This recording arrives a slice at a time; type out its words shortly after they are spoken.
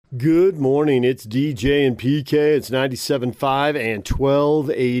Good morning. It's DJ and PK. It's 97.5 and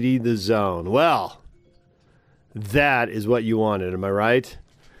 1280 The Zone. Well, that is what you wanted. Am I right?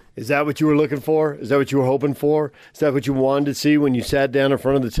 Is that what you were looking for? Is that what you were hoping for? Is that what you wanted to see when you sat down in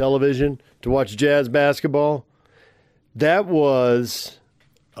front of the television to watch Jazz basketball? That was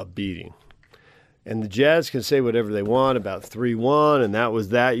a beating. And the Jazz can say whatever they want about 3-1, and that was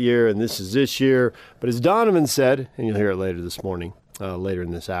that year, and this is this year. But as Donovan said, and you'll hear it later this morning, later in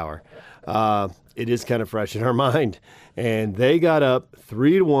this hour, it is kind of fresh in our mind. And they got up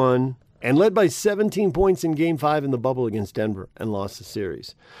 3-1 and led by 17 points in Game 5 in the bubble against Denver and lost the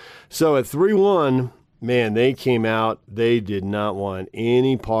series. So at 3-1, man, they came out. They did not want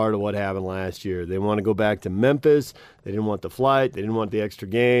any part of what happened last year. They want to go back to Memphis. They didn't want the flight. They didn't want the extra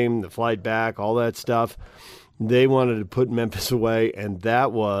game, the flight back, all that stuff. They wanted to put Memphis away, and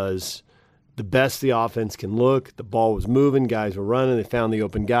that was the best the offense can look. The ball was moving. Guys were running. They found the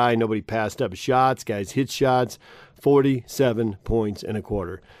open guy. Nobody passed up shots. Guys hit shots. 47 points in a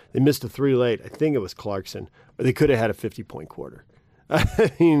quarter. They missed a three late. I think it was Clarkson. Or they could have had a 50-point quarter.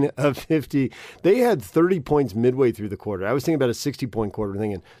 I mean, a 50. They had 30 points midway through the quarter. I was thinking about a 60-point quarter,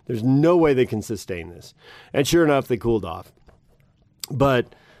 thinking there's no way they can sustain this. And sure enough, they cooled off.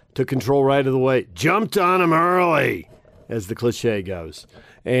 But took control right of the way. Jumped on them early, as the cliche goes.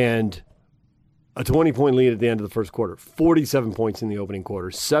 And a 20-point lead at the end of the first quarter, 47 points in the opening quarter,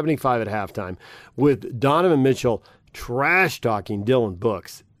 75 at halftime, with Donovan Mitchell trash-talking Dylan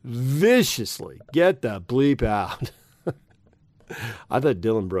Brooks viciously. Get the bleep out. I thought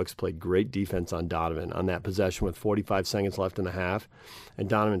Dylan Brooks played great defense on Donovan on that possession with 45 seconds left in the half. And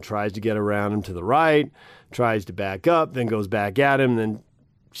Donovan tries to get around him to the right, tries to back up, then goes back at him, then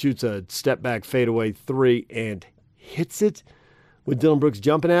shoots a step-back fadeaway three and hits it. With Dylan Brooks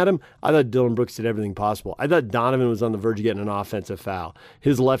jumping at him, I thought Dylan Brooks did everything possible. I thought Donovan was on the verge of getting an offensive foul.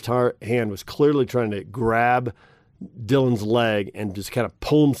 His left hand was clearly trying to grab Dylan's leg and just kind of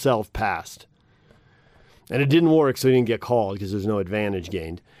pull himself past. And it didn't work, so he didn't get called because there's no advantage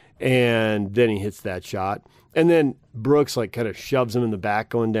gained. And then he hits that shot. And then Brooks kind of shoves him in the back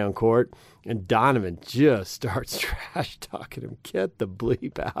going down court. And Donovan just starts trash-talking him. Get the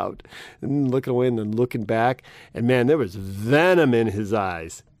bleep out. And looking away and then looking back. And, man, there was venom in his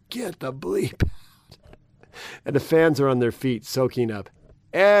eyes. Get the bleep out. And the fans are on their feet soaking up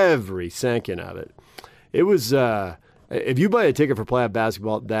every second of it. It was, if you buy a ticket for playoff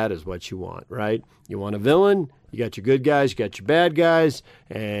basketball, that is what you want, right? You want a villain. You got your good guys, you got your bad guys,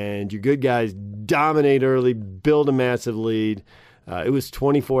 and your good guys dominate early, build a massive lead. It was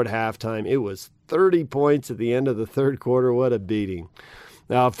 24 at halftime. It was 30 points at the end of the third quarter. What a beating.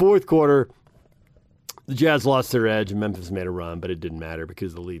 Now, fourth quarter, the Jazz lost their edge, and Memphis made a run, but it didn't matter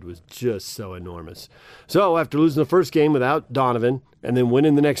because the lead was just so enormous. So after losing the first game without Donovan and then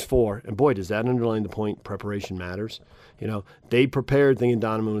winning the next four, and boy, does that underline the point preparation matters. You know, they prepared thinking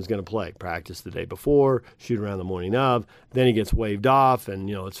Donovan was going to play. Practice the day before, shoot around the morning of. Then he gets waved off, and,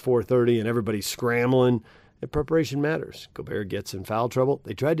 it's 4:30, and everybody's scrambling. And preparation matters. Gobert gets in foul trouble.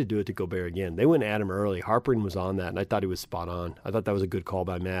 They tried to do it to Gobert again. They went at him early. Harpering was on that, and I thought he was spot on. I thought that was a good call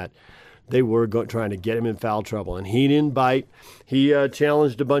by Matt. They were trying to get him in foul trouble, and he didn't bite. He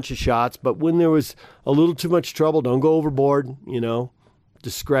challenged a bunch of shots, but when there was a little too much trouble, don't go overboard,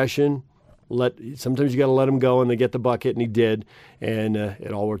 discretion. Sometimes you got to let him go and they get the bucket, and he did, and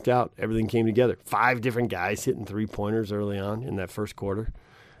it all worked out. Everything came together. 5 different guys hitting three-pointers early on in that first quarter,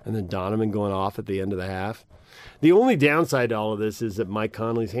 and then Donovan going off at the end of the half. The only downside to all of this is that Mike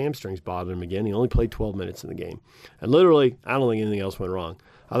Conley's hamstrings bothered him again. He only played 12 minutes in the game. And literally, I don't think anything else went wrong.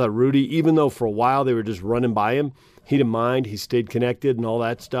 I thought Rudy, even though for a while they were just running by him, he didn't mind. He stayed connected and all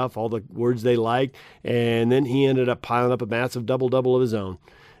that stuff, all the words they liked. And then he ended up piling up a massive double-double of his own.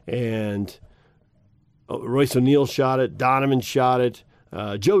 And Royce O'Neal shot it. Donovan shot it.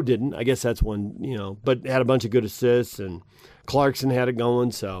 Joe didn't. I guess that's one, but had a bunch of good assists. And Clarkson had it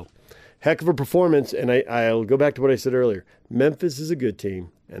going. So heck of a performance. And I'll go back to what I said earlier. Memphis is a good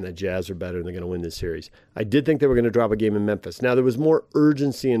team, and the Jazz are better, and they're going to win this series. I did think they were going to drop a game in Memphis. Now, there was more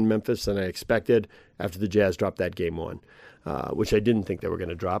urgency in Memphis than I expected after the Jazz dropped that game one. Which I didn't think they were going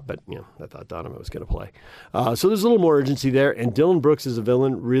to drop, but I thought Donovan was going to play. So there's a little more urgency there, and Dylan Brooks as a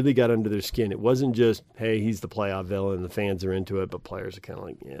villain really got under their skin. It wasn't just, hey, he's the playoff villain, the fans are into it, but players are kind of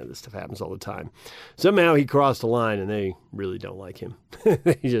like, yeah, this stuff happens all the time. Somehow he crossed the line, and they really don't like him.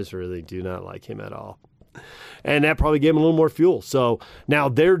 They just really do not like him at all. And that probably gave him a little more fuel. So now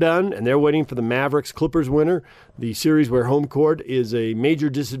they're done, and they're waiting for the Mavericks-Clippers winner, the series where home court is a major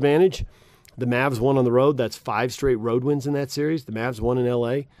disadvantage. The Mavs won on the road. That's 5 straight road wins in that series. The Mavs won in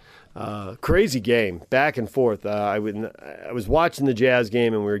L.A. Crazy game, back and forth. I was watching the Jazz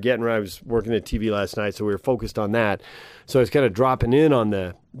game, and I was working at TV last night, so we were focused on that. So I was kind of dropping in on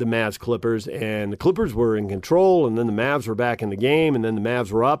the Mavs Clippers, and the Clippers were in control, and then the Mavs were back in the game, and then the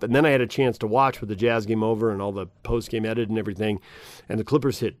Mavs were up, and then I had a chance to watch with the Jazz game over and all the post-game edit and everything, and the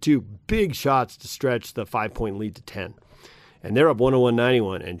Clippers hit 2 big shots to stretch the 5-point lead to 10. And they're up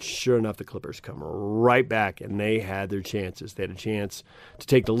 101-91, and sure enough, the Clippers come right back, and they had their chances. They had a chance to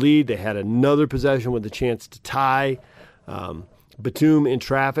take the lead. They had another possession with a chance to tie. Batum in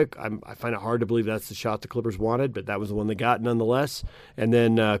traffic. I find it hard to believe that's the shot the Clippers wanted, but that was the one they got nonetheless. And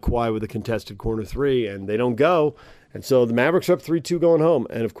then Kawhi with a contested corner 3, and they don't go. And so the Mavericks are up 3-2 going home.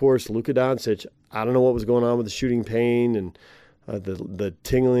 And, of course, Luka Doncic, I don't know what was going on with the shooting pain and the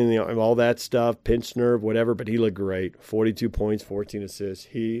tingling, all that stuff, pinched nerve, whatever, but he looked great. 42 points, 14 assists.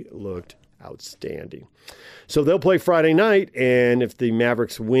 He looked outstanding. So they'll play Friday night, and if the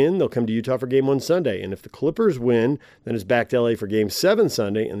Mavericks win, they'll come to Utah for Game 1 Sunday. And if the Clippers win, then it's back to LA for Game 7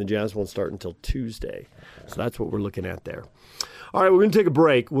 Sunday, and the Jazz won't start until Tuesday. So that's what we're looking at there. All right, we're going to take a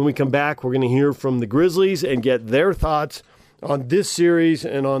break. When we come back, we're going to hear from the Grizzlies and get their thoughts on this series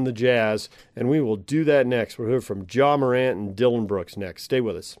and on the Jazz, and we will do that next. We'll hear from Ja Morant and Dylan Brooks next. Stay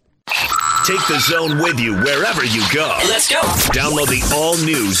with us. Take the Zone with you wherever you go. Let's go. Download the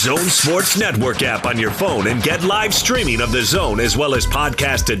all-new Zone Sports Network app on your phone and get live streaming of the Zone as well as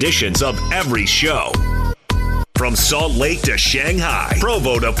podcast editions of every show. From Salt Lake to Shanghai,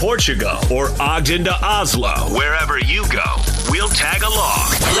 Provo to Portugal, or Ogden to Oslo, wherever you go, we'll tag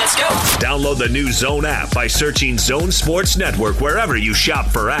along. Let's go. Download the new Zone app by searching Zone Sports Network wherever you shop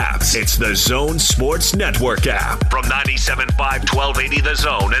for apps. It's the Zone Sports Network app from 97.5 1280 The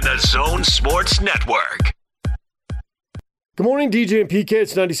Zone and the Zone Sports Network. Good morning, DJ and PK.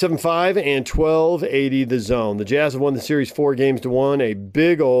 It's 97.5 and 1280 The Zone. The Jazz have won the series 4-1, a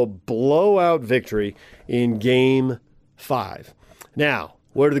big old blowout victory in Game 5. Now,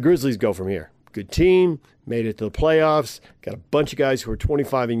 where do the Grizzlies go from here? Good team, made it to the playoffs, got a bunch of guys who are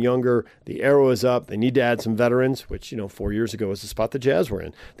 25 and younger. The arrow is up. They need to add some veterans, which, 4 years ago was the spot the Jazz were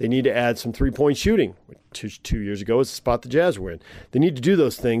in. They need to add some three-point shooting, which 2 years ago was the spot the Jazz were in. They need to do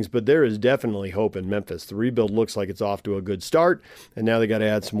those things, but there is definitely hope in Memphis. The rebuild looks like it's off to a good start, and now they got to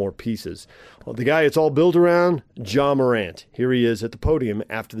add some more pieces. Well, the guy it's all built around, Ja Morant. Here he is at the podium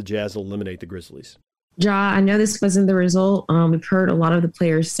after the Jazz eliminate the Grizzlies. Ja, I know this wasn't the result. We've heard a lot of the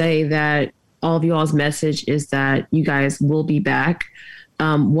players say that all of y'all's message is that you guys will be back.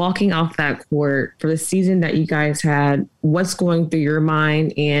 Walking off that court for the season that you guys had, what's going through your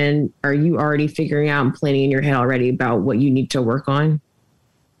mind, and are you already figuring out and planning in your head already about what you need to work on?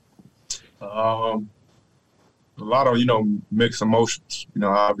 A lot of, mixed emotions.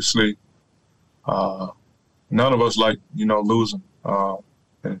 Obviously, none of us like, losing.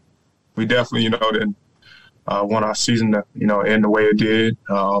 And we definitely, didn't want our season to, end the way it did.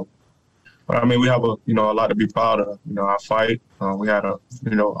 But we have a lot to be proud of. Our fight. We had a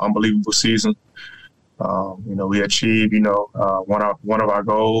unbelievable season. We achieved one of our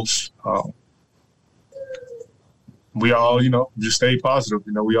goals. We all just stayed positive.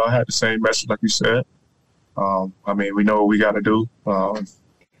 We all had the same message, like you said. We know what we got to do.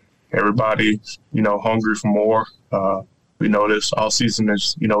 Everybody hungry for more. We know this all season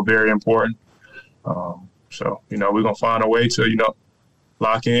is very important. So we're gonna find a way to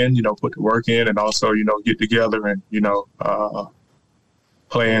lock in, put the work in, and also, get together and,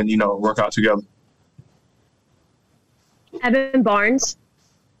 play and, work out together. Evan Barnes.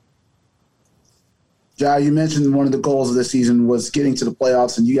 Ja, you mentioned one of the goals of this season was getting to the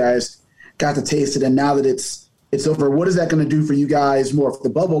playoffs, and you guys got to taste it. And now that it's over, what is that going to do for you guys more? If the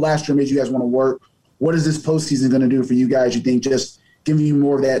bubble last year made you guys want to work, what is this postseason going to do for you guys, you think, just giving you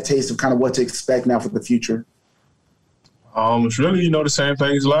more of that taste of kind of what to expect now for the future? It's really, the same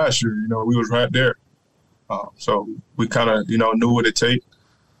thing as last year. We was right there. So we kind of, knew what it take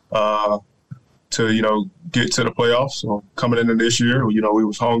to, get to the playoffs. So coming into this year, we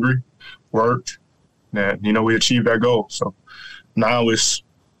was hungry, worked, and, we achieved that goal. So now it's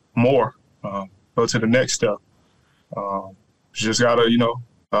more, go to the next step. Just got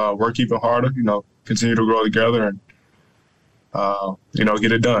to, work even harder, continue to grow together and,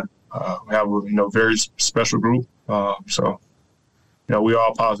 get it done. We have a, very special group. So, we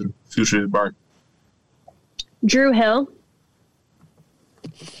all positive. Future is bright. Drew Hill.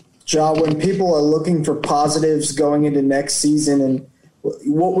 Ja, when people are looking for positives going into next season, and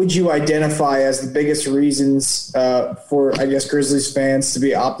what would you identify as the biggest reasons for, I guess, Grizzlies fans to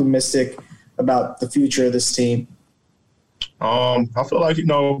be optimistic about the future of this team? I feel like,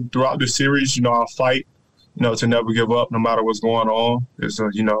 throughout the series, our fight, to never give up no matter what's going on is,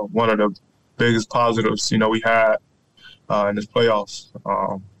 one of the biggest positives, we had in this playoffs.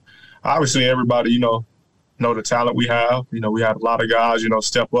 Obviously, everybody, know the talent we have. We had a lot of guys,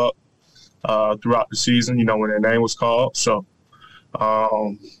 step up throughout the season, when their name was called. So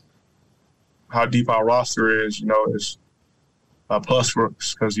how deep our roster is, is a plus for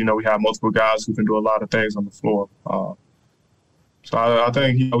us because, we have multiple guys who can do a lot of things on the floor. So I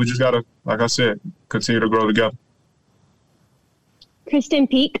think, we just got to, like I said, continue to grow together. Kristen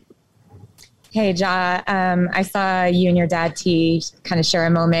Peak. Hey, Ja. I saw you and your dad, T, kind of share a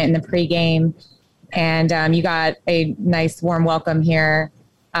moment in the pregame, and you got a nice warm welcome here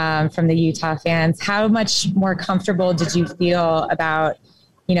from the Utah fans. How much more comfortable did you feel about,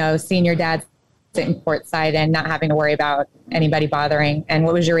 seeing your dad sitting courtside and not having to worry about anybody bothering? And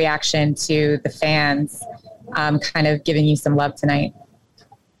what was your reaction to the fans kind of giving you some love tonight?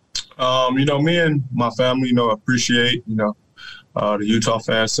 Me and my family, appreciate, the Utah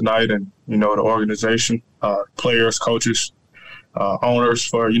fans tonight and, the organization, players, coaches, owners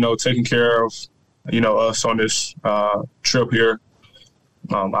for, taking care of, us on this trip here.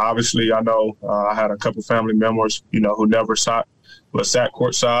 Obviously, I know I had a couple family members, who never sat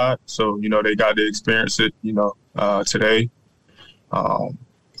courtside. So, they got to experience it, today.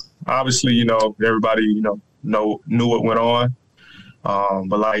 Obviously, everybody, knew what went on.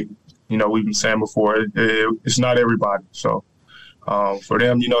 But like, we've been saying before, it's not everybody. So for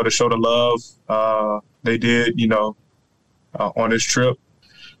them, to show the love they did, on this trip,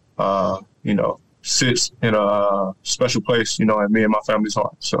 sits in a special place, in me and my family's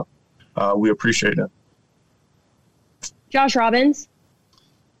heart. So we appreciate that. Josh Robbins.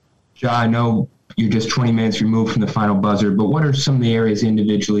 Ja, I know you're just 20 minutes removed from the final buzzer, but what are some of the areas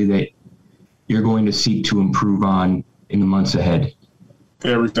individually that you're going to seek to improve on in the months ahead?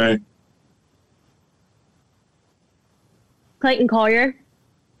 Everything. Clayton Collier.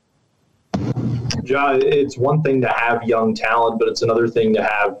 Ja, it's one thing to have young talent, but it's another thing to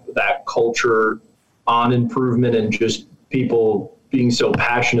have that culture on improvement and just people being so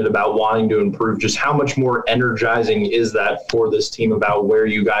passionate about wanting to improve. Just how much more energizing is that for this team about where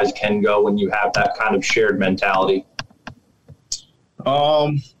you guys can go when you have that kind of shared mentality?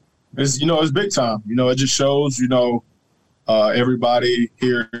 It's big time. It just shows, everybody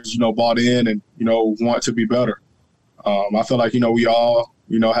here is, bought in and, want to be better. I feel like, we all,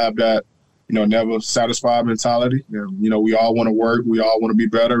 have that, never satisfied mentality. We all want to work. We all want to be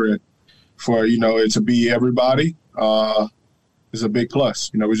better. And for, it to be everybody is a big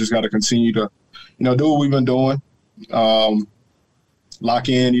plus. We just got to continue to, do what we've been doing, lock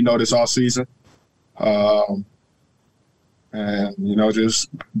in, this all season. And, just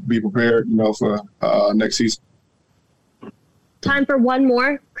be prepared, for next season. Time for one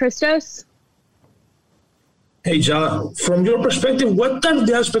more. Christos? Hey, Ja, from your perspective, what are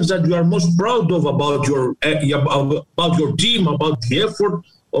the aspects that you are most proud of about your team, about the effort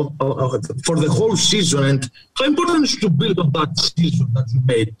for the whole season, and how important is to build on that season that you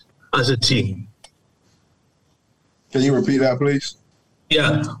made as a team? Can you repeat that, please?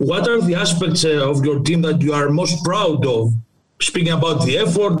 Yeah. What are the aspects of your team that you are most proud of? Speaking about the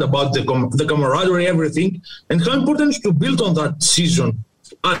effort, about the camaraderie, everything, and how important is to build on that season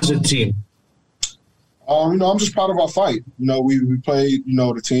as a team? I'm just proud of our fight. We played,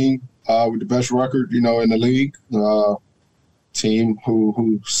 the team with the best record, in the league. Team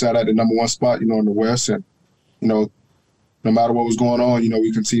who sat at the number one spot, in the West. And, no matter what was going on,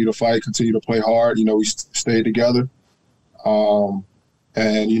 we continue to fight, continue to play hard. We stayed together. And,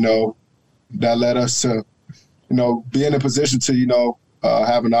 that led us to, be in a position to,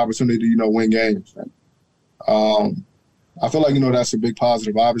 have an opportunity to, win games. And, I feel like, that's a big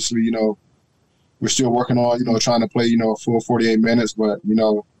positive. Obviously, we're still working on, trying to play, a full 48 minutes. But,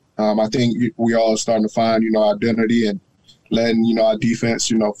 I think we all are starting to find, identity and letting, our defense,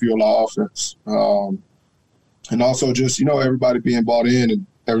 fuel our offense. And also just, everybody being bought in and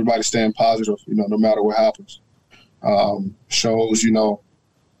everybody staying positive, no matter what happens. Shows,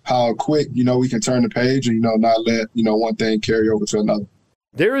 how quick, we can turn the page and, not let, one thing carry over to another.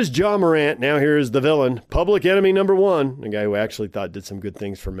 There is Ja Morant. Now here is the villain, public enemy number one, a guy who actually thought did some good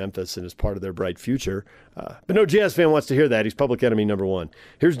things for Memphis and is part of their bright future. But no Jazz fan wants to hear that. He's public enemy number one.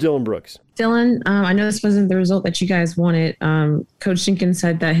 Here's Dillon Brooks. Dillon, I know this wasn't the result that you guys wanted. Coach Jenkins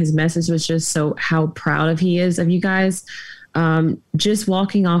said that his message was just so how proud of he is of you guys. Just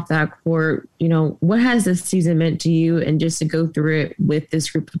walking off that court, what has this season meant to you and just to go through it with this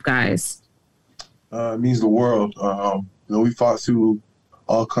group of guys? It means the world. We fought through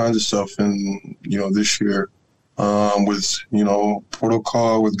all kinds of stuff and, this year with,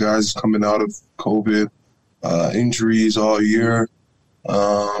 protocol with guys coming out of COVID, injuries all year.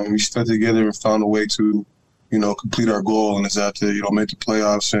 We stuck together and found a way to, complete our goal, and is that to, make the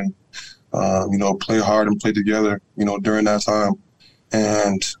playoffs and, play hard and play together, during that time.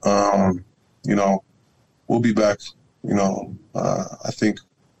 And, we'll be back. I think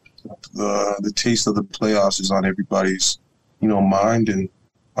the taste of the playoffs is on everybody's, mind. And,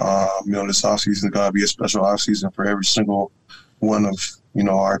 this offseason got to be a special offseason for every single one of,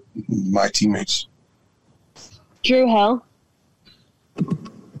 my teammates. Drew Hill.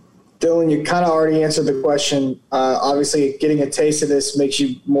 Dylan, you kind of already answered the question. Obviously, getting a taste of this makes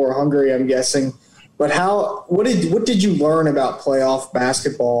you more hungry, I'm guessing. But what did you learn about playoff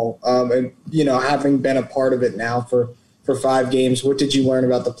basketball? And having been a part of it now for 5 games, what did you learn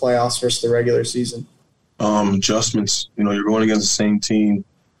about the playoffs versus the regular season? Adjustments. You're going against the same team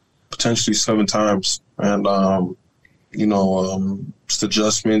potentially 7 times, and it's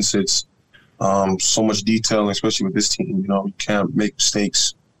adjustments. It's so much detail, especially with this team. You can't make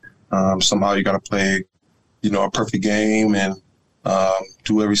mistakes. Somehow you got to play, a perfect game and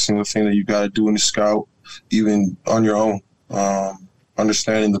do every single thing that you got to do in the scout, even on your own.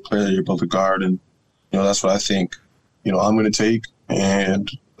 Understanding the player that you're about to guard, and that's what I think. I'm going to take,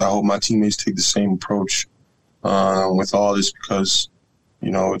 and I hope my teammates take the same approach with all this, because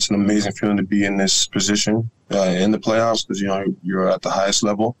it's an amazing feeling to be in this position in the playoffs, because you're at the highest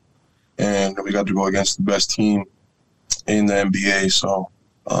level, and we got to go against the best team in the NBA. So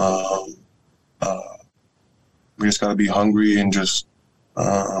we just got to be hungry and just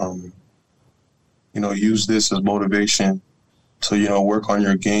use this as motivation to work on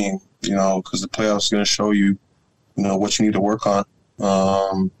your game. Because the playoffs is going to show you what you need to work on.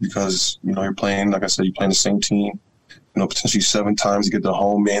 Because you're playing, like I said, you're playing the same team. Potentially 7 times to get to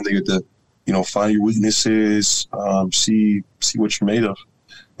home, man. They get to, find your weaknesses, see what you're made of.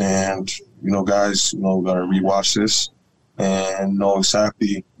 And, guys, got to rewatch this and know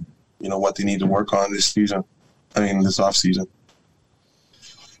exactly, what they need to work on this season. This off season.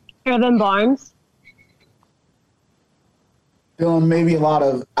 Evan Barnes. Dylan, maybe a lot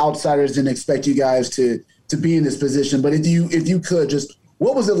of outsiders didn't expect you guys to be in this position, but if you could, just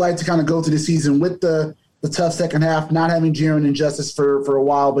what was it like to kind of go through the season with the tough second half, not having Jaren and Justice for a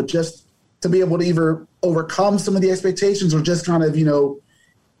while, but just to be able to either overcome some of the expectations or just kind of,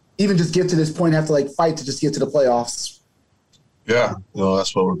 even just get to this point, have to fight to just get to the playoffs? Yeah,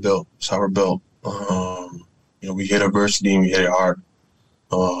 that's what we're built. That's how we're built. We hit adversity and we hit it hard.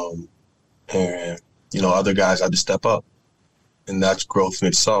 And, other guys had to step up, and that's growth in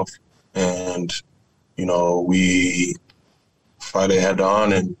itself. And, we fight it head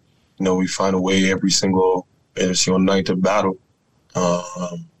on, and, we find a way every single night to battle.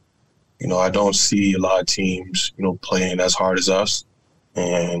 I don't see a lot of teams, playing as hard as us.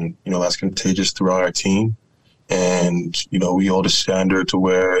 And, that's contagious throughout our team. And, we hold a standard to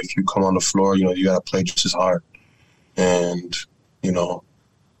where if you come on the floor, you got to play just as hard. And,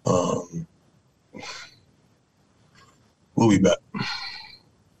 we'll be back.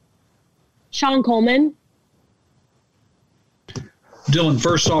 Sean Coleman. Dylan,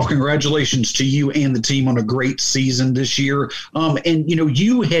 first off, congratulations to you and the team on a great season this year. And,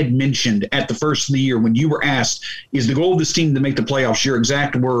 you had mentioned at the first of the year when you were asked, is the goal of this team to make the playoffs? Your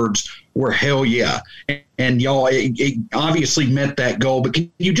exact words were, hell yeah. And y'all it obviously met that goal. But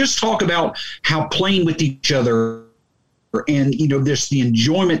can you just talk about how playing with each other and, there's the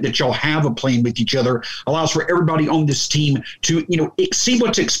enjoyment that y'all have of playing with each other allows for everybody on this team to, see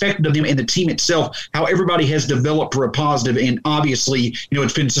what's expected of them and the team itself, how everybody has developed for a positive. And obviously,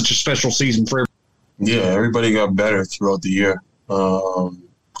 it's been such a special season for everybody. Yeah, everybody got better throughout the year.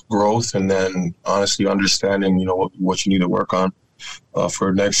 Growth, and then honestly understanding, what you need to work on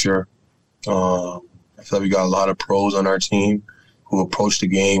for next year. I feel like we got a lot of pros on our team who approach the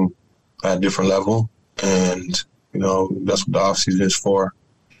game at a different level. And that's what the offseason is for.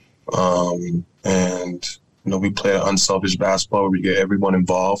 And, we play an unselfish basketball where we get everyone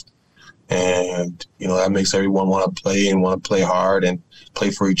involved. And, that makes everyone want to play and want to play hard and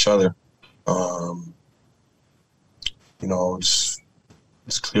play for each other.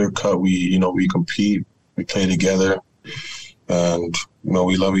 It's clear cut. We compete, we play together, and,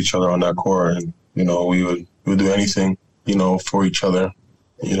 we love each other on that court. And, we would do anything, for each other,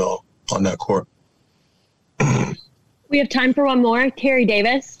 on that court. We have time for one more. Terry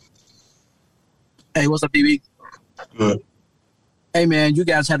Davis. Hey, what's up, BB? Good. Hey, man, you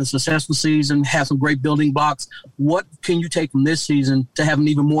guys had a successful season, had some great building blocks. What can you take from this season to have an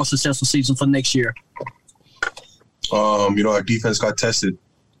even more successful season for next year? Our defense got tested.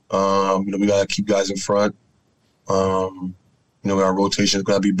 We got to keep guys in front. Our rotation is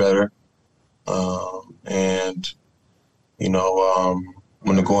going to be better. And, you know,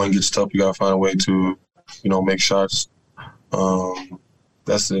 when the going gets tough, you got to find a way to, you know, make shots.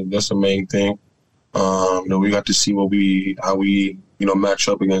 That's the main thing. You know, we got to see how we, you know, match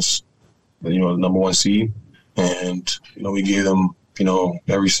up against, you know, the number one seed. And, you know, we gave them, you know,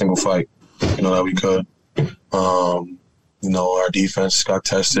 every single fight, you know, that we could. You know, our defense got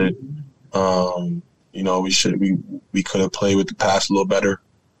tested. You know, we could have played with the pass a little better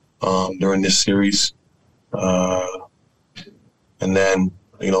during this series. And then,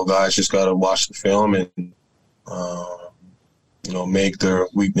 you know, guys just got to watch the film and, you know, make their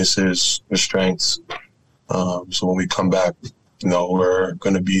weaknesses their strengths. So when we come back, you know, we're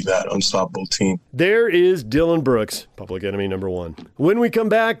going to be that unstoppable team. There is Dylan Brooks, Public Enemy #1. When we come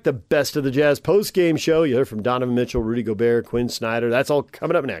back, the Best of the Jazz post-game show. You hear from Donovan Mitchell, Rudy Gobert, Quinn Snyder. That's all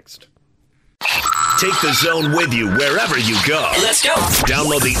coming up next. Take the Zone with you wherever you go. Let's go.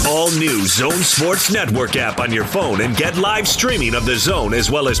 Download the all-new Zone Sports Network app on your phone and get live streaming of the Zone as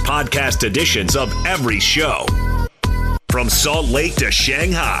well as podcast editions of every show. From Salt Lake to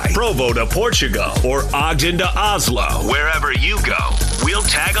Shanghai, Provo to Portugal, or Ogden to Oslo, wherever you go, we'll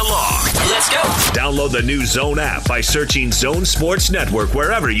tag along. Let's go. Download the new Zone app by searching Zone Sports Network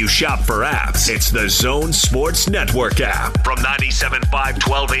wherever you shop for apps. It's the Zone Sports Network app from 97.5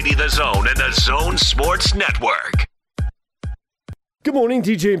 1280 The Zone and the Zone Sports Network. Good morning,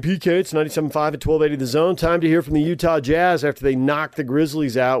 DJ and PK. It's 97.5 at 1280 The Zone. Time to hear from the Utah Jazz after they knocked the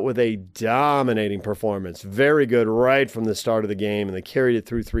Grizzlies out with a dominating performance. Very good right from the start of the game, and they carried it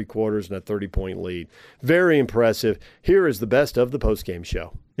through three quarters in a 30-point lead. Very impressive. Here is the best of the postgame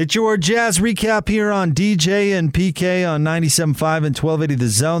show. It's your Jazz recap here on DJ and PK on 97.5 and 1280 The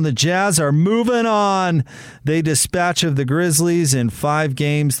Zone. The Jazz are moving on. They dispatch of the Grizzlies in 5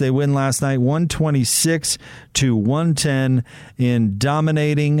 games. They win last night 126-110 in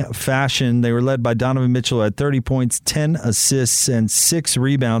dominating fashion. They were led by Donovan Mitchell at 30 points, 10 assists, and 6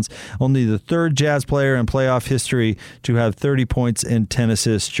 rebounds. Only the third Jazz player in playoff history to have 30 points and 10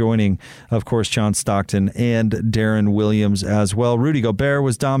 assists, joining, of course, John Stockton and Darren Williams as well. Rudy Gobert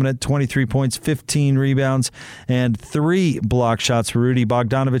was dominant, 23 points, 15 rebounds, and 3 block shots for Rudy.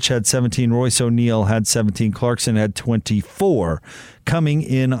 Bogdanovich had 17. Royce O'Neal had 17. Clarkson had 24 coming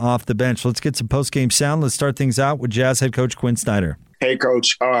in off the bench. Let's get some post-game sound. Let's start things out with Jazz head coach Quinn Snyder. Hey,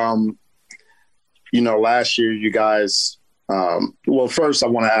 Coach. You know, last year you guys well, first I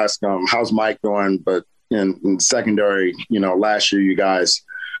want to ask how's Mike doing? But in secondary, you know, last year you guys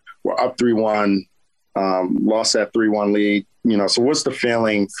were up 3-1, lost that 3-1 lead. You know, so what's the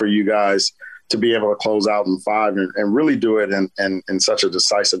feeling for you guys to be able to close out in 5 and really do it in such a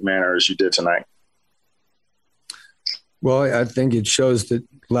decisive manner as you did tonight? Well, I think it shows that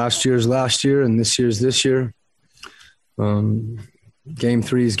last year's last year and this year's this year. Game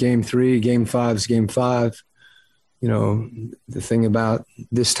 3 is game 3, game 5 is game 5. You know, the thing about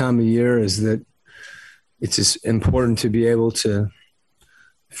this time of year is that it's as important to be able to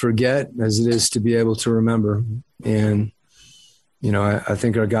forget as it is to be able to remember. And, you know, I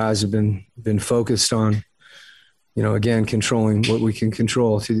think our guys have been focused on, you know, again, controlling what we can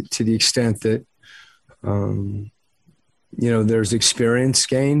control to the extent that, you know, there's experience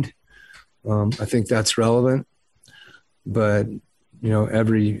gained. I think that's relevant, but, you know,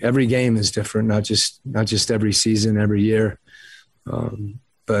 every game is different, not just every season, every year.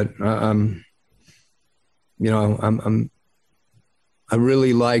 But I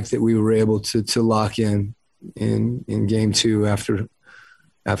really like that we were able to lock in game 2 after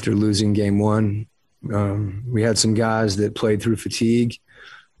losing game 1. We had some guys that played through fatigue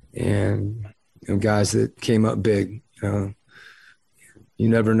and, you know, guys that came up big. You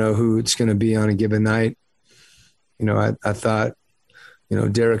never know who it's going to be on a given night. You know, I thought, you know,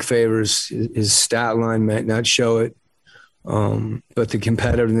 Derek Favors, his stat line might not show it, but the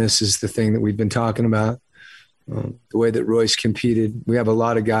competitiveness is the thing that we've been talking about. The way that Royce competed, we have a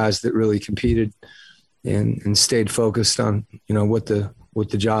lot of guys that really competed and stayed focused on, you know, what the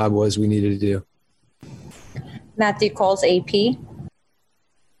job was we needed to do. Matthew Coles, AP.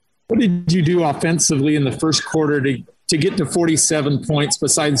 What did you do offensively in the first quarter to get to 47 points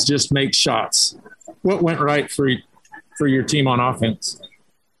besides just make shots? What went right for your team on offense?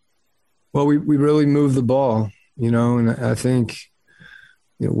 Well, we really moved the ball, you know, and I think,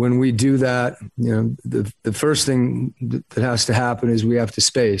 you know, when we do that, you know, the first thing that has to happen is we have to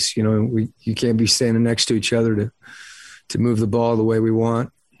space. You know, you can't be standing next to each other to move the ball the way we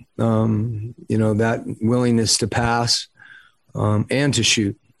want. You know, that willingness to pass and to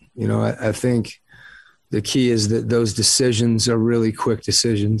shoot. You know, I think the key is that those decisions are really quick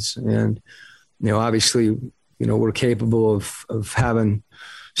decisions. And, you know, obviously, you know, we're capable of having,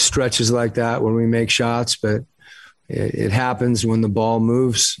 stretches like that where we make shots, but it happens when the ball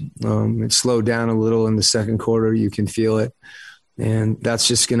moves. It slowed down a little in the second quarter. You can feel it. And that's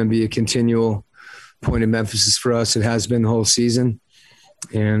just going to be a continual point of emphasis for us. It has been the whole season.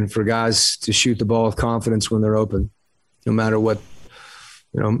 And for guys to shoot the ball with confidence when they're open, no matter what,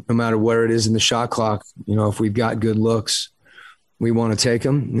 no matter where it is in the shot clock. If we've got good looks, we want to take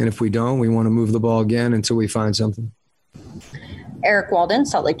them. And if we don't, we want to move the ball again until we find something. Eric Walden,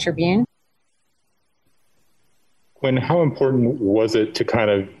 Salt Lake Tribune. Quinn, how important was it to kind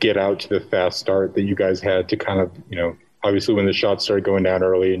of get out to the fast start that you guys had to kind of, obviously when the shots started going down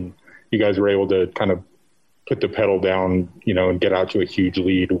early and you guys were able to kind of put the pedal down, and get out to a huge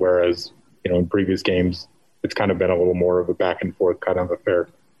lead, whereas, in previous games, it's kind of been a little more of a back and forth kind of affair.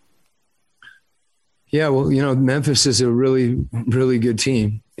 Yeah, well, Memphis is a really, really good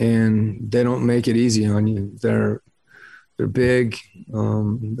team, and they don't make it easy on you. They're big.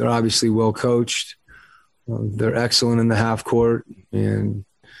 They're obviously well coached. They're excellent in the half court, and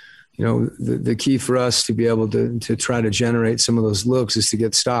the key for us to be able to try to generate some of those looks is to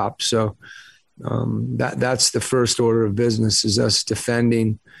get stopped. So that's the first order of business, is us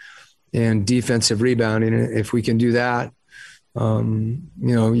defending and defensive rebounding. And if we can do that,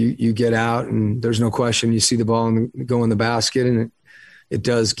 you get out, and there's no question you see the ball go in the basket, and it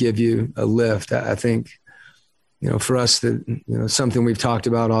does give you a lift. I think, for us, something we've talked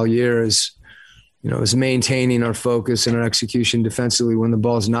about all year is maintaining our focus and our execution defensively when the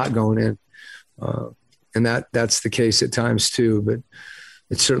ball's not going in. And that's the case at times too, but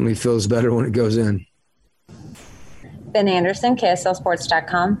it certainly feels better when it goes in. Ben Anderson,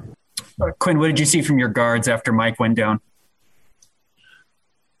 KSLSports.com. Quinn, what did you see from your guards after Mike went down?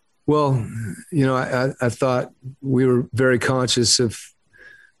 Well, I thought we were very conscious of,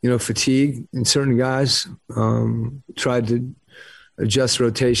 fatigue in certain guys. Tried to adjust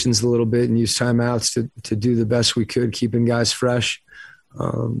rotations a little bit and use timeouts to do the best we could, keeping guys fresh.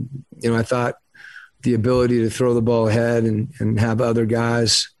 I thought the ability to throw the ball ahead and have other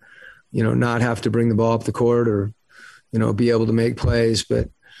guys, not have to bring the ball up the court or, be able to make plays. But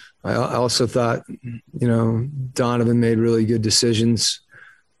I also thought, Donovan made really good decisions.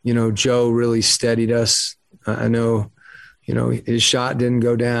 Joe really steadied us. I know, his shot didn't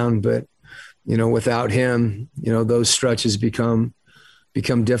go down, but, without him, those stretches become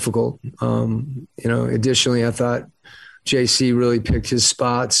difficult. Additionally, I thought JC really picked his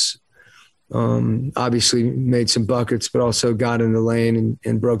spots, obviously made some buckets, but also got in the lane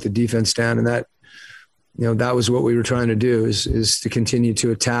and broke the defense down. And that, that was what we were trying to do is to continue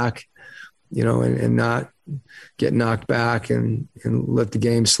to attack, and not get knocked back and let the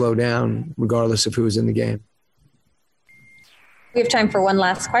game slow down regardless of who was in the game. We have time for one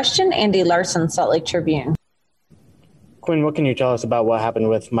last question. Andy Larson, Salt Lake Tribune. Quinn, what can you tell us about what happened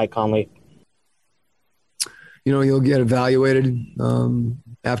with Mike Conley? You'll get evaluated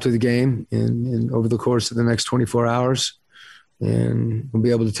after the game and over the course of the next 24 hours, and we'll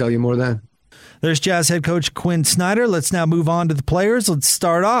be able to tell you more then. There's Jazz head coach Quinn Snyder. Let's now move on to the players. Let's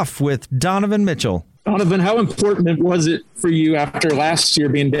start off with Donovan Mitchell. Donovan, how important was it for you after last year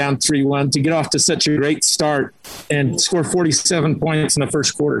being down 3-1 to get off to such a great start and score 47 points in the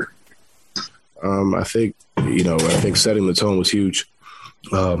first quarter? I think setting the tone was huge.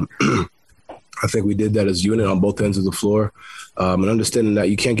 I think we did that as a unit on both ends of the floor. And understanding that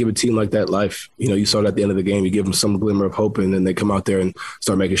you can't give a team like that life. You saw it at the end of the game. You give them some glimmer of hope, and then they come out there and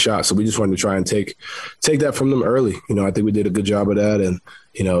start making shots. So we just wanted to try and take that from them early. I think we did a good job of that. And,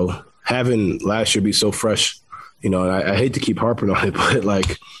 having last year be so fresh, I hate to keep harping on it, but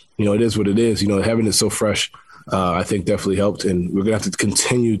it is what it is. Having it so fresh, I think definitely helped. And we're going to have to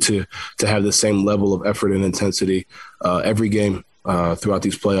continue to have the same level of effort and intensity every game throughout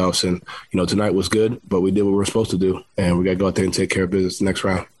these playoffs. And, tonight was good, but we did what we were supposed to do. And we got to go out there and take care of business the next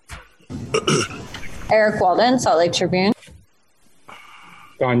round. Eric Walden, Salt Lake Tribune.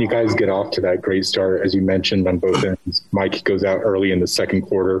 Don, you guys get off to that great start, as you mentioned, on both ends. Mike goes out early in the second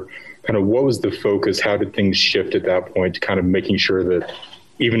quarter. Kind of what was the focus? How did things shift at that point to kind of making sure that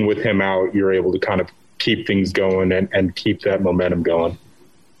even with him out, you're able to kind of keep things going and keep that momentum going?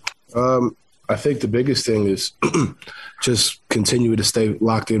 I think the biggest thing is just continue to stay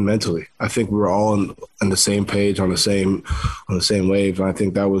locked in mentally. I think we're all on the same page, on the same wave. And I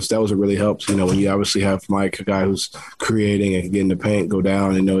think that was what really helps. When you obviously have Mike, a guy who's creating and getting the paint go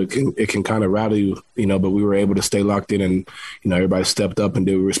down, it can kind of rattle you, but we were able to stay locked in, and, everybody stepped up and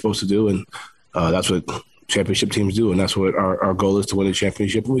did what we were supposed to do. And that's what championship teams do. And that's what our goal is, to win a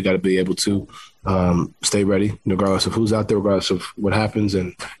championship. And we got to be able to stay ready, regardless of who's out there, regardless of what happens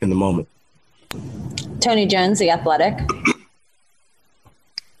and in the moment. Tony Jones, The Athletic.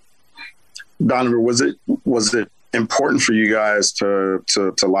 Donovan, was it important for you guys to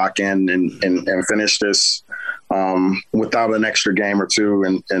lock in and finish this without an extra game or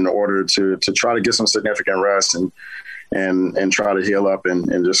two in order to try to get some significant rest and try to heal up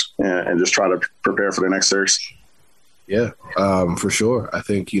and just try to prepare for the next series? Yeah, for sure. I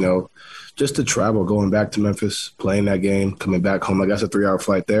think, just the travel, going back to Memphis, playing that game, coming back home, like that's a 3-hour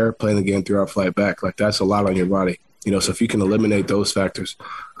flight there, playing the game, 3-hour flight back. Like that's a lot on your body, so if you can eliminate those factors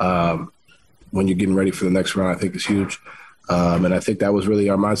when you're getting ready for the next round, I think it's huge. And I think that was really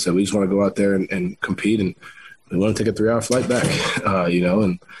our mindset. We just want to go out there and compete, and we want to take a 3-hour flight back,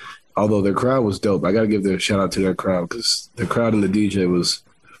 and although their crowd was dope, I got to give their shout out to their crowd because their crowd and the DJ was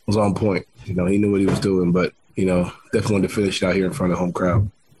on point. He knew what he was doing, but, definitely wanted to finish it out here in front of the home crowd.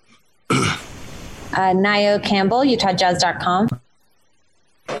 Nayo Campbell, UtahJazz.com.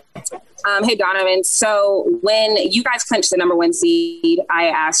 Hey, Donovan. So when you guys clinched the number 1 seed, I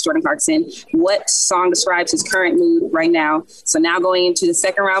asked Jordan Clarkson what song describes his current mood right now. So now going into the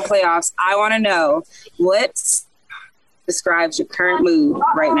second round playoffs, I want to know what describes your current mood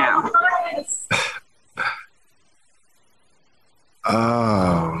right now.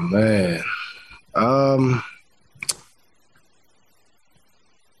 Oh, man.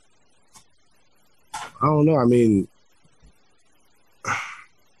 I don't know. I mean,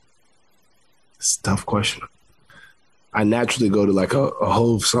 it's a tough question. I naturally go to like a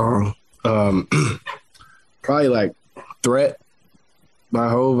Hove song. Probably like Threat by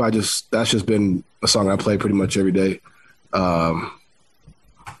Hove. That's just been a song I play pretty much every day. By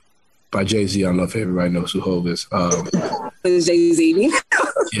Jay-Z. I don't know if everybody knows who Hove is. It's Jay-Z.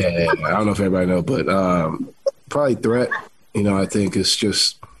 Yeah, I don't know if everybody knows, but probably Threat. I think it's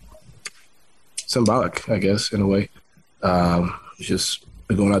just symbolic, I guess, in a way. It's just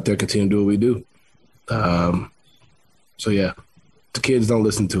we're going out there, continue to do what we do. So yeah, the kids don't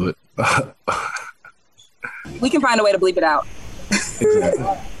listen to it. We can find a way to bleep it out. Exactly.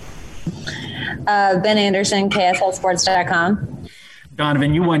 Ben Anderson, KSLSports.com.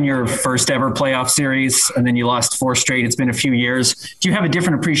 Donovan, you won your first ever playoff series, and then you lost 4 straight. It's been a few years. Do you have a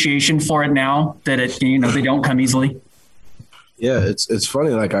different appreciation for it now that they don't come easily? Yeah, it's funny.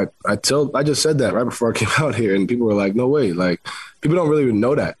 Like I just said that right before I came out here, and people were like, "No way!" Like people don't really even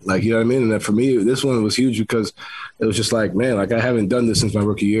know that. Like, you know what I mean? And then for me, this one was huge because it was just like, man, like I haven't done this since my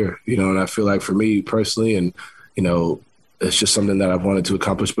rookie year, and I feel like for me personally, and it's just something that I've wanted to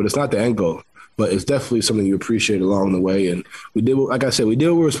accomplish. But it's not the end goal. But it's definitely something you appreciate along the way. And we did, like I said, we did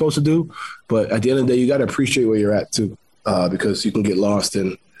what we were supposed to do. But at the end of the day, you got to appreciate where you're at too, because you can get lost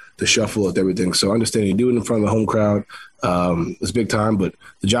in the shuffle of everything. So understanding you do it in front of the home crowd. It's big time, but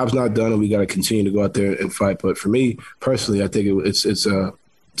the job's not done, and we got to continue to go out there and fight. But for me personally, I think it's a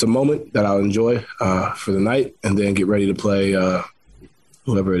moment that I'll enjoy for the night, and then get ready to play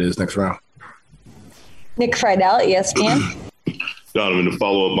whoever it is next round. Nick Friedel, ESPN. Donovan, to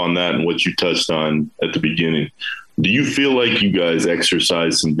follow up on that and what you touched on at the beginning, do you feel like you guys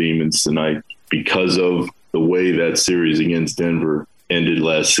exercised some demons tonight because of the way that series against Denver ended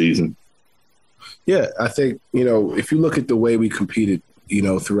last season? Yeah, I think, if you look at the way we competed,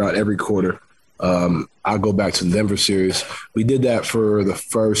 throughout every quarter, I'll go back to the Denver series. We did that for the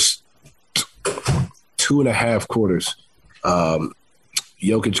first 2.5 quarters.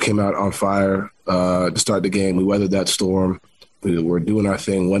 Jokic came out on fire to start the game. We weathered that storm. We were doing our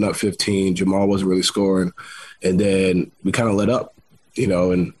thing, went up 15. Jamal wasn't really scoring. And then we kind of let up,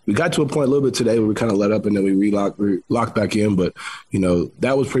 and we got to a point a little bit today where we kind of let up and then we locked back in. But,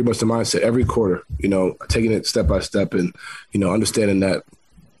 that was pretty much the mindset every quarter, taking it step by step and, understanding that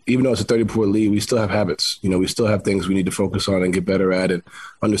even though it's a 30-point lead, we still have habits. We still have things we need to focus on and get better at, and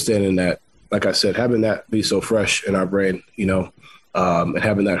understanding that, like I said, having that be so fresh in our brain, and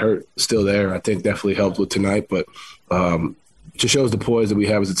having that hurt still there, I think definitely helped with tonight. But it just shows the poise that we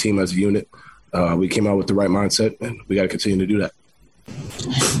have as a team, as a unit. We came out with the right mindset, and we got to continue to do that.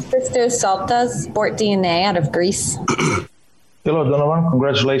 Christos Saltas, Sport DNA out of Greece. Hello, Donovan.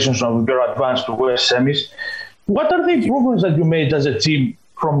 Congratulations on your advance to West semis. What are the improvements that you made as a team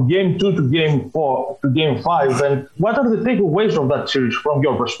from game 2 to game 4 to game 5, and what are the takeaways from that series from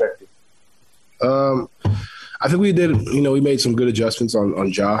your perspective? I think we did, we made some good adjustments on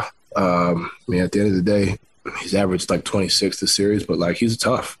Ja. At the end of the day, he's averaged like 26 this series, but like he's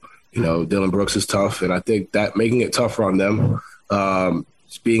tough. Dylan Brooks is tough, and I think that making it tougher on them,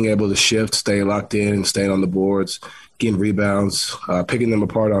 being able to shift, staying locked in, and staying on the boards, getting rebounds, picking them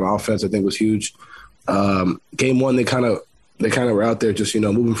apart on offense, I think was huge. Game 1, they kind of were out there just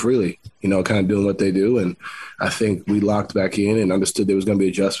moving freely, kind of doing what they do, and I think we locked back in and understood there was going to be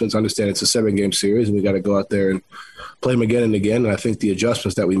adjustments. Understand it's a 7-game series, and we got to go out there and play them again and again. And I think the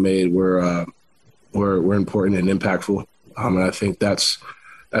adjustments that we made were important and impactful. And I think that's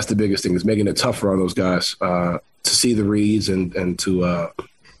the biggest thing, is making it tougher on those guys to see the reads and to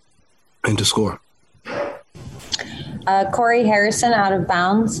score. Corey Harrison, Out of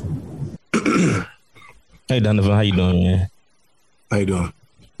Bounds. Hey, Donovan, how you doing, man? How you doing?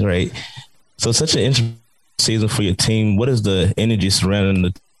 Great. So such an interesting season for your team. What is the energy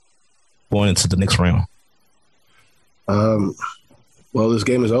surrounding going into the next round? Well, this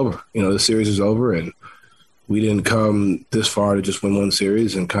game is over. The series is over, and we didn't come this far to just win one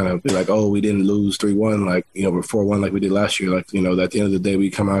series and kind of be like, oh, we didn't lose 3-1, we're 4-1 like we did last year. At the end of the day, we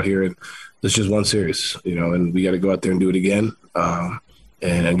come out here and it's just one series, and we got to go out there and do it again and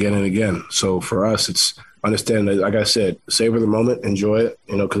again and again. So for us, it's understand that, like I said, savor the moment, enjoy it,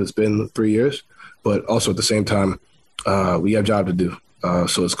 because it's been 3 years. But also at the same time, we have a job to do.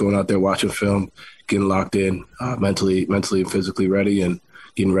 So it's going out there, watching film, getting locked in, mentally and physically ready, and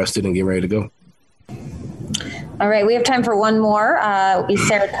getting rested and getting ready to go. All right, we have time for one more.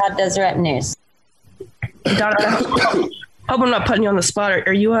 Sarah Todd, Deseret News. Donna, hope I'm not putting you on the spot.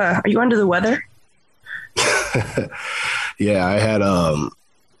 Are you under the weather? Yeah, I had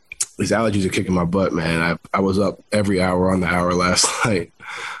these allergies are kicking my butt, man. I was up every hour on the hour last night.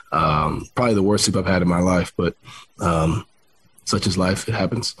 Probably the worst sleep I've had in my life, but such is life. It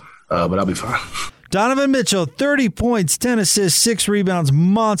happens. But I'll be fine. Donovan Mitchell, 30 points, 10 assists, 6 rebounds.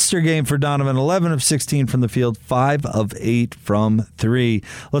 Monster game for Donovan. 11 of 16 from the field, 5 of 8 from 3.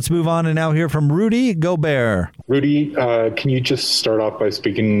 Let's move on and now hear from Rudy Gobert. Rudy, can you just start off by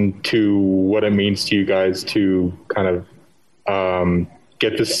speaking to what it means to you guys to kind of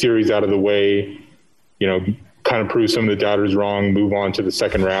get this series out of the way, kind of prove some of the doubters wrong, move on to the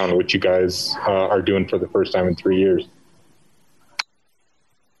second round, which you guys are doing for the first time in 3 years?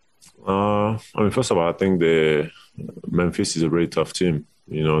 First of all, I think Memphis is a very tough team.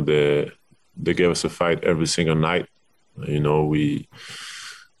 They gave us a fight every single night. They have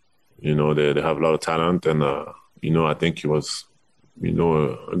a lot of talent, and I think it was,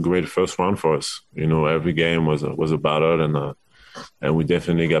 a great first round for us. Every game was a battle, and we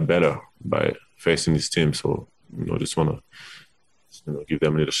definitely got better by facing this team. So, just want to, give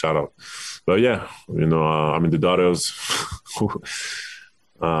them a little shout out. But yeah, the daughters.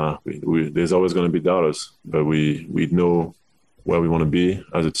 There's always going to be doubters, but we know where we want to be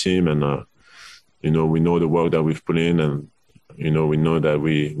as a team, and we know the work that we've put in, and we know that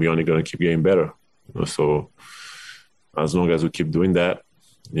we only going to keep getting better. So as long as we keep doing that,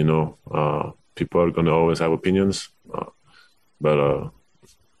 people are going to always have opinions, but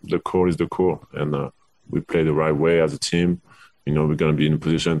the core is the core, and we play the right way as a team. We're going to be in a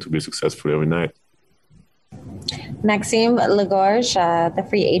position to be successful every night. Maxime Lagorge, the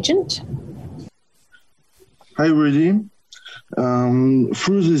free agent. Hi, Rudy.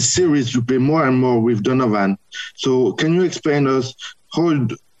 Through this series, you play more and more with Donovan. So can you explain us how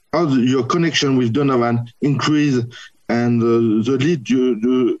your connection with Donovan increase and the lead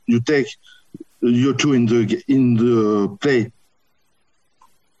you take you two in the play?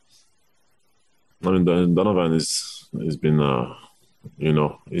 Donovan has been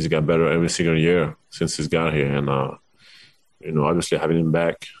he's got better every single year since he's got here. And, obviously having him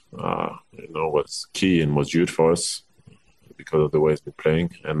back, was key and was huge for us because of the way he's been playing.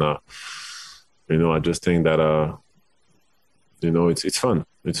 And, I just think that, it's fun.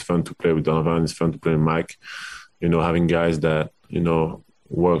 It's fun to play with Donovan. It's fun to play with Mike. Having guys that,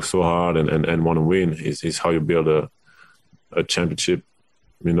 work so hard and want to win is how you build a championship,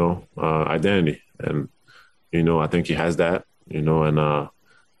 identity. And, I think he has that.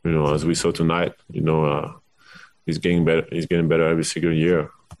 As we saw tonight, he's getting better. He's getting better every single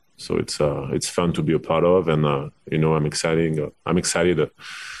year. So it's fun to be a part of, and I'm excited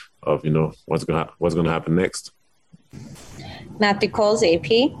of what's gonna happen next. Matthew Coles,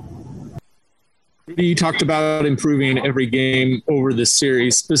 AP. You talked about improving every game over the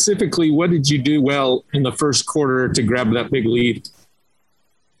series. Specifically, what did you do well in the first quarter to grab that big lead?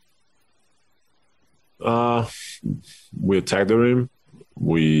 We attacked the rim,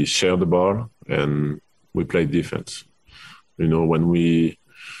 we shared the ball, and we played defense. When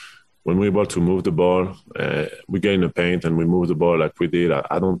we're able to move the ball, we get in the paint and we move the ball like we did.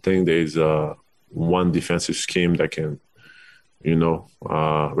 I don't think there's one defensive scheme that can,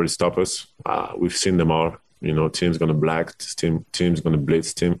 really stop us. We've seen them all. Team's going to black, team's going to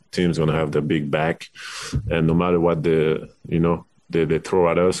blitz, team's going to have the big back. And no matter what they throw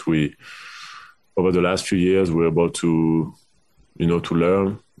at us, over the last few years, we're able to, to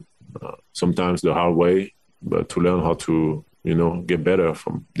learn, sometimes the hard way, but to learn how to, get better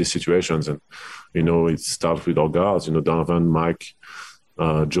from these situations. And, it starts with our guards, Donovan, Mike,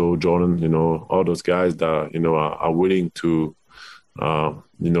 Joe, Jordan, all those guys that, are willing to,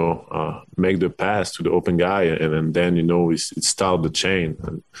 make the pass to the open guy. And then, it starts the chain.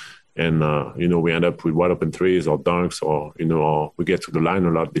 And we end up with wide open threes or dunks or we get to the line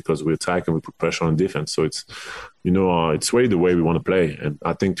a lot because we attack and we put pressure on defense. So it's, it's really the way we want to play. And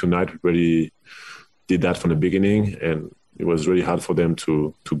I think tonight we really did that from the beginning, and it was really hard for them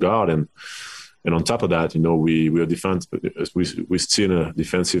to guard. And on top of that, we're still a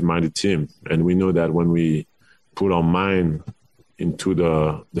defensive-minded team. And we know that when we put our mind into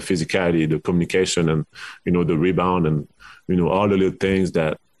the physicality, the communication, and, the rebound and, all the little things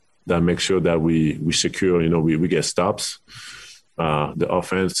that make sure that we secure, we get stops, the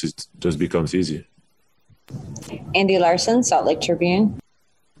offense just becomes easy. Andy Larson, Salt Lake Tribune.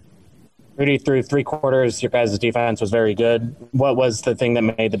 Rudy, through 3 quarters, your guys' defense was very good. What was the thing that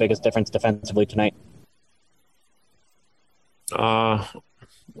made the biggest difference defensively tonight? I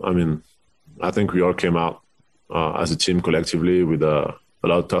think we all came out as a team collectively with a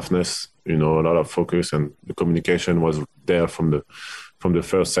lot of toughness, a lot of focus, and the communication was there from the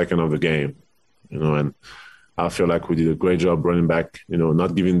first second of the game, and I feel like we did a great job running back,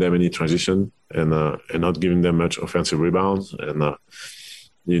 not giving them any transition and not giving them much offensive rebounds. And,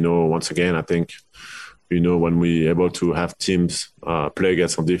 once again, I think, when we're able to have teams play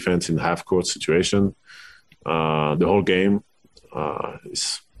against our defense in half-court situation, the whole game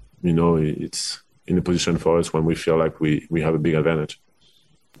is, it's in a position for us when we feel like we have a big advantage.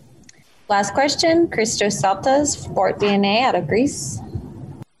 Last question, Christos Saltas, Sport DNA out of Greece.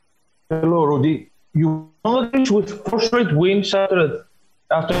 Hello, Rudy. You finished with 4 straight wins after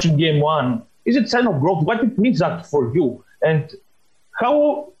game 1. Is it a sign of growth? What it means that for you? And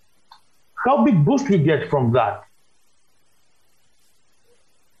how big boost you get from that?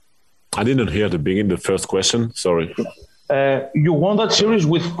 I didn't hear the first question. Sorry. You won that series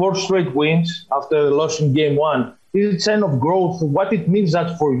with 4 straight wins after the loss in game 1. Is it a sign of growth? What it means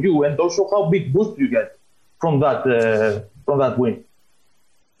that for you? And also how big boost you get from that win?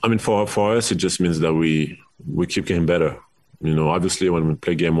 For us, it just means that we keep getting better. Obviously, when we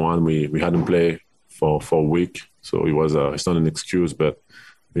play game 1, we hadn't played for a week, so it was it's not an excuse, but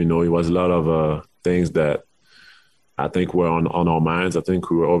it was a lot of things that I think were on our minds. I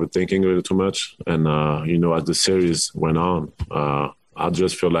think we were overthinking a little too much, and as the series went on, I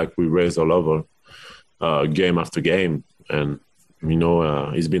just feel like we raised our level game after game, and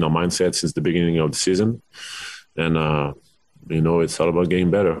it's been our mindset since the beginning of the season, and. It's all about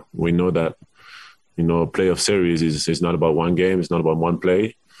getting better. We know that, playoff series is not about one game. It's not about one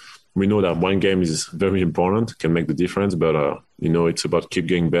play. We know that one game is very important, can make the difference, but, it's about keep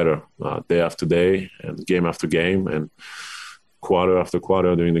getting better day after day and game after game and quarter after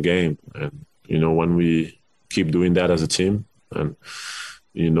quarter during the game. And, when we keep doing that as a team and,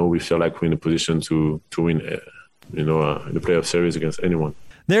 we feel like we're in a position to win, in the playoff series against anyone.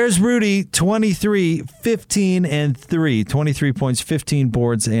 There's Rudy, 23, 15, and 3. 23 points, 15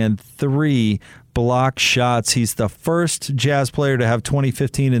 boards, and 3 block shots. He's the first Jazz player to have 20,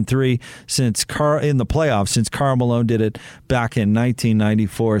 15, and 3 in the playoffs since Karl Malone did it back in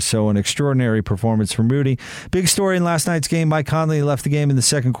 1994. So an extraordinary performance from Rudy. Big story in last night's game. Mike Conley left the game in the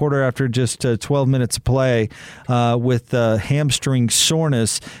second quarter after just 12 minutes of play with hamstring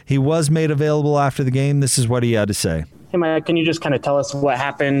soreness. He was made available after the game. This is what he had to say. Hey, Mike, can you just kind of tell us what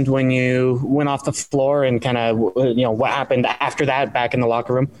happened when you went off the floor and kind of, what happened after that back in the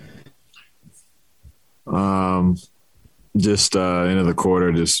locker room? Just end of the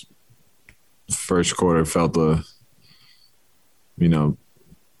quarter, just first quarter felt a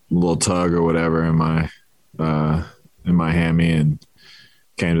little tug or whatever in my hammy and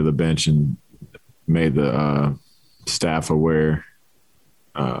came to the bench and made the staff aware.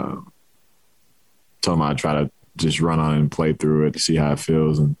 Told them I'd try to just run on and play through it to see how it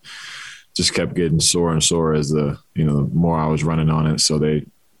feels, and just kept getting sore and sore as the more I was running on it. So they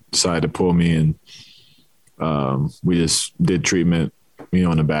decided to pull me, and we just did treatment, in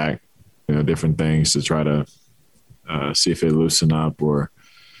the back, different things to try to see if it loosen up or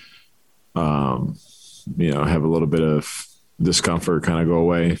have a little bit of discomfort kind of go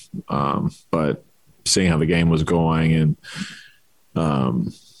away. But seeing how the game was going and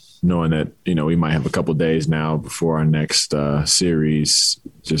knowing that, we might have a couple of days now before our next series,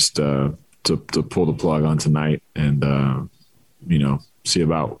 just to pull the plug on tonight and, see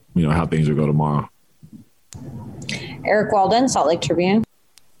about, how things will go tomorrow. Eric Walden, Salt Lake Tribune.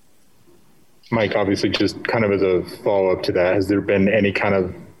 Mike, obviously just kind of as a follow-up to that, has there been any kind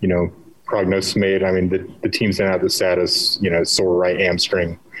of, prognosis made. I mean, the team's going to have the status, sore right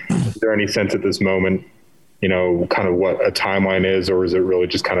hamstring. Is there any sense at this moment, kind of what a timeline is, or is it really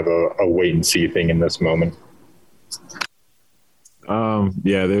just kind of a wait and see thing in this moment?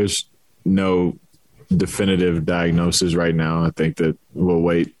 Yeah, there's no definitive diagnosis right now. I think that we'll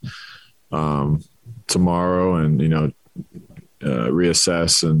wait tomorrow and,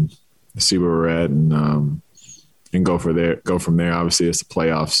 reassess and see where we're at and go from there. Obviously it's the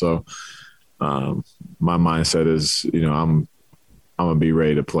playoffs. So my mindset is, I'm going to be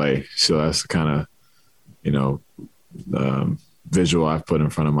ready to play. So that's the kind of, visual I've put in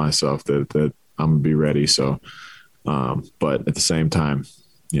front of myself that I'm going to be ready. So, but at the same time,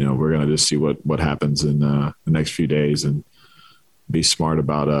 we're going to just see what happens in the next few days and be smart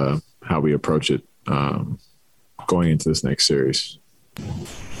about how we approach it going into this next series.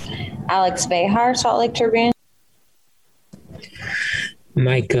 Alex Behar, Salt Lake Tribune.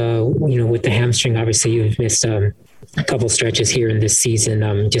 Mike, with the hamstring, obviously you've missed a couple stretches here in this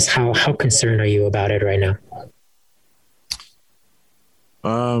season. Just how concerned are you about it right now?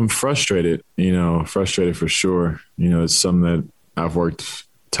 Frustrated, frustrated for sure. It's something that I've worked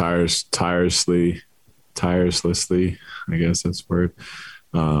tirelessly, I guess that's the word,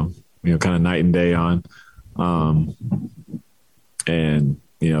 kind of night and day on, and,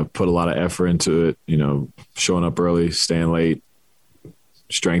 put a lot of effort into it, showing up early, staying late,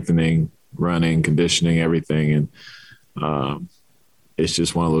 strengthening, running, conditioning, everything. And it's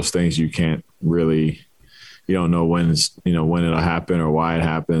just one of those things you can't really, you don't know when it'll happen or why it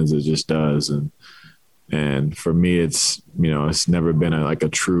happens. It just does. And for me, it's, it's never been a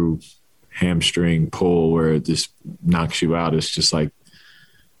true hamstring pull where it just knocks you out. It's just like,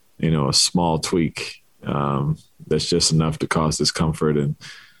 a small tweak that's just enough to cause discomfort and,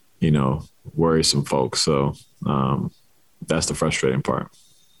 worry some folks. So that's the frustrating part.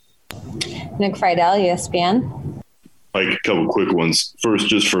 Nick Friedel, ESPN. Like a couple quick ones. First,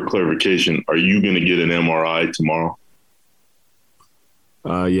 just for clarification, are you going to get an MRI tomorrow?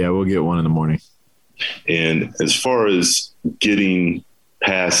 Yeah, we'll get one in the morning. And as far as getting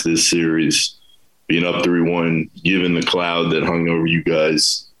past this series, being up 3-1, given the cloud that hung over you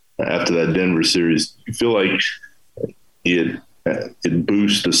guys after that Denver series, you feel like it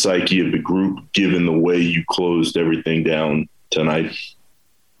boosts the psyche of the group, given the way you closed everything down tonight?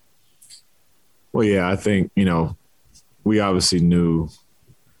 Well, yeah, I think, we obviously knew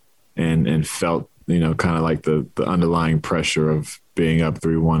and felt, kind of like the underlying pressure of being up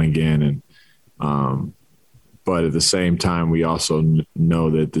 3-1 again. And, but at the same time, we also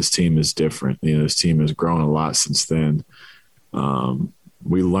know that this team is different. This team has grown a lot since then.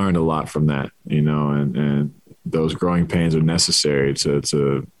 We learned a lot from that, and those growing pains are necessary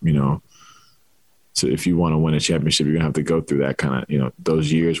to if you want to win a championship, you're gonna have to go through that kind of,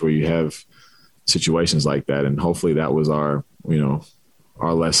 those years where you have situations like that. And hopefully that was our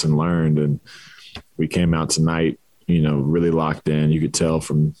lesson learned. And we came out tonight, really locked in. You could tell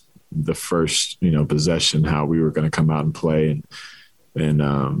from the first, possession how we were going to come out and play.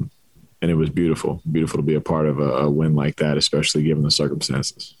 And it was beautiful to be a part of a win like that, especially given the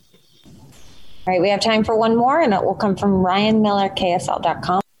circumstances. All right, we have time for one more, and it will come from Ryan Miller,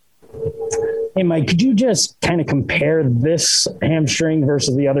 KSL.com. Hey, Mike, could you just kind of compare this hamstring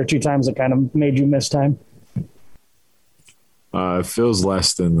versus the other two times that kind of made you miss time? It feels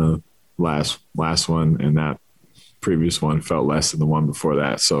less than the last one, and that previous one felt less than the one before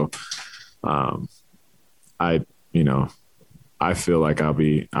that. So I feel like I'll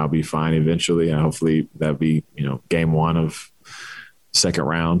be fine eventually, and hopefully that'll be, game one of second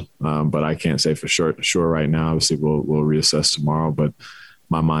round. But I can't say for sure right now. Obviously we'll reassess tomorrow, but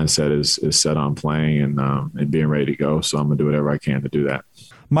my mindset is set on playing and being ready to go. So I'm going to do whatever I can to do that.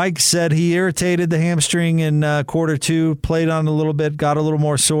 Mike said he irritated the hamstring in quarter two, played on a little bit, got a little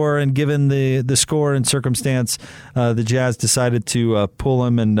more sore, and given the score and circumstance, the Jazz decided to pull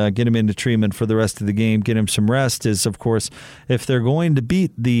him and get him into treatment for the rest of the game, get him some rest. Is, of course, if they're going to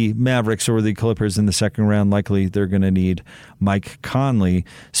beat the Mavericks or the Clippers in the second round, likely they're going to need Mike Conley.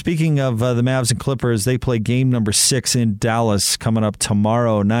 Speaking of the Mavs and Clippers, they play game number 6 in Dallas coming up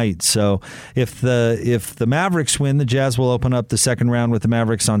tomorrow night. So if the Mavericks win, the Jazz will open up the second round with the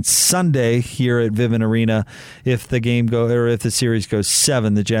Mavericks on Sunday here at Vivint Arena. If the series goes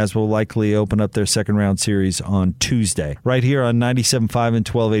 7, the Jazz will likely open up their second round series on Tuesday, right here on 97.5 and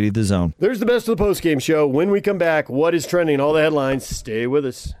 1280 The Zone. There's the best of the postgame show. When we come back, what is trending? All the headlines. Stay with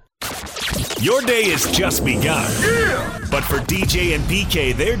us. Your day has just begun. But for DJ and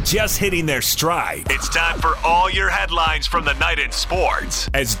PK, they're just hitting their stride. It's time for all your headlines from the night in sports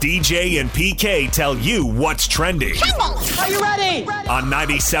as DJ and PK tell you what's trending. Are you ready? On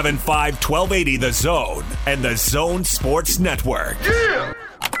 97.5 1280 The Zone and The Zone Sports Network.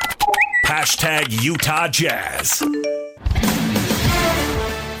 Hashtag Utah Jazz.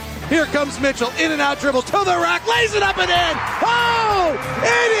 Here comes Mitchell, in and out dribble to the rack, lays it up and in. Oh,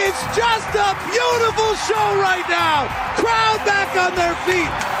 it is just a beautiful show right now. Crowd back on their feet.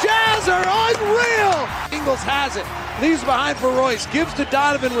 Jazz are unreal. Ingles has it, leaves behind for Royce, gives to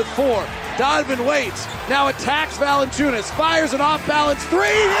Donovan with 4. Donovan waits, now attacks Valanciunas, fires an off-balance 3. He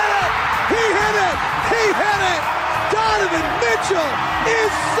hit it! He hit it! He hit it! Donovan Mitchell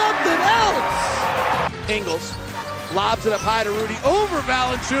is something else. Ingles lobs it up high to Rudy, over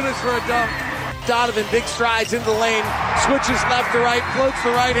Valanciunas for a dunk. Donovan, big strides into the lane, switches left to right, floats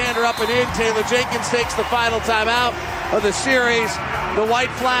the right-hander up and in. Taylor Jenkins takes the final timeout of the series. The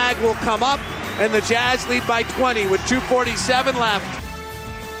white flag will come up, and the Jazz lead by 20 with 2:47 left.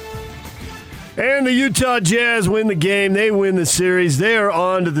 And the Utah Jazz win the game. They win the series. They are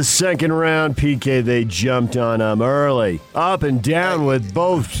on to the second round. PK, they jumped on them early. Up and down with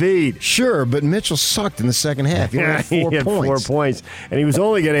both feet. Sure, but Mitchell sucked in the second half. He only had 4 had points. 4 points. And he was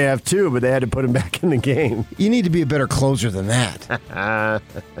only going to have 2, but they had to put him back in the game. You need to be a better closer than that.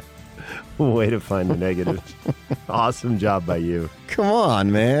 Way to find the negative. Awesome job by you. Come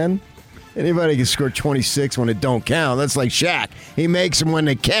on, man. Anybody can score 26 when it don't count. That's like Shaq. He makes them when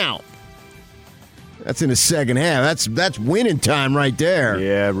they count. That's in the second half. That's winning time right there.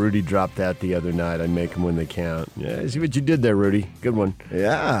 Yeah, Rudy dropped that the other night. I make them when they count. Yeah, see what you did there, Rudy. Good one.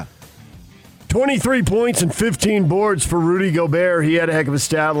 Yeah. 23 points and 15 boards for Rudy Gobert. He had a heck of a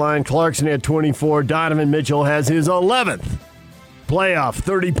stat line. Clarkson had 24. Donovan Mitchell has his 11th playoff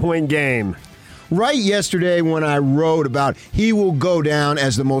 30-point game. Right yesterday when I wrote about he will go down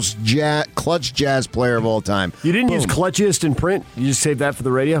as the most clutch Jazz player of all time. You didn't use clutchiest in print? You just saved that for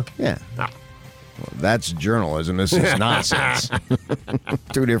the radio? Yeah. No. Well, that's journalism. This is nonsense.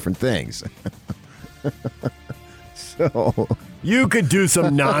 2 different things. So you could do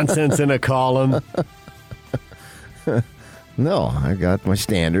some nonsense in a column. No, I got my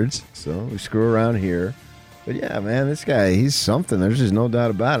standards, so we screw around here. But yeah, man, this guy, he's something. There's just no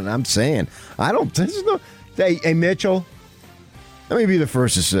doubt about it. I'm saying, hey, Mitchell, let me be the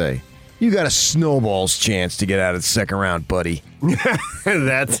first to say, you got a snowball's chance to get out of the second round, buddy.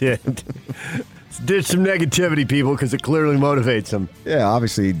 That's it. Ditch some negativity, people, because it clearly motivates them. Yeah,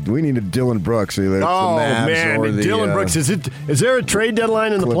 obviously, we need a Dylan Brooks. Either the Mavs man, or the, Dylan Brooks. Is there a trade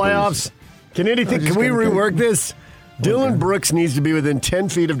deadline in Clippers. the playoffs? Can we rework this? Dylan Brooks needs to be within 10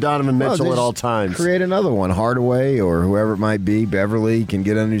 feet of Donovan Mitchell at all times. Create another one. Hardaway or whoever it might be. Beverly can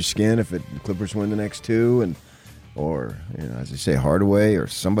get under your skin if the Clippers win the next 2, or as I say, Hardaway or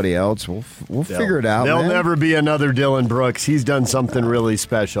somebody else. We'll figure it out. There'll man. never be another Dylan Brooks. He's done something really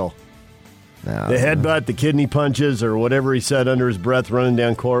special. No, the headbutt, the kidney punches, or whatever he said under his breath running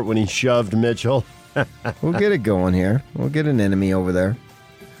down court when he shoved Mitchell. We'll get it going here. We'll get an enemy over there.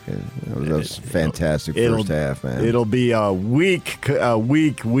 That was fantastic first half, man. It'll be a weak.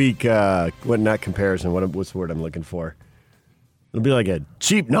 What? Not comparison. What's the word I'm looking for? It'll be like a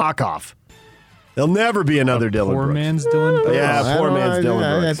cheap knockoff. There'll never be another Dylan Poor Brooks. man's Dylan Brooks. Yeah, poor man's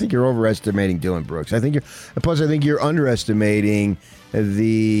Dylan Brooks. I think you're overestimating Dylan Brooks. I think you're underestimating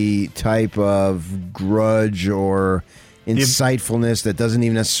the type of grudge or insightfulness that doesn't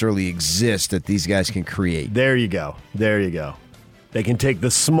even necessarily exist that these guys can create. There you go. They can take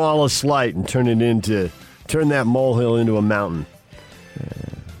the smallest slight and turn that molehill into a mountain.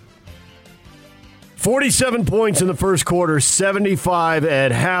 47 points in the first quarter, 75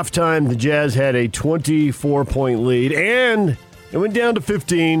 at halftime. The Jazz had a 24-point lead, and it went down to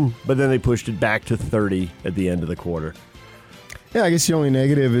 15, but then they pushed it back to 30 at the end of the quarter. Yeah, I guess the only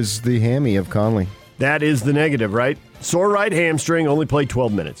negative is the hammy of Conley. That is the negative, right? Sore right hamstring, only played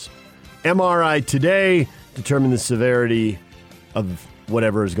 12 minutes. MRI today determined the severity of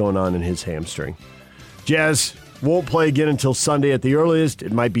whatever is going on in his hamstring. Jazz won't play again until Sunday at the earliest.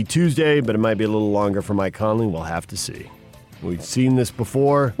 It might be Tuesday, but it might be a little longer for Mike Conley. We'll have to see. We've seen this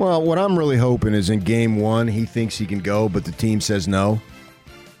before. Well, what I'm really hoping is in game 1, he thinks he can go, but the team says no.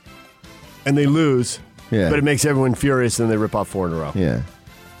 And they lose. Yeah. But it makes everyone furious, and they rip off 4 in a row. Yeah.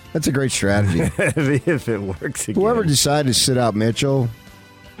 That's a great strategy. If it works again. Whoever decided to sit out Mitchell,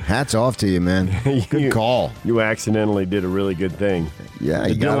 hats off to you, man. Good call. You accidentally did a really good thing. Yeah,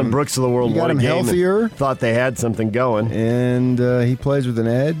 the Dylan Brooks of the world got won him a game healthier. Thought they had something going. And he plays with an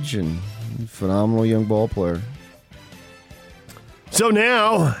edge and phenomenal young ball player. So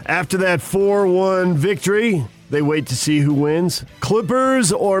now, after that 4-1 victory, they wait to see who wins,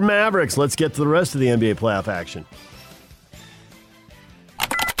 Clippers or Mavericks. Let's get to the rest of the NBA playoff action.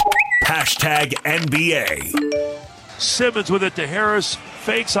 Hashtag NBA. Simmons with it to Harris.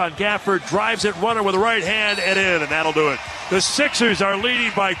 Fakes on Gafford. Drives it. Runner with the right hand and in. And that'll do it. The Sixers are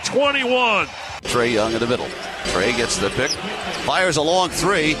leading by 21. Trae Young in the middle. Trae gets the pick. Fires a long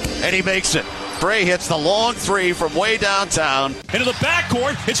three. And he makes it. Trae hits the long three from way downtown. Into the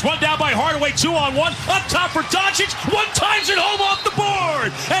backcourt. It's run down by Hardaway. 2-on-1. Up top for Doncic. One times it home off the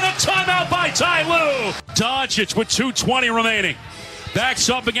board. And a timeout by Ty Lue. Doncic with 2:20 remaining. Backs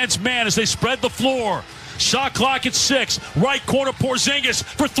up against man as they spread the floor. Shot clock at 6. Right corner Porzingis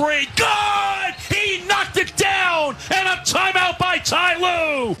for 3. Good! He knocked it down. And a timeout by Ty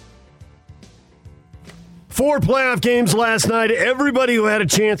Lue. 4 playoff games last night. Everybody who had a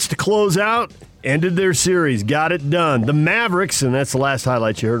chance to close out ended their series, got it done. The Mavericks, and that's the last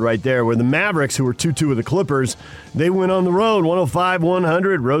highlight you heard right there, were the Mavericks, who were 2-2 with the Clippers. They went on the road,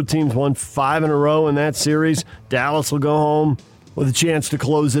 105-100. Road teams won 5 in a row in that series. Dallas will go home with a chance to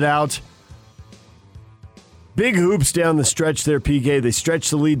close it out. Big hoops down the stretch there, PK. They stretched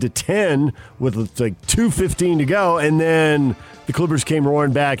the lead to 10 with like 2:15 to go, and then the Clippers came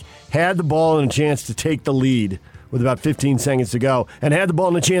roaring back, had the ball and a chance to take the lead with about 15 seconds to go, and had the ball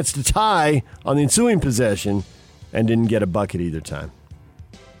and a chance to tie on the ensuing possession, and didn't get a bucket either time.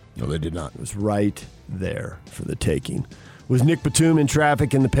 No, they did not. It was right there for the taking. Was Nick Batum in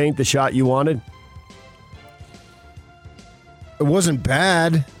traffic in the paint the shot you wanted? It wasn't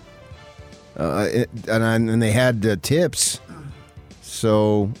bad. And they had tips.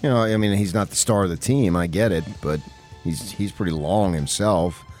 So, I mean, he's not the star of the team. I get it, but he's pretty long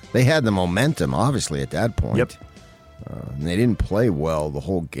himself. They had the momentum, obviously, at that point. Yep. And they didn't play well the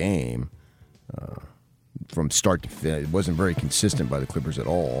whole game from start to finish. It wasn't very consistent by the Clippers at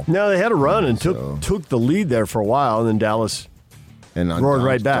all. No, they had a run and took the lead there for a while, and then Dallas roared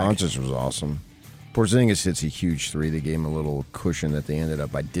right back. Doncic was awesome. Porzingis hits a huge 3. They gave him a little cushion that they ended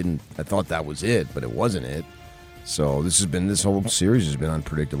up. I thought that was it, but it wasn't it. So this whole series has been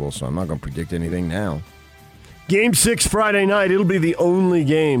unpredictable. So I'm not going to predict anything now. Game 6 Friday night. It'll be the only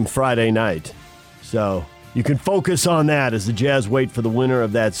game Friday night. So you can focus on that as the Jazz wait for the winner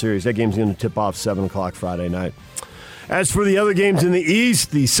of that series. That game's going to tip off 7 o'clock Friday night. As for the other games in the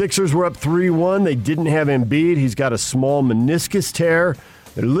East, the Sixers were up 3-1. They didn't have Embiid. He's got a small meniscus tear.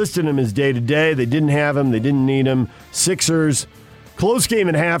 They're listing him as day-to-day. They didn't have him. They didn't need him. Sixers, close game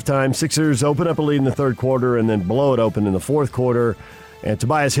at halftime. Sixers open up a lead in the third quarter and then blow it open in the fourth quarter. And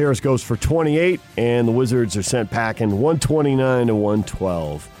Tobias Harris goes for 28, and the Wizards are sent packing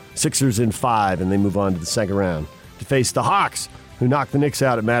 129-112. Sixers in 5, and they move on to the second round to face the Hawks, who knocked the Knicks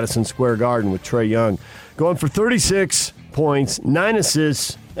out at Madison Square Garden with Trae Young. Going for 36 points, 9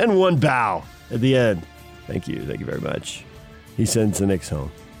 assists, and 1 bow at the end. Thank you. Thank you very much. He sends the Knicks home.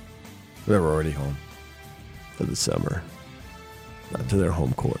 They were already home for the summer. Not to their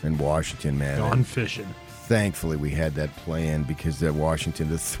home court. In Washington, man. Gone fishing. Thankfully, we had that plan because that Washington,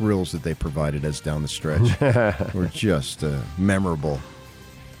 the thrills that they provided us down the stretch were just memorable.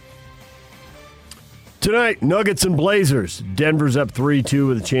 Tonight, Nuggets and Blazers. Denver's up 3-2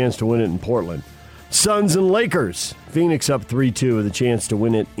 with a chance to win it in Portland. Suns and Lakers. Phoenix up 3-2 with a chance to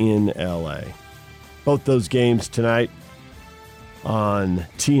win it in L.A. Both those games tonight on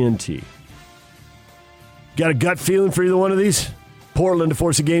TNT. Got a gut feeling for either one of these? Portland to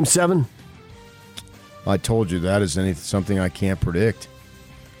force a Game 7? I told you that is something I can't predict.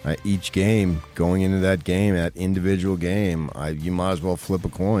 Each game, going into that game, that individual game, you might as well flip a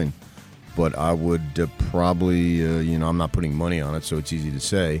coin. But I would probably, I'm not putting money on it, so it's easy to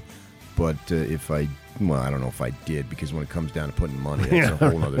say. But I don't know if I did, because when it comes down to putting money, that's a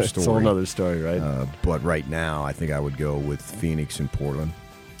whole other story. It's a whole other story, right? But right now, I think I would go with Phoenix and Portland.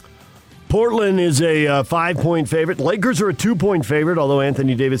 Portland is a 5-point favorite. Lakers are a 2-point favorite, although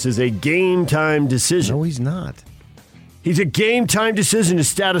Anthony Davis is a game-time decision. No, he's not. He's a game-time decision. His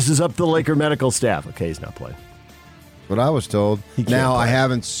status is up to the Laker medical staff. Okay, he's not playing. What I was told. Now, play. I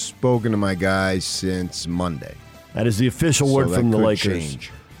haven't spoken to my guys since Monday. That is the official word from the Lakers.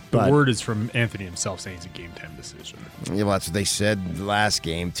 Change. The word is from Anthony himself saying it's a game-time decision. Yeah, well, that's what they said last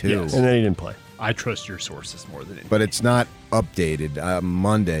game, too. Yes. And then he didn't play. I trust your sources more than anything. But it's not updated.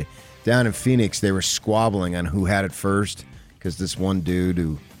 Monday, down in Phoenix, they were squabbling on who had it first because this one dude,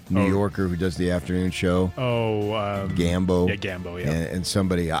 New Yorker who does the afternoon show. Gambo. Yeah, Gambo, yeah. And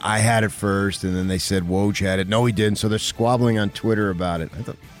somebody, I had it first, and then they said Woj had it. No, he didn't. So they're squabbling on Twitter about it. I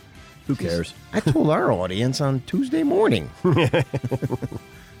thought, who cares? I told our audience on Tuesday morning.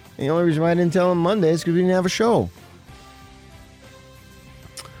 The only reason why I didn't tell them Monday is because we didn't have a show.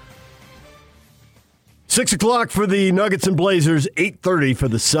 6 o'clock for the Nuggets and Blazers, 8:30 for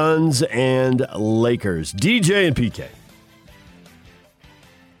the Suns and Lakers. DJ and PK.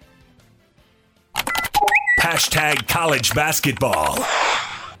 Hashtag college basketball.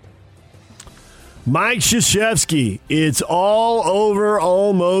 Mike Krzyzewski, it's all over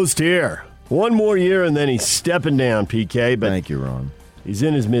almost here. One more year and then he's stepping down, PK. But thank you, Ron. He's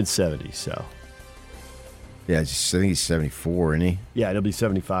in his mid-70s, so. Yeah, I think he's 74, isn't he? Yeah, he'll be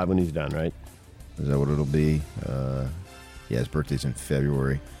 75 when he's done, right? Is that what it'll be? Yeah, his birthday's in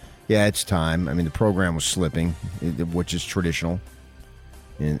February. Yeah, it's time. I mean, the program was slipping, which is traditional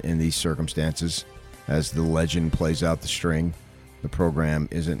in these circumstances. As the legend plays out the string, the program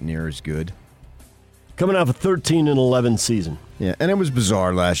isn't near as good. Coming off a 13-11 season. Yeah, and it was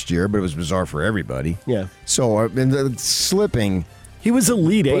bizarre last year, but it was bizarre for everybody. Yeah. So, and the slipping... He was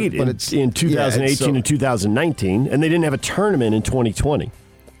Elite Eight in 2018 and 2019, and they didn't have a tournament in 2020.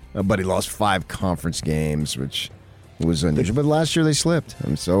 But he lost 5 conference games, which was unusual. But last year they slipped.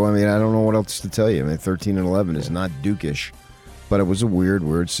 And so, I mean, I don't know what else to tell you. I mean, 13-11 is not Duke-ish. But it was a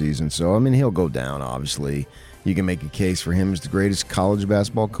weird season. So, I mean, he'll go down, obviously. You can make a case for him as the greatest college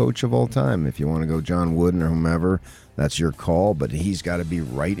basketball coach of all time. If you want to go John Wooden or whomever, that's your call. But he's got to be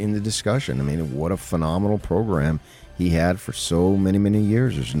right in the discussion. I mean, what a phenomenal program he had for so many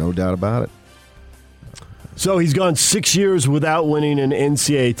years. There's no doubt about it. So he's gone 6 years without winning an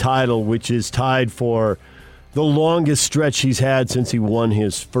NCAA title, which is tied for the longest stretch he's had since he won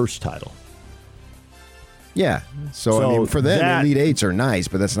his first title. Yeah. So I mean, for them, Elite Eights are nice,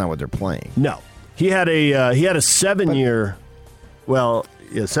 but that's not what they're playing. No. He had a 7-year,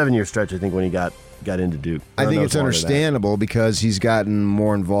 7-year stretch, I think, when he got into Duke. I think it's understandable because he's gotten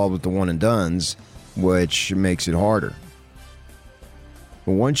more involved with the one-and-dones, which makes it harder.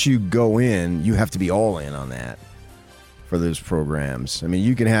 But once you go in, you have to be all in on that for those programs. I mean,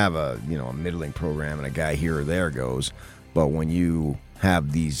 you can have a middling program and a guy here or there goes, but when you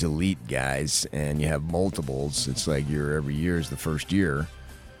have these elite guys and you have multiples, it's like every year is the first year.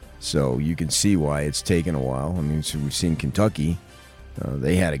 So you can see why it's taken a while. I mean, so we've seen Kentucky.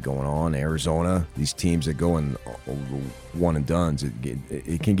 They had it going on. Arizona, these teams that go in one and dones,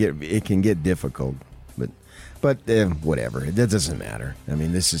 it can get difficult. But whatever, that doesn't matter. I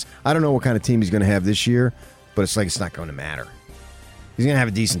mean, I don't know what kind of team he's going to have this year, but it's not going to matter. He's going to have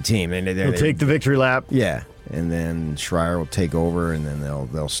a decent team. He'll take the victory lap. Yeah, and then Schreier will take over, and then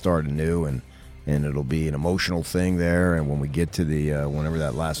they'll start anew, and it'll be an emotional thing there. And when we get to the whenever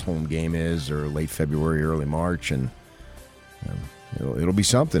that last home game is, or late February, early March, and it'll be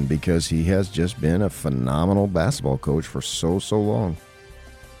something because he has just been a phenomenal basketball coach for so long.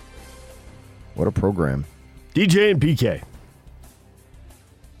 What a program. DJ and PK.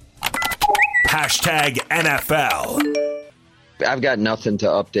 Hashtag NFL. I've got nothing to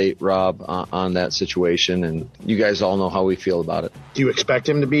update Rob on that situation, and you guys all know how we feel about it. Do you expect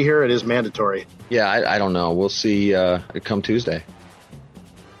him to be here? It is mandatory. Yeah, I don't know. We'll see come Tuesday.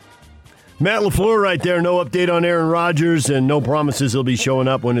 Matt LaFleur right there. No update on Aaron Rodgers and no promises he'll be showing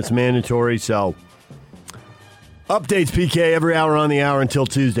up when it's mandatory. So updates, PK, every hour on the hour until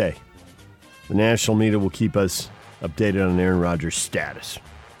Tuesday. The national media will keep us updated on Aaron Rodgers' status.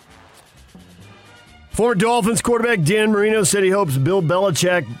 Former Dolphins quarterback Dan Marino said he hopes Bill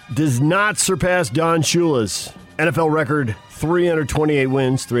Belichick does not surpass Don Shula's NFL record 328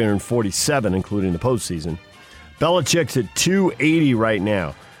 wins, 347 including the postseason. Belichick's at 280 right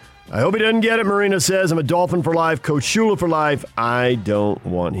now. I hope he doesn't get it, Marino says. I'm a Dolphin for life, Coach Shula for life. I don't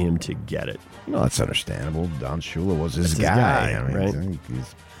want him to get it. No, that's understandable. Don Shula was his guy. I mean, right?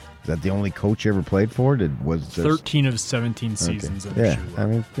 Is that the only coach you ever played for? 13 of 17 seasons under Shula. I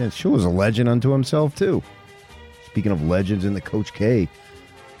mean, Shula's a legend unto himself, too. Speaking of legends in the Coach K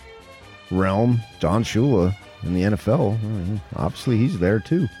realm, Don Shula in the NFL, obviously he's there,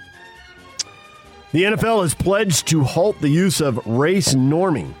 too. The NFL has pledged to halt the use of race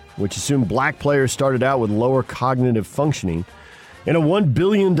norming, which assumed black players started out with lower cognitive functioning, in a $1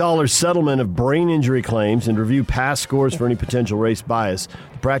 billion settlement of brain injury claims and review past scores for any potential race bias.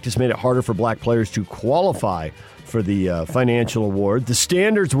 The practice made it harder for black players to qualify for the financial award. The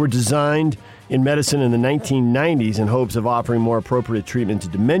standards were designed in medicine in the 1990s in hopes of offering more appropriate treatment to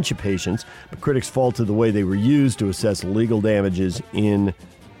dementia patients, but critics faulted the way they were used to assess legal damages in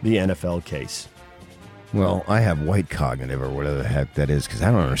the NFL case. Well, I have white cognitive or whatever the heck that is because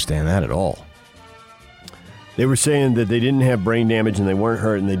I don't understand that at all. They were saying that they didn't have brain damage and they weren't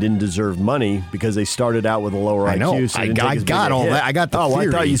hurt and they didn't deserve money because they started out with a lower IQ. I know. So I got all that. I got the theory.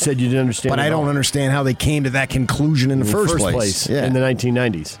 I thought you said you didn't understand. But I don't understand how they came to that conclusion in the first place. In the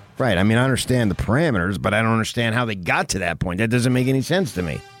 1990s. Right. I mean, I understand the parameters, but I don't understand how they got to that point. That doesn't make any sense to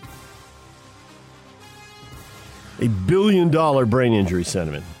me. $1 billion brain injury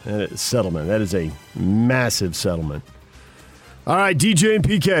settlement. That is a massive settlement. All right, DJ and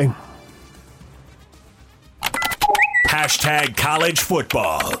PK. Hashtag college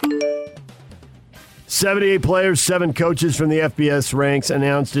football. 78 players, 7 coaches from the FBS ranks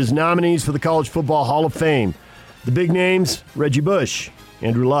announced as nominees for the College Football Hall of Fame. The big names, Reggie Bush,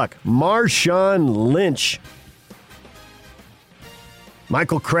 Andrew Luck, Marshawn Lynch,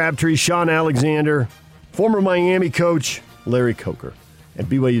 Michael Crabtree, Sean Alexander, former Miami coach Larry Coker, and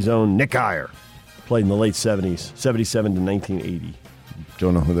BYU's own Nick Iyer. Played in the late 70s, 77 to 1980.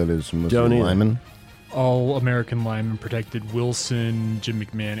 Don't know who that is. Don't either. Lyman? All-American lineman, protected Wilson, Jim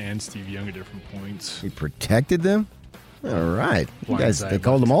McMahon, and Steve Young at different points. He protected them? All right. You guys, Blindside they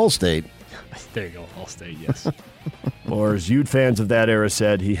called him All-State. There you go, All-State, yes. Or as Ute fans of that era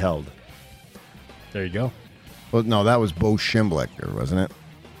said, he held. There you go. Well, no, that was Bo Schembechler, wasn't it?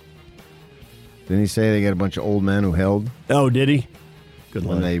 Didn't he say they got a bunch of old men who held? Oh, did he? Good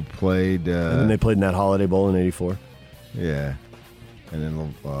when line. they played. And then they played in that Holiday Bowl in '84. Yeah. And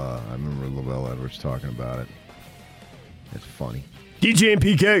then I remember Lavelle Edwards talking about it. It's funny. DJ and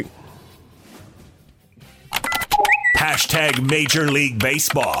PK. Hashtag Major League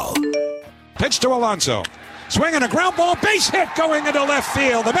Baseball. Pitch to Alonso. Swinging a ground ball, base hit going into left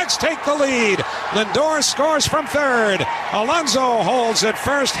field. The Mets take the lead. Lindor scores from third. Alonso holds at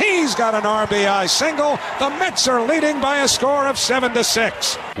first. He's got an RBI single. The Mets are leading by a score of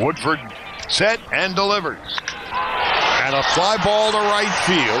 7-6. Woodford set and delivers. And a fly ball to right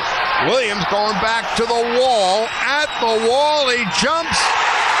field. Williams going back to the wall. At the wall, he jumps.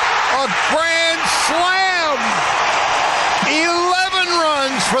 A grand slam. 11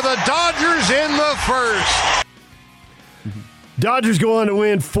 runs for the Dodgers in the first. Dodgers go on to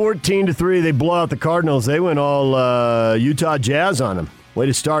win 14-3. They blow out the Cardinals. They went all Utah Jazz on them. Way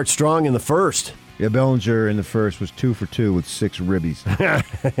to start strong in the first. Yeah, Bellinger in the first was 2 for 2 with 6 ribbies.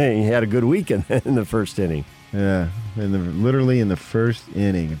 He had a good weekend in the first inning. Yeah, literally in the first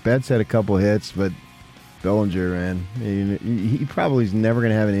inning. Betts had a couple hits, but Bellinger, man, he probably is never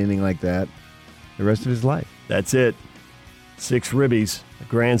going to have an inning like that the rest of his life. That's it. 6 ribbies, a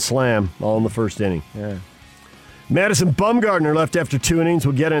grand slam, all in the first inning. Yeah. Madison Bumgarner left after 2 innings.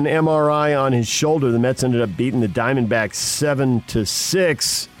 Will get an MRI on his shoulder. The Mets ended up beating the Diamondbacks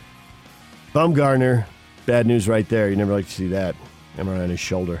 7-6. Bumgarner, bad news right there. You never like to see that. MRI on his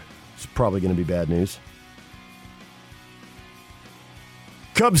shoulder. It's probably going to be bad news.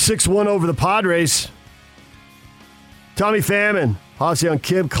 Cubs 6-1 over the Padres. Tommy Pham and Ha-Seong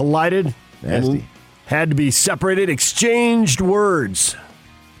Kim collided. Nasty. And had to be separated, exchanged words.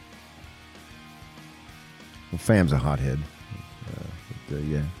 Well, Pham's a hothead.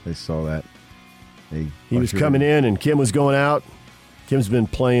 Yeah, they saw that. He was coming in, and Kim was going out. Kim's been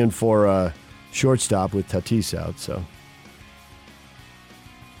playing for shortstop with Tatis out, so.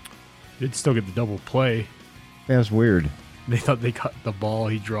 They'd still get the double play. Yeah, it's weird. They thought they cut the ball.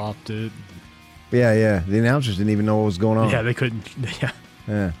 He dropped it. Yeah. The announcers didn't even know what was going on. Yeah, they couldn't. Yeah.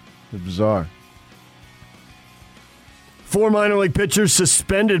 Yeah, it's bizarre. 4 minor league pitchers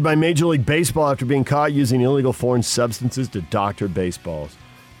suspended by Major League Baseball after being caught using illegal foreign substances to doctor baseballs.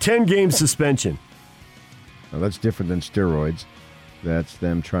 10-game suspension. Now, that's different than steroids. That's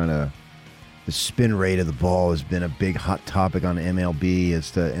them trying to... The spin rate of the ball has been a big hot topic on MLB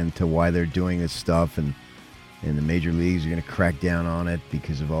as to why they're doing this stuff. And the major leagues are going to crack down on it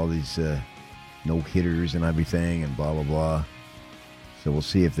because of all these no-hitters and everything and blah, blah, blah. So we'll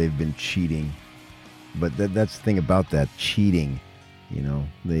see if they've been cheating. But that's the thing about that, cheating. You know,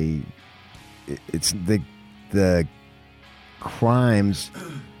 it's the crimes.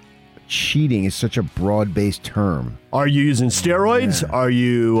 Cheating is such a broad-based term. Are you using steroids? Yeah. Are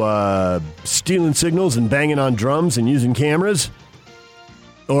you stealing signals and banging on drums and using cameras?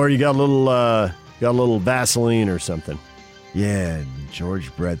 Or you got a little Vaseline or something? Yeah,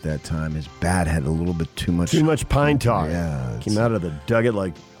 George Brett that time, his bat had a little bit too much pine tar. Yeah, came out of the dugout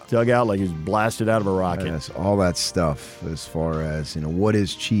like he was blasted out of a rocket. Yes, all that stuff as far as what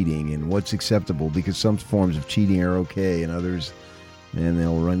is cheating and what's acceptable, because some forms of cheating are okay and others, man,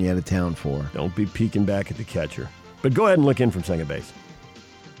 they'll run you out of town for. Don't be peeking back at the catcher. But go ahead and look in from second base.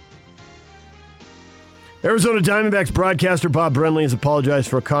 Arizona Diamondbacks broadcaster Bob Brenly has apologized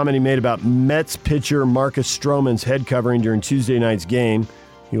for a comment he made about Mets pitcher Marcus Stroman's head covering during Tuesday night's game.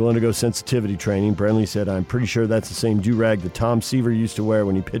 He will undergo sensitivity training. Brenly said, "I'm pretty sure that's the same do-rag that Tom Seaver used to wear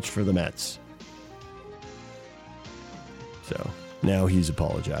when he pitched for the Mets." So, now he's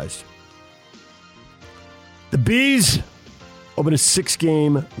apologized. The Bees open a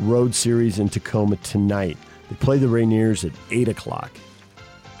 6-game road series in Tacoma tonight. They play the Rainiers at 8 o'clock.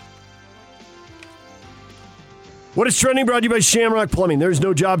 What is trending? Brought to you by Shamrock Plumbing. There's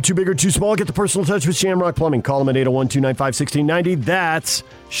no job too big or too small. Get the personal touch with Shamrock Plumbing. Call them at 801-295-1690. That's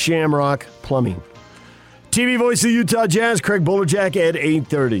Shamrock Plumbing. TV voice of the Utah Jazz, Craig Bolerjack at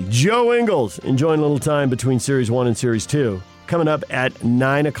 8:30. Joe Ingles enjoying a little time between Series 1 and Series 2. Coming up at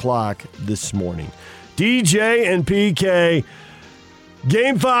 9 o'clock this morning. DJ and PK,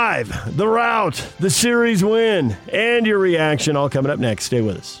 Game 5, the rout, the series win, and your reaction all coming up next. Stay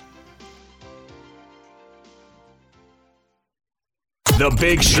with us. The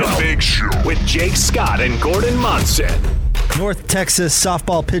Big Show. With Jake Scott and Gordon Monson. North Texas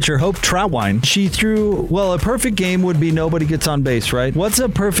softball pitcher Hope Trautwein. She threw, a perfect game would be nobody gets on base, right? What's a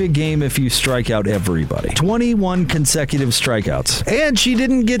perfect game if you strike out everybody? 21 consecutive strikeouts. And she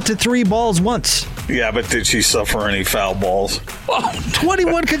didn't get to 3 balls once. Yeah, but did she suffer any foul balls?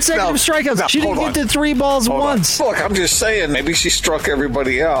 21 consecutive strikeouts. She didn't get to 3 balls once. Look, I'm just saying, maybe she struck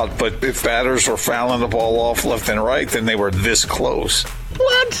everybody out, but if batters were fouling the ball off left and right, then they were this close.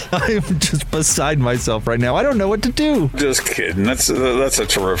 What? I'm just beside myself right now. I don't know what to do. Just kidding. That's a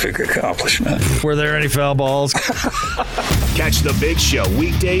terrific accomplishment. Were there any foul balls? Catch the Big Show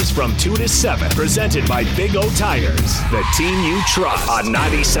weekdays from 2 to 7. Presented by Big O Tires, the team you trust. On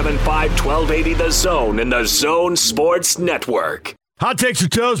 97.5 1280 The Zone and the Zone Sports Network. Hot Takes or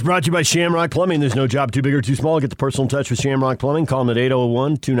Toast brought to you by Shamrock Plumbing. There's no job too big or too small. Get the personal touch with Shamrock Plumbing. Call them at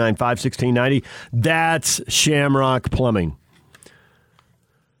 801-295-1690. That's Shamrock Plumbing.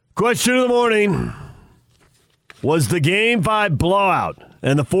 Question of the morning. Was the Game 5 blowout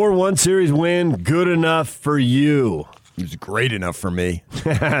and the 4-1 series win good enough for you? It was great enough for me.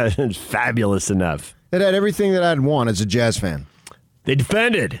 It was fabulous enough. It had everything that I'd want as a Jazz fan. They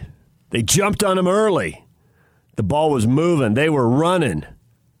defended. They jumped on him early. The ball was moving. They were running.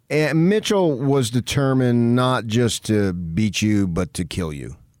 And Mitchell was determined not just to beat you, but to kill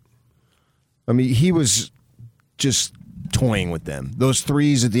you. I mean, he was just toying with them. Those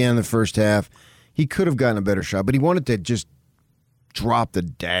threes at the end of the first half, he could have gotten a better shot, but he wanted to just drop the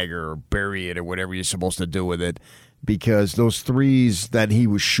dagger or bury it or whatever you're supposed to do with it, because those threes that he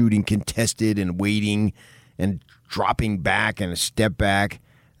was shooting contested and waiting and dropping back and a step back,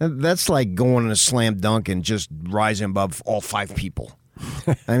 that's like going in a slam dunk and just rising above all 5 people.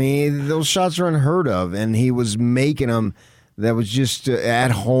 I mean, those shots are unheard of, and he was making them. That was just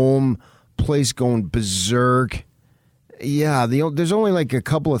at home, place going berserk. Yeah, there's only like a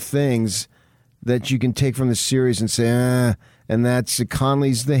couple of things that you can take from the series and say, and that's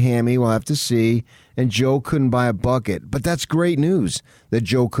Conley's the hammy, we'll have to see, and Joe couldn't buy a bucket. But that's great news that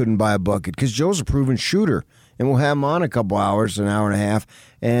Joe couldn't buy a bucket, because Joe's a proven shooter, and we'll have him on a couple hours, an hour and a half,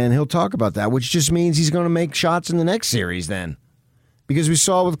 and he'll talk about that, which just means he's going to make shots in the next series then. Because we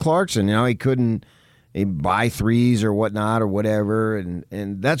saw with Clarkson, he couldn't buy threes or whatnot or whatever, and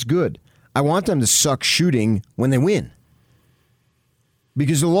that's good. I want them to suck shooting when they win.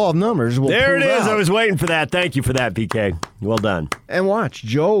 Because the law of numbers will There it is. out. I was waiting for that. Thank you for that, PK. Well done. And watch,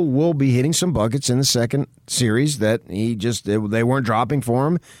 Joe will be hitting some buckets in the second series that they weren't dropping for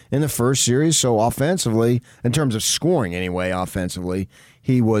him in the first series. So offensively, in terms of scoring anyway, offensively,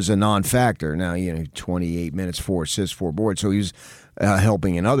 he was a non-factor. Now, 28 minutes, 4 assists, 4 boards. So he was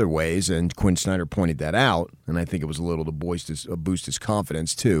helping in other ways, and Quinn Snyder pointed that out. And I think it was a little to boost his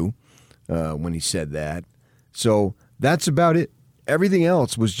confidence, too, when he said that. So that's about it. Everything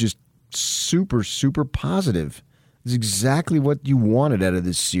else was just super, super positive. It's exactly what you wanted out of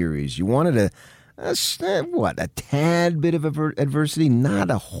this series. You wanted a tad bit of adversity,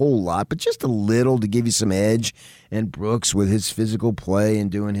 not a whole lot, but just a little to give you some edge. And Brooks with his physical play and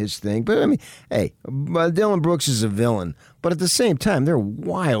doing his thing. But, I mean, hey, Dylan Brooks is a villain. But at the same time, they're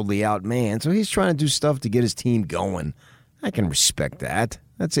wildly outmanned. So he's trying to do stuff to get his team going. I can respect that.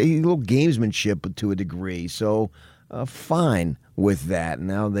 That's a little gamesmanship to a degree. So fine with that.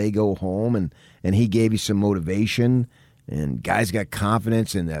 Now they go home, and he gave you some motivation, and guys got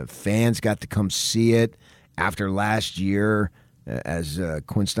confidence, and the fans got to come see it after last year. As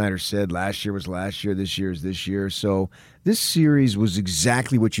Quinn Snyder said, last year was last year, this year is this year. So this series was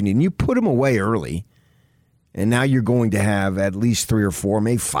exactly what you need. And you put them away early, and now you're going to have at least 3 or 4,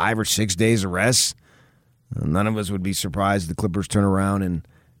 maybe 5 or 6 days of rest. None of us would be surprised if the Clippers turn around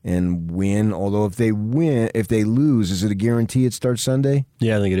and win. Although if they lose, is it a guarantee it starts Sunday?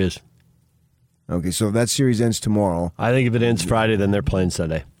 Yeah, I think it is. Okay, so if that series ends tomorrow. I think if it ends Friday, then they're playing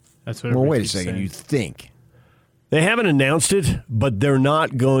Sunday. That's what. Well, wait a second. You think? They haven't announced it, but they're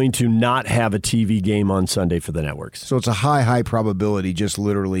not going to not have a TV game on Sunday for the networks. So it's a high probability, just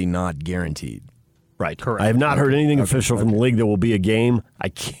literally not guaranteed. Right. Correct. I have not heard anything official from the league that will be a game. I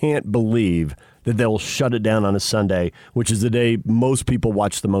can't believe that they'll shut it down on a Sunday, which is the day most people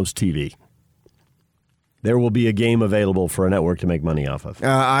watch the most TV. there will be a game available for a network to make money off of.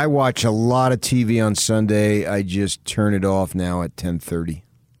 I watch a lot of TV on Sunday. I just turn it off now at 10:30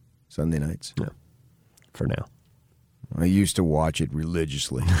 Sunday nights. Yeah, for now. I used to watch it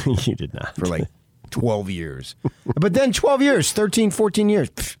religiously. You did not. For like 12 years. But then 12 years, 13, 14 years.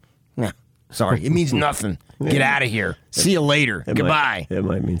 Pfft, nah, sorry, it means nothing. Get out of here. See you later. Goodbye. It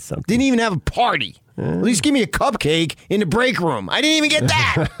might mean something. Didn't even have a party. At least give me a cupcake in the break room. I didn't even get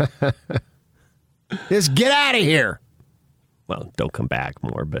that. Just get out of here. Well, don't come back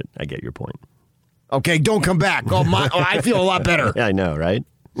more, but I get your point. Okay, don't come back. I feel a lot better. Yeah, I know, right?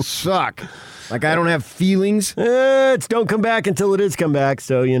 Suck. Like I don't have feelings. It's don't come back until it is come back,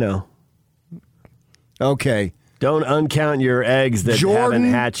 so you know. Okay. Don't uncount your eggs that haven't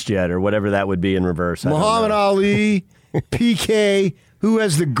hatched yet, or whatever that would be in reverse. Muhammad Ali, PK, who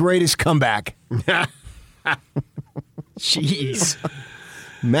has the greatest comeback? Jeez.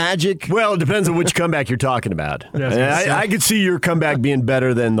 Magic? Well, it depends on which comeback you're talking about. I could see your comeback being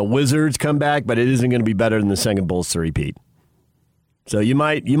better than the Wizards' comeback, but it isn't going to be better than the second Bulls to repeat. So you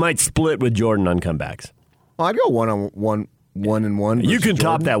might split with Jordan on comebacks. Well, I'd go one and one. You can Jordan.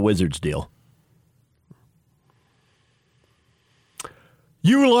 top that Wizards deal.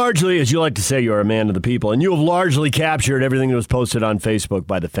 You largely, as you like to say, you're a man of the people, and you have largely captured everything that was posted on Facebook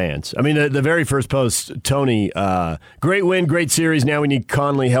by the fans. I mean, the very first post, Tony, great win, great series. Now we need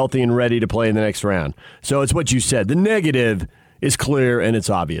Conley healthy and ready to play in the next round. So it's what you said. The negative is clear and it's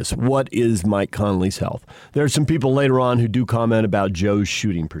obvious. What is Mike Conley's health? There are some people later on who do comment about Joe's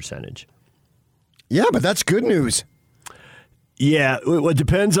shooting percentage. Yeah, but that's good news. Yeah, it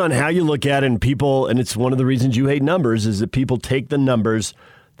depends on how you look at it, and people, and it's one of the reasons you hate numbers, is that people take the numbers,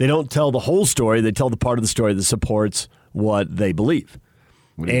 they don't tell the whole story, they tell the part of the story that supports what they believe.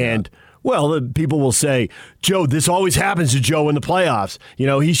 Well, the people will say, Joe, this always happens to Joe in the playoffs. You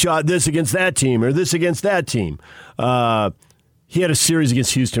know, he shot this against that team or this against that team. He had a series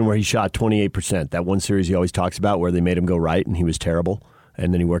against Houston where he shot 28%. That one series he always talks about where they made him go right and he was terrible.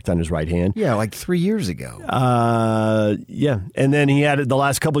 And then he worked on his right hand. Yeah, like 3 years ago. Yeah. And then he had the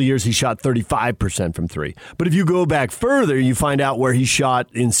last couple of years, he shot 35% from three. But if you go back further, you find out where he shot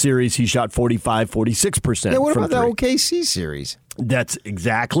in series, he shot 45, 46%. Yeah, what from about three. the OKC series? That's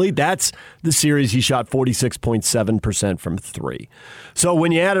the series he shot 46.7% from three. So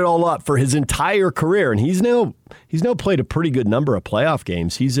when you add it all up for his entire career, and he's now played a pretty good number of playoff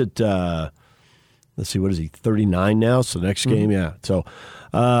games. He's at let's see, what is he, 39 now? So the next game, yeah. So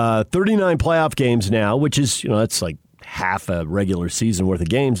 39 playoff games now, which is, that's like half a regular season worth of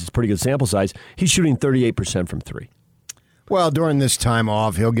games. It's a pretty good sample size. He's shooting 38% from three. Well, during this time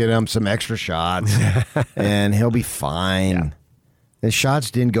off, he'll get him some extra shots, and he'll be fine. Yeah. His shots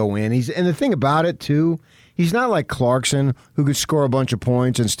didn't go in. And the thing about it, too, he's not like Clarkson, who could score a bunch of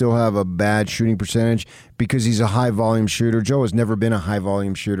points and still have a bad shooting percentage because he's a high-volume shooter. Joe has never been a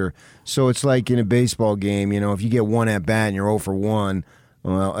high-volume shooter. So it's like in a baseball game, if you get one at-bat and you're 0 for 1,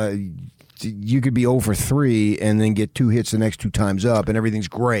 well, you could be 0 for 3 and then get 2 hits the next 2 times up, and everything's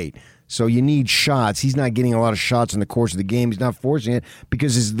great. So you need shots. He's not getting a lot of shots in the course of the game. He's not forcing it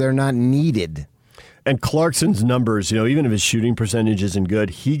because they're not needed. And Clarkson's numbers, even if his shooting percentage isn't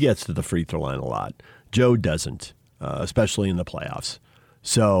good, he gets to the free throw line a lot. Joe doesn't, especially in the playoffs.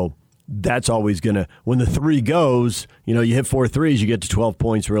 So that's always going to, when the three goes, you hit 4 threes, you get to 12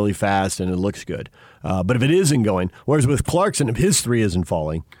 points really fast, and it looks good. But if it isn't going, whereas with Clarkson, if his three isn't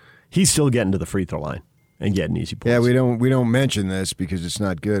falling, he's still getting to the free throw line and getting easy points. Yeah, we don't mention this because it's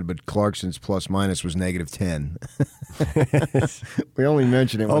not good, but Clarkson's plus minus was -10. We only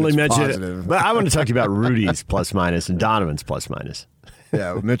mention it when it's positive. But I want to talk to you about Rudy's plus minus and Donovan's plus minus.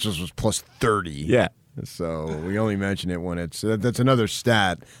 Yeah, Mitchell's was plus 30. Yeah. So we only mention it when it's that's another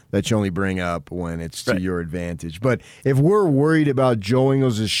stat that you only bring up when it's to your advantage. But if we're worried about Joe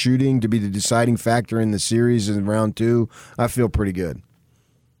Ingles' shooting to be the deciding factor in the series in round 2, I feel pretty good.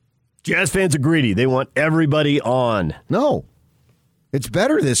 Jazz fans are greedy. They want everybody on. No. It's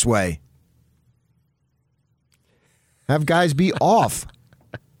better this way. Have guys be off.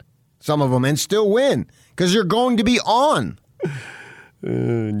 Some of them, and still win. Because you're going to be on.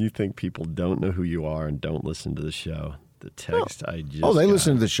 And you think people don't know who you are and don't listen to the show. The text I just they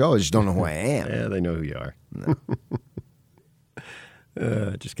listen to the show. I just don't know who I am. Yeah, they know who you are. No.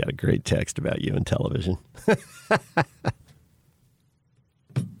 Just got a great text about you in television.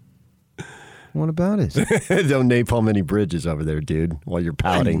 What about it? Don't napalm any bridges over there, dude, while you're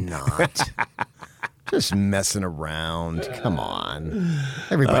pouting. I'm not. Just messing around. Come on.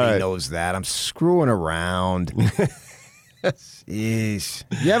 Everybody knows that. I'm screwing around. Jeez.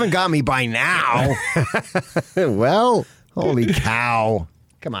 You haven't got me by now. Well, holy cow.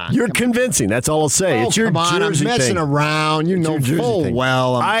 Come on. You're convincing. That's all I'll say. Oh, it's your come on. Jersey I'm messing thing. around. You It's know your Jersey full thing.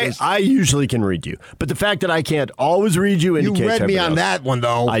 well. I usually can read you. But the fact that I can't always read you indicates You read me everybody on else. that one,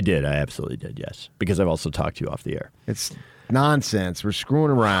 though. I did. I absolutely did, yes. Because I've also talked to you off the air. It's nonsense. We're screwing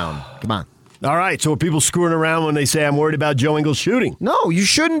around. Come on. All right. So are people screwing around when they say I'm worried about Joe Ingles shooting? No, you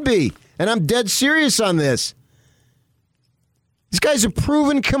shouldn't be. And I'm dead serious on this. This guy's a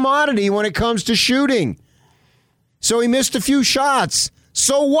proven commodity when it comes to shooting. So he missed a few shots.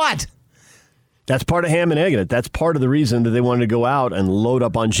 So what? That's part of ham and egg. That's part of the reason that they wanted to go out and load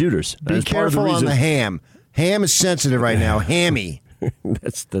up on shooters. Be That's part of careful on reason- the ham. Ham is sensitive right now. Hammy.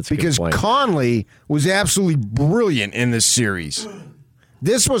 that's a good because point. Conley was absolutely brilliant in this series.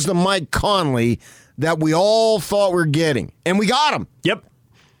 This was the Mike Conley that we all thought we were getting, and we got him. Yep.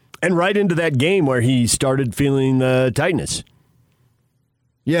 And right into that game where he started feeling the tightness.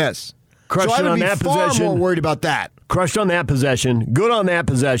 Yes. Crushed so I it would on be that far possession. more worried about that. Crushed on that possession, good on that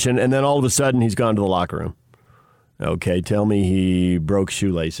possession, and then all of a sudden he's gone to the locker room. Okay, tell me he broke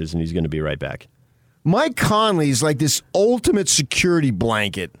shoelaces and he's going to be right back. Mike Conley's like this ultimate security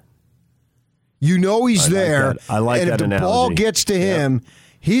blanket. You know he's there. I like and that if the analogy. ball gets to him,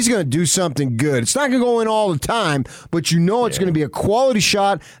 he's going to do something good. It's not going to go in all the time, but you know it's going to be a quality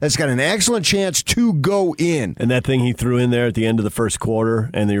shot that's got an excellent chance to go in. And that thing he threw in there at the end of the first quarter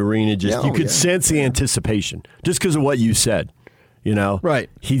and the arena, just you could sense the anticipation just because of what you said. You know, right?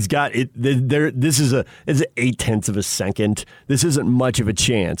 He's got it. This is it's 0.8 of a second. This isn't much of a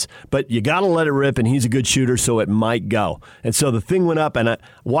chance, but you got to let it rip. And he's a good shooter, so it might go. And so the thing went up. And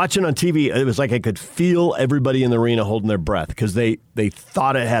watching on TV, it was like I could feel everybody in the arena holding their breath because they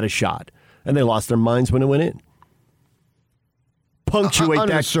thought it had a shot, and they lost their minds when it went in. Punctuate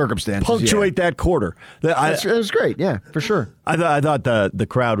under that circumstances. Punctuate that quarter. It was great. Yeah, for sure. I thought the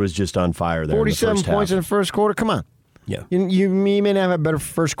crowd was just on fire there. 47 in the first points half. in the first quarter. Come on. Yeah. You may not have a better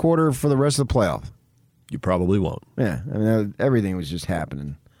first quarter for the rest of the playoff. You probably won't. Yeah. I mean, everything was just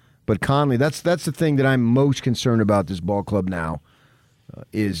happening. But Conley, that's the thing that I'm most concerned about this ball club now,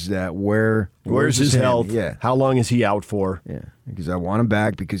 is that where's his health? Yeah. How long is he out for? Yeah. Because I want him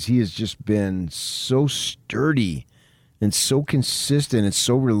back because he has just been so sturdy and so consistent and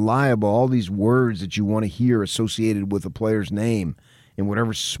so reliable. All these words that you want to hear associated with a player's name in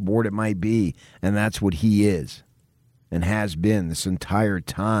whatever sport it might be. And that's what he is. And has been this entire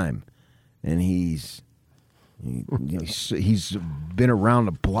time, and he's been around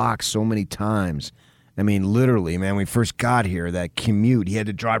the block so many times. I mean, literally, man. When we first got here, that commute, he had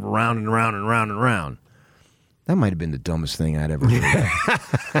to drive around and around and around and around. That might have been the dumbest thing I'd ever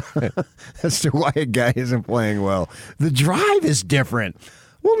heard. That's why a guy isn't playing well. The drive is different.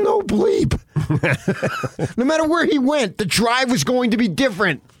 Well, no bleep. No matter where he went, the drive was going to be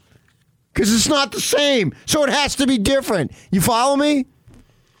different. Because it's not the same. So it has to be different. You follow me?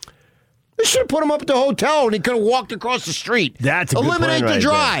 They should have put him up at the hotel and he could have walked across the street. That's a good Eliminate plan the right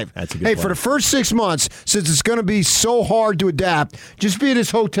drive. there. That's a good Hey, plan. for the first 6 months, since it's going to be so hard to adapt, just be at his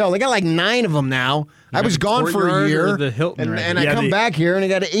hotel. They got like 9 of them now. I was gone for a year. The Hilton, and I come back here and I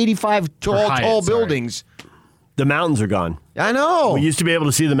got 85 tall buildings. The mountains are gone. I know. We used to be able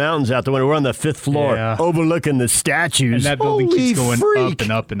to see the mountains out the window. We're on the 5th floor, Yeah. overlooking the statues. And that building keeps going freak. up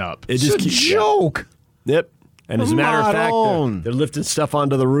and up and up. It just It's a keeps- joke. Yep. And as a matter of Not fact, on. they're lifting stuff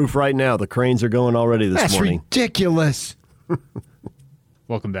onto the roof right now. The cranes are going already this That's morning. ridiculous.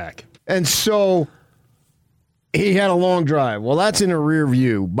 Welcome back. And so he had a long drive. Well, that's in the rear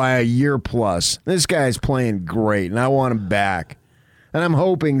view by a year plus. This guy's playing great, and I want him back. And I'm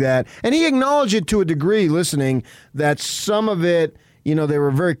hoping that, and he acknowledged it to a degree, listening, that some of it, they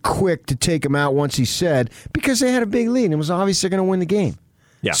were very quick to take him out once he said, because they had a big lead, and it was obvious they're going to win the game.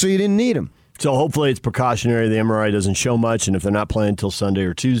 Yeah. So you didn't need him. So hopefully it's precautionary. The MRI doesn't show much, and if they're not playing until Sunday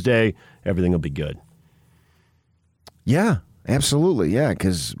or Tuesday, everything will be good. Yeah, absolutely. Yeah,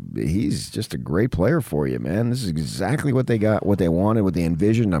 because he's just a great player for you, man. This is exactly what they got, what they wanted, what they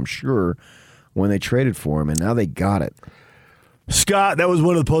envisioned, I'm sure, when they traded for him, and now they got it. Scott, that was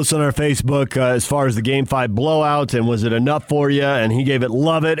one of the posts on our Facebook as far as the Game 5 blowout, and was it enough for you? And he gave it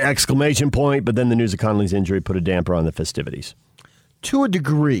love it, exclamation point, but then the news of Conley's injury put a damper on the festivities. To a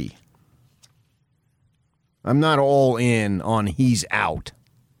degree. I'm not all in on he's out.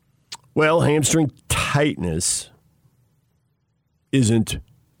 Well, hamstring tightness isn't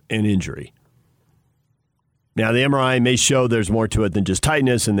an injury. Now, the MRI may show there's more to it than just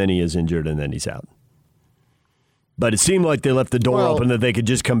tightness, and then he is injured, and then he's out. But it seemed like they left the door open that they could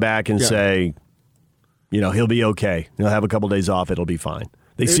just come back and say, he'll be okay. He'll have a couple days off. It'll be fine.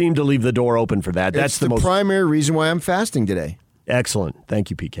 They seem to leave the door open for that. That's the most primary reason why I'm fasting today. Excellent.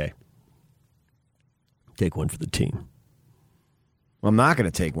 Thank you, PK. Take one for the team. I'm not going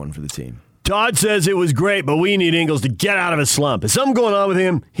to take one for the team. Todd says it was great, but we need Ingles to get out of his slump. Is something going on with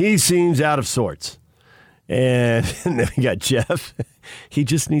him? He seems out of sorts. And then we got Jeff. He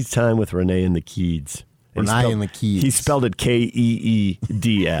just needs time with Renee and the Keeds. Renee and the Keeds. He spelled it Keeds.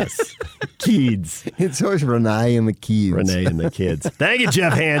 Keeds. It's always Renee and the Keeds. Renee and the kids. Thank you,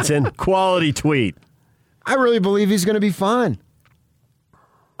 Jeff Hansen. Quality tweet. I really believe he's going to be fine.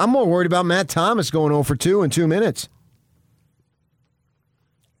 I'm more worried about Matt Thomas going 0 for 2 in 2 minutes.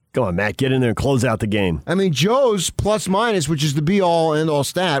 Go on, Matt. Get in there and close out the game. I mean, Joe's plus minus, which is the be-all, end-all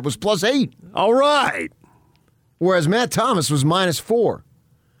stat, was +8. All right. Whereas Matt Thomas was -4.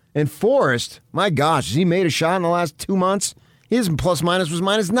 And Forrest, my gosh, has he made a shot in the last 2 months? His plus minus was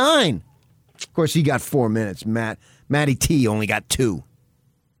 -9. Of course, he got 4 minutes. Matty T only got 2.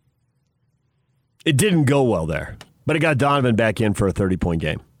 It didn't go well there, but it got Donovan back in for a 30-point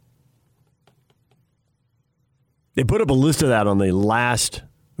game. They put up a list of that on the last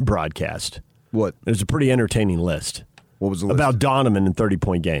broadcast. What? It was a pretty entertaining list. What was the list? About Donovan in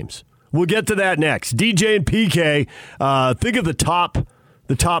 30-point games. We'll get to that next. DJ and PK, think of the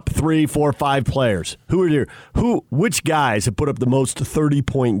top 3, 4, 5 players. Which guys have put up the most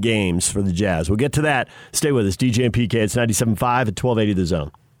 30-point games for the Jazz? We'll get to that. Stay with us. DJ and PK, it's 97.5 at 1280 The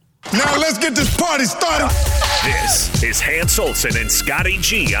Zone. Now let's get this party started. This is Hans Olsen and Scotty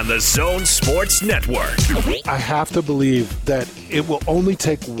G on the Zone Sports Network. I have to believe that it will only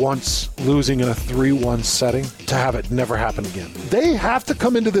take once losing in a 3-1 setting to have it never happen again. They have to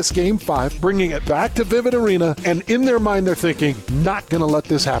come into this Game 5, bringing it back to Vivint Arena, and in their mind they're thinking, not going to let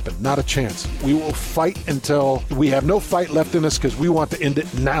this happen, not a chance. We will fight until we have no fight left in us because we want to end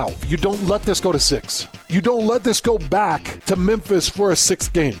it now. You don't let this go to 6. You don't let this go back to Memphis for a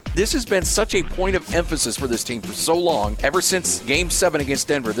 6th game. This has been such a point of emphasis for this team for so long, ever since Game 7 against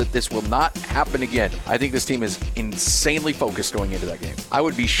Denver, that this will not happen again. I think this team is insanely focused going into that game. I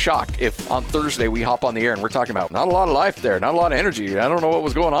would be shocked if on Thursday we hop on the air and we're talking about not a lot of life there, not a lot of energy. I don't know what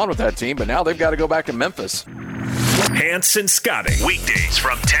was going on with that team, but now they've got to go back to Memphis. Hans and Scotty, weekdays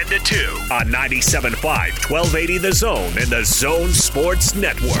from 10 to 2 on 97.5, 1280 The Zone and the Zone Sports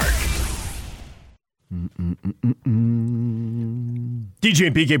Network. DJ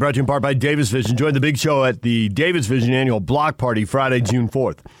and PK brought to you in part by Davis Vision. Join the big show at the Davis Vision annual block party Friday, June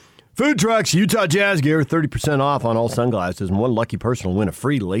 4th. Food trucks, Utah Jazz gear, 30% off on all sunglasses, and one lucky person will win a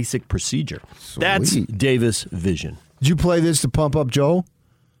free LASIK procedure. Sweet. That's Davis Vision. Did you play this to pump up Joe?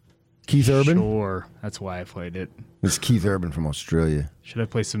 Keith Urban? Sure. That's why I played it. It's Keith Urban from Australia. Should I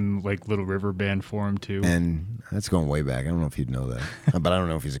play some Little River Band for him, too? And that's going way back. I don't know if you'd know that. But I don't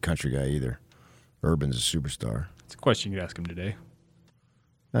know if he's a country guy either. Urban's a superstar. It's a question you could ask him today.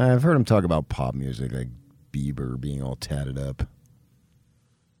 I've heard him talk about pop music, like Bieber being all tatted up.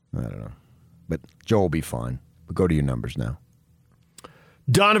 I don't know. But Joe will be fine. But go to your numbers now.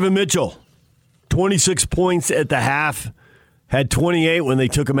 Donovan Mitchell, 26 points at the half. Had 28 when they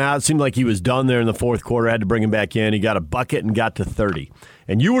took him out. It seemed like he was done there in the fourth quarter. Had to bring him back in. He got a bucket and got to 30.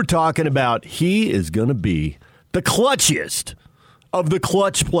 And you were talking about he is going to be the clutchiest of the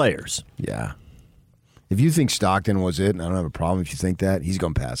clutch players. Yeah. If you think Stockton was it, and I don't have a problem if you think that, he's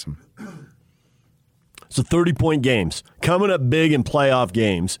going to pass him. So 30-point games. Coming up big in playoff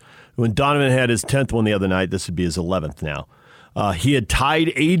games. When Donovan had his 10th one the other night, this would be his 11th now. He had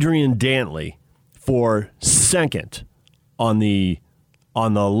tied Adrian Dantley for second on the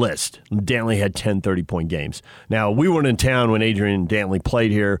list. Dantley had 10 30-point games. Now, we weren't in town when Adrian Dantley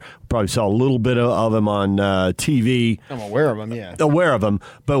played here. Probably saw a little bit of him on TV. I'm aware of him, yeah. Aware of him.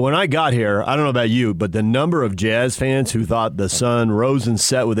 But when I got here, I don't know about you, but the number of Jazz fans who thought the sun rose and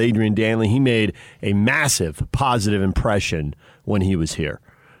set with Adrian Dantley, he made a massive positive impression when he was here.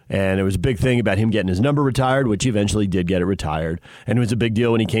 And it was a big thing about him getting his number retired, which he eventually did get it retired. And it was a big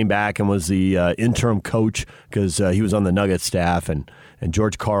deal when he came back and was the interim coach because he was on the Nuggets staff, and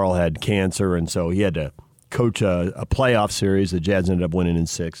George Karl had cancer, and so he had to coach a playoff series. The Jazz ended up winning in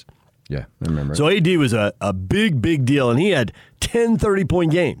 6. Yeah, I remember. So AD was a big, big deal, and he had 10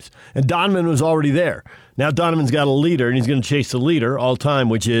 30-point games. And Donovan was already there. Now Donovan's got a leader, and he's going to chase the leader all time,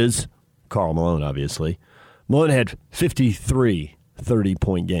 which is Karl Malone, obviously. Malone had 53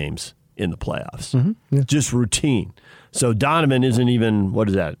 30-point games in the playoffs. Mm-hmm. Yeah. Just routine. So Donovan isn't even, what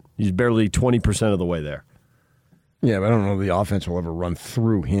is that? He's barely 20% of the way there. Yeah, but I don't know if the offense will ever run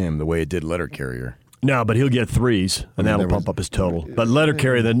through him the way it did letter carrier. No, but he'll get threes, and that'll pump up his total. But letter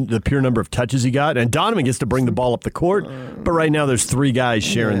carrier, the pure number of touches he got, and Donovan gets to bring the ball up the court, but right now there's 3 guys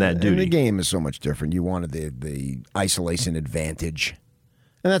sharing that duty. And the game is so much different. You wanted the isolation advantage.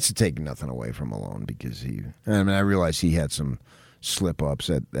 And that's to take nothing away from Malone because I realize he had some slip-ups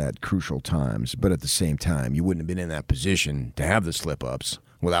at crucial times. But at the same time, you wouldn't have been in that position to have the slip-ups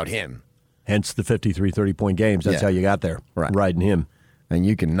without him. Hence the 53 30-point games. That's how you got there, riding him. And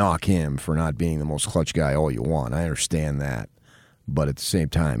you can knock him for not being the most clutch guy all you want. I understand that. But at the same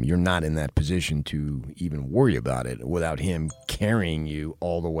time, you're not in that position to even worry about it without him carrying you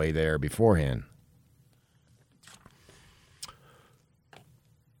all the way there beforehand.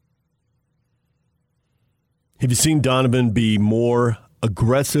 Have you seen Donovan be more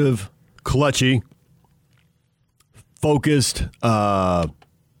aggressive, clutchy, focused,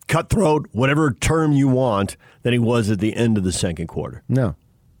 cutthroat, whatever term you want, than he was at the end of the second quarter? No.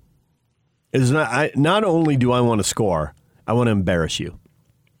 Not only do I want to score, I want to embarrass you.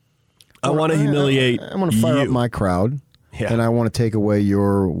 I want to humiliate you. I want to fire up my crowd, and I want to take away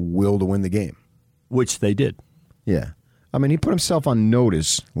your will to win the game. Which they did. Yeah. I mean, he put himself on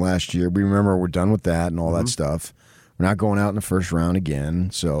notice last year. We remember we're done with that and all that stuff. We're not going out in the first round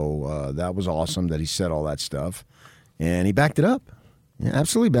again. So that was awesome that he said all that stuff. And he backed it up. Yeah,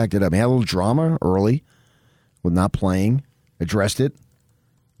 absolutely backed it up. He had a little drama early with not playing, addressed it,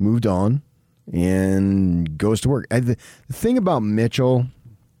 moved on, and goes to work. The thing about Mitchell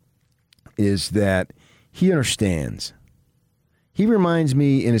is that he understands. He reminds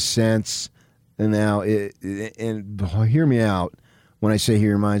me, in a sense, and now, and hear me out when I say he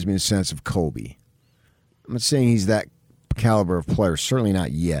reminds me in a sense of Kobe. I'm not saying he's that caliber of player, certainly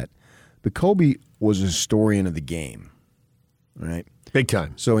not yet. But Kobe was a historian of the game, right? Big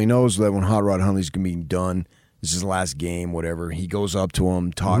time. So he knows that when Hot Rod Hundley's going to be done, this is his last game, whatever, he goes up to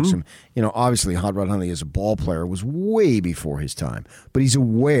him, talks to him. You know, obviously Hot Rod Hundley as a ball player was way before his time, but he's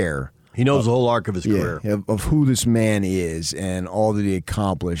aware. He knows the whole arc of his career. Of who this man is and all that he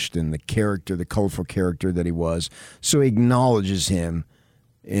accomplished and the character, the colorful character that he was. So he acknowledges him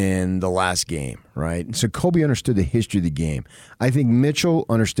in the last game, right? So Kobe understood the history of the game. I think Mitchell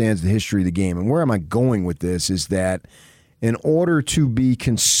understands the history of the game. And where am I going with this is that in order to be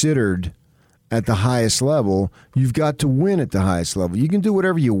considered at the highest level, you've got to win at the highest level. You can do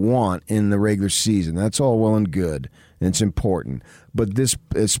whatever you want in the regular season. That's all well and good, and it's important. But this,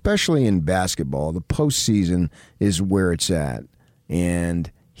 especially in basketball, the postseason is where it's at.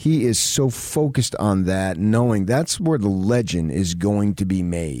 And he is so focused on that, knowing that's where the legend is going to be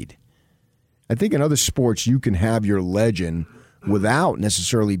made. I think in other sports, you can have your legend without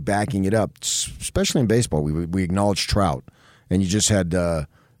necessarily backing it up, especially in baseball. We acknowledge Trout, and you just had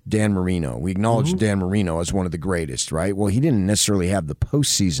Dan Marino. We acknowledge Dan Marino as one of the greatest, right? Well, he didn't necessarily have the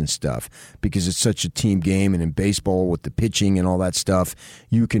postseason stuff because it's such a team game, and in baseball with the pitching and all that stuff,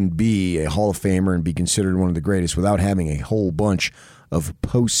 you can be a Hall of Famer and be considered one of the greatest without having a whole bunch of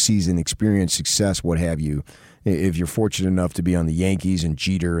postseason experience, success, what have you. If you're fortunate enough to be on the Yankees and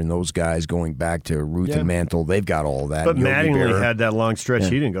Jeter and those guys going back to Ruth and Mantle, they've got all that. But Mattingly had that long stretch. He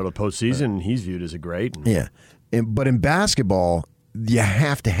didn't go to postseason, and he's viewed as a great. But in basketball, you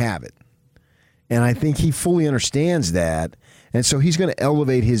have to have it. And I think he fully understands that. And so he's going to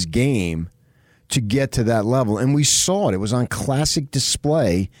elevate his game to get to that level. And we saw it. It was on classic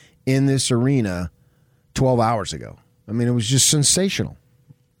display in this arena 12 hours ago. I mean, it was just sensational.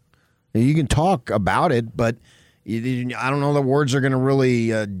 You can talk about it, but I don't know the words are going to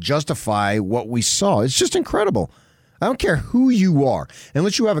really justify what we saw. It's just incredible. I don't care who you are,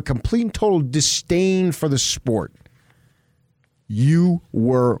 unless you have a complete and total disdain for the sport. You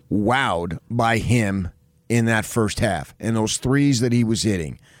were wowed by him in that first half, and those threes that he was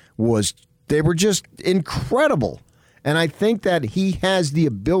hitting they were just incredible. And I think that he has the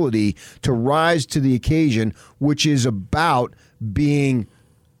ability to rise to the occasion, which is about being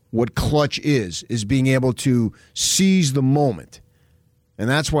what clutch is being able to seize the moment. And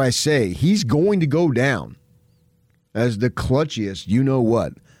that's why I say he's going to go down as the clutchiest, you know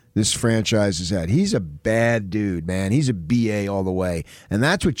what, this franchise has had. He's a bad dude, man. He's a BA all the way. And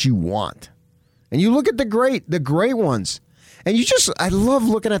that's what you want. And you look at the great ones. And I love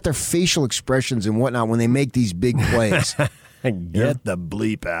looking at their facial expressions and whatnot when they make these big plays. Get the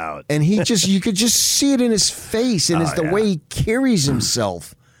bleep out. And you could just see it in his face, and it's the way he carries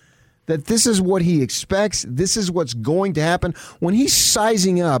himself. That this is what he expects. This is what's going to happen. When he's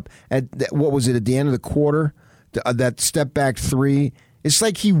sizing up at, what was it, at the end of the quarter, that step back three, it's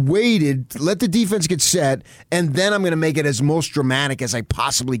like he waited, let the defense get set, and then I'm going to make it as most dramatic as I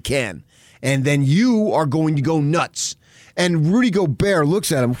possibly can. And then you are going to go nuts. And Rudy Gobert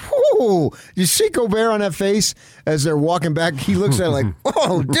looks at him. Whoa! You see Gobert on that face as they're walking back? He looks at it like,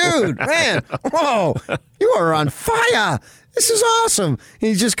 whoa, dude, man, whoa, you are on fire. This is awesome.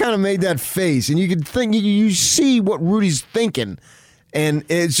 He just kind of made that face, and you could think you see what Rudy's thinking, and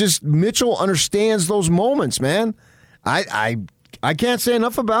it's just Mitchell understands those moments, man. I I can't say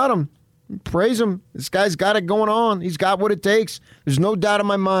enough about him. Praise him. This guy's got it going on. He's got what it takes. There's no doubt in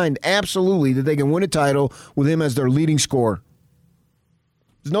my mind, absolutely, that they can win a title with him as their leading scorer.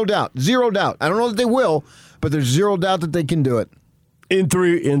 There's no doubt. Zero doubt. I don't know that they will, but there's zero doubt that they can do it. In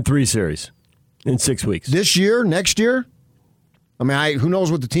three series. In 6 weeks. This year? Next year? I mean, who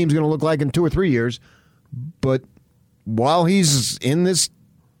knows what the team's going to look like in 2 or 3 years. But while he's on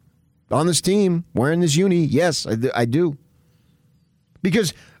this team, wearing this uni, yes, I do.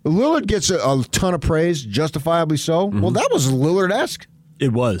 Because Lillard gets a ton of praise, justifiably so. Mm-hmm. Well, that was Lillard-esque.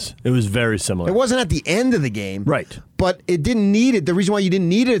 It was. It was very similar. It wasn't at the end of the game. Right. But it didn't need it. The reason why you didn't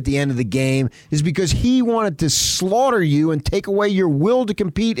need it at the end of the game is because he wanted to slaughter you and take away your will to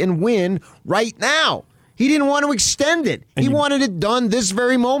compete and win right now. He didn't want to extend it. He wanted it done this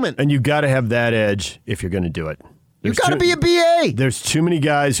very moment. And you got to have that edge if you're going to do it. You've got to be a BA. There's too many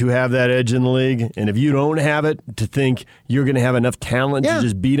guys who have that edge in the league, and if you don't have it, to think you're going to have enough talent to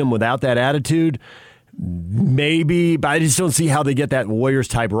just beat them without that attitude, maybe, but I just don't see how they get that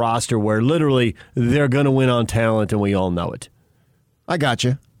Warriors-type roster where literally they're going to win on talent, and we all know it. I got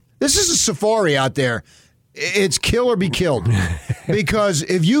you. This is a safari out there. It's kill or be killed. Because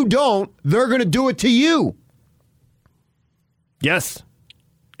if you don't, they're going to do it to you. Yes,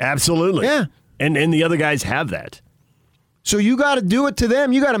 absolutely. Yeah. And the other guys have that. So you got to do it to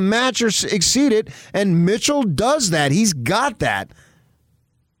them. You got to match or exceed it, and Mitchell does that. He's got that.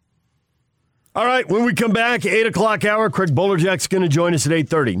 All right, when we come back, 8 o'clock hour, Craig Bolerjack's going to join us at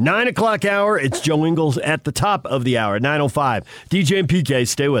 8:30. 9 o'clock hour, it's Joe Ingles at the top of the hour at 9:05. DJ and PK,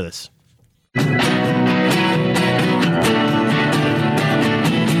 stay with us.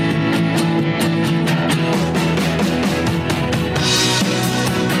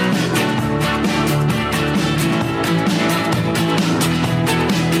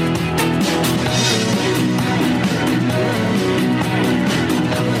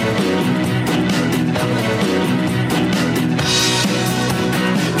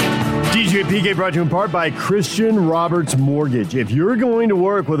 PK brought to you in part by Christian Roberts Mortgage. If you're going to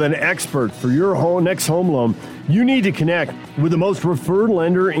work with an expert for your next home loan, you need to connect with the most preferred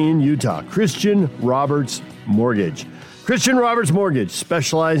lender in Utah, Christian Roberts Mortgage. Christian Roberts Mortgage,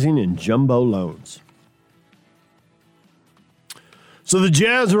 specializing in jumbo loans. So the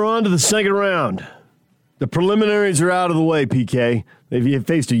Jazz are on to the second round. The preliminaries are out of the way, PK. They've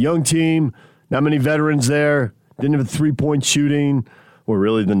faced a young team, not many veterans there, didn't have a three-point shooting, or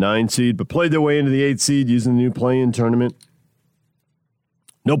really the 9 seed, but played their way into the 8 seed using the new play-in tournament.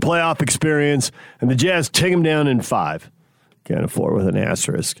 No playoff experience, and the Jazz take them down in 5. Count of 4 with an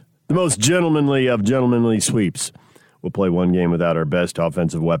asterisk. The most gentlemanly of gentlemanly sweeps. We'll play one game without our best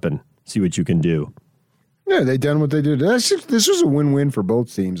offensive weapon. See what you can do. Yeah, they done what they did. This was a win-win for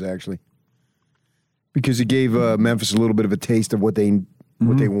both teams, actually, because it gave Memphis a little bit of a taste of what they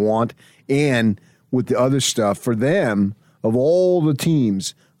want, and with the other stuff for them. Of all the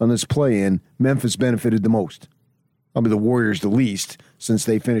teams on this play-in, Memphis benefited the most. Probably the Warriors the least, since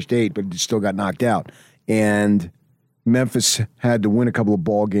they finished 8, but still got knocked out. And Memphis had to win a couple of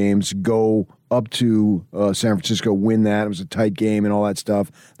ball games, go up to San Francisco, win that. It was a tight game and all that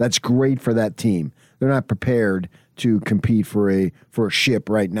stuff. That's great for that team. They're not prepared to compete for a ship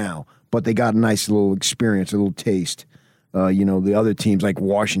right now, but they got a nice little experience, a little taste. The other teams like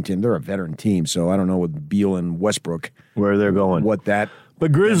Washington, they're a veteran team, so I don't know with Beal and Westbrook where they're going.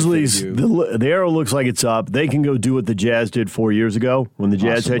 But Grizzlies, the arrow looks like it's up. They can go do what the Jazz did 4 years ago when the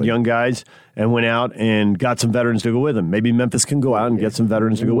Jazz had young guys and went out and got some veterans to go with them. Maybe Memphis can go out and get some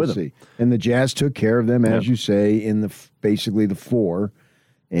veterans to go with them. And the Jazz took care of them, as you say, in basically the 4,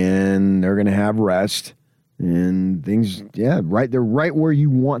 and they're going to have rest and things. Yeah, right. They're right where you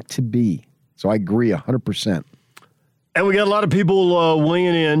want to be. So I agree 100%. And we got a lot of people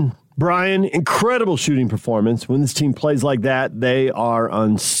weighing in. Brian, incredible shooting performance. When this team plays like that, they are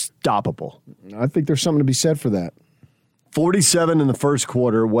unstoppable. I think there's something to be said for that. 47 in the first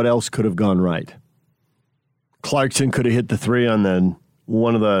quarter. What else could have gone right? Clarkson could have hit the 3 on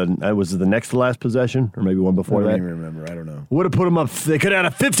one of the, was it the next to last possession? Or maybe one before that? I don't even remember. I don't know. Would have put them up. They could have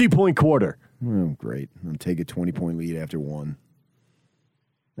had a 50-point quarter. Oh, great. I'll take a 20-point lead after 1.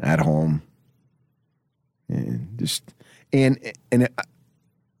 At home. And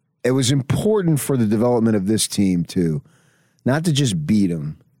it was important for the development of this team, too, not to just beat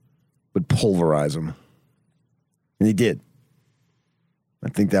them, but pulverize them. And they did. I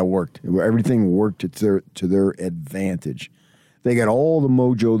think that worked. Everything worked to their advantage. They got all the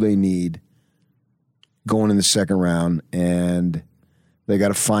mojo they need going in the second round, and they got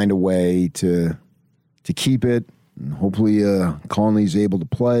to find a way to keep it. And hopefully Conley's able to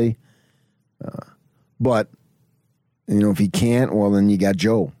play. But if he can't, well, then you got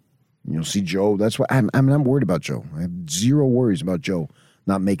Joe. You'll see Joe. That's why I'm not worried about Joe. I have zero worries about Joe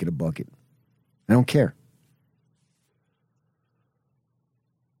not making a bucket. I don't care.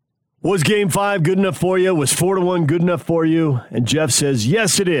 Was Game 5 good enough for you? Was 4-1 good enough for you? And Jeff says,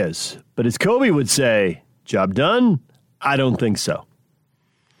 yes, it is. But as Kobe would say, job done? I don't think so.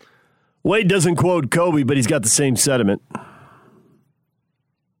 Wade doesn't quote Kobe, but he's got the same sentiment.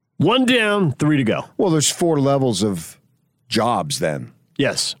 1 down, 3 to go. Well, there's 4 levels of jobs then.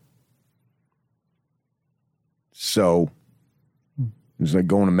 Yes. So it's like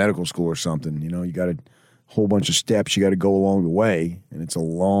going to medical school or something. You got a whole bunch of steps you got to go along the way, and it's a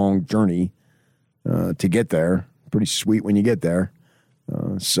long journey to get there. Pretty sweet when you get there.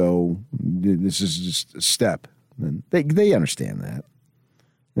 So this is just a step. And they understand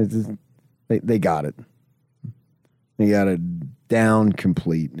that. They got it. They got it down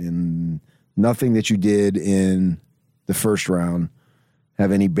complete, and nothing that you did in the first round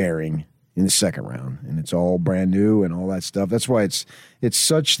have any bearing in the second round, and it's all brand new and all that stuff. That's why it's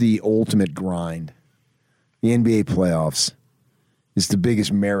such the ultimate grind. The NBA playoffs is the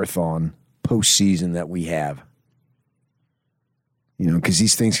biggest marathon postseason that we have. Because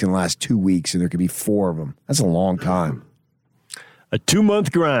these things can last 2 weeks, and there could be 4 of them. That's a long time. A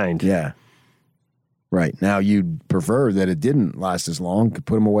 2-month grind. Yeah. Right. Now, you'd prefer that it didn't last as long, could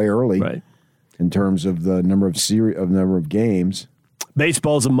put them away early. Right. In terms of the number of games.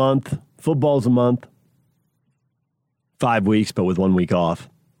 Baseball's a month. Football's a month. 5 weeks, but with 1 week off.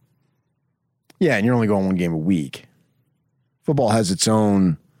 Yeah, and you're only going 1 game a week. Football has its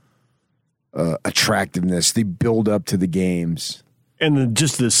own attractiveness. The build up to the games. And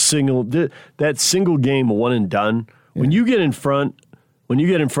that single game, one and done. Yeah. When you get in front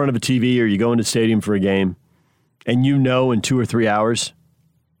of a TV or you go into the stadium for a game, and in 2 or 3 hours,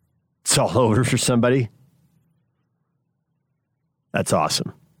 it's all over for somebody. That's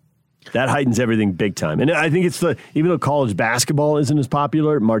awesome. That heightens everything big time. And I think even though college basketball isn't as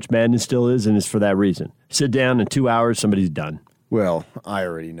popular, March Madness still is, and it's for that reason. Sit down in 2 hours, somebody's done. Well, I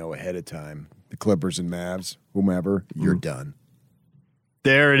already know ahead of time. The Clippers and Mavs, whomever, you're done.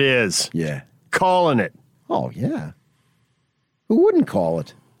 There it is. Yeah. Calling it. Oh, yeah. Who wouldn't call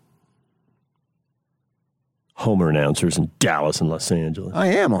it? Homer announcers in Dallas and Los Angeles. I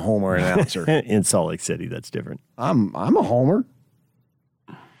am a Homer announcer. In Salt Lake City, that's different. I'm a Homer.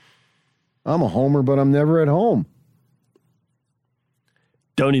 I'm a Homer, but I'm never at home.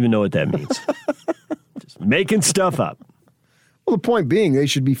 Don't even know what that means. Just making stuff up. Well, the point being, they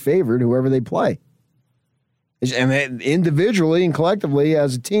should be favored whoever they play. And individually and collectively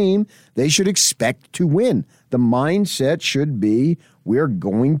as a team, they should expect to win. The mindset should be, we're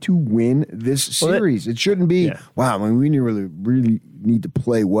going to win this series. It shouldn't be, wow, we really need to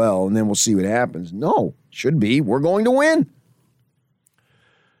play well, and then we'll see what happens. No, it should be, we're going to win.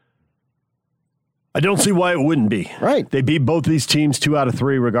 I don't see why it wouldn't be. Right. They beat both these teams 2 out of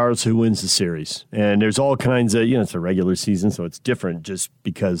 3, regardless of who wins the series. And there's all kinds of, it's a regular season, so it's different just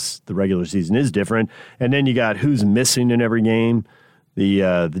because the regular season is different. And then you got who's missing in every game.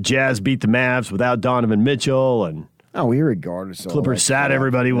 The Jazz beat the Mavs without Donovan Mitchell, and irregardless. Clippers sat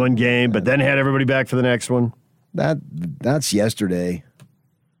everybody one game, but then had everybody back for the next one. That's yesterday.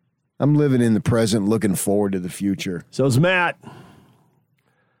 I'm living in the present, looking forward to the future. So's Matt.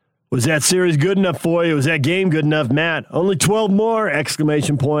 Was that series good enough for you? Was that game good enough, Matt? Only 12 more!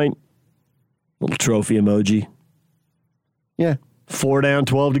 Exclamation point. Little trophy emoji. Yeah. 4 down,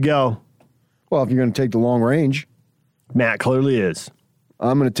 12 to go. Well, if you're going to take the long range. Matt clearly is.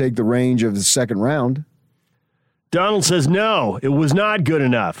 I'm going to take the range of the second round. Donald says, no, it was not good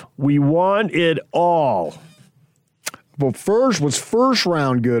enough. We want it all. Well, was first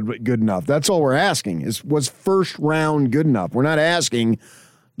round good enough? That's all we're asking. Was first round good enough? We're not asking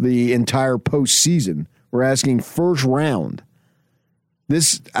the entire postseason. We're asking first round.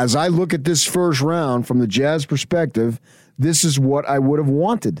 This, as I look at this first round from the Jazz perspective, this is what I would have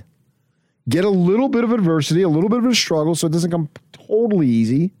wanted. Get a little bit of adversity, a little bit of a struggle, so it doesn't come totally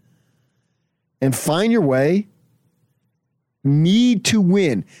easy, and find your way. Need to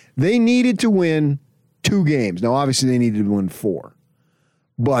win. They needed to win 2 games. Now, obviously, they needed to win 4.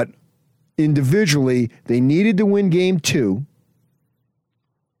 But individually, they needed to win game 2,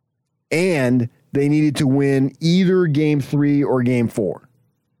 and they needed to win either game 3 or game 4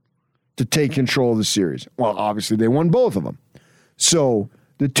 to take control of the series. Well, obviously, they won both of them. So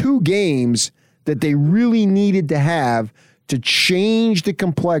the 2 games that they really needed to have to change the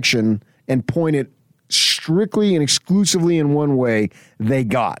complexion and point it strictly and exclusively in one way, they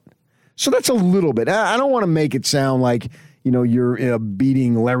got. So that's a little bit. I don't want to make it sound like, you're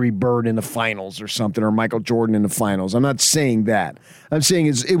beating Larry Bird in the finals or something, or Michael Jordan in the finals. I'm not saying that. I'm saying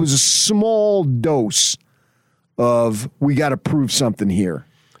it was a small dose of we got to prove something here.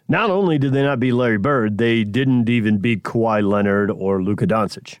 Not only did they not beat Larry Bird, they didn't even beat Kawhi Leonard or Luka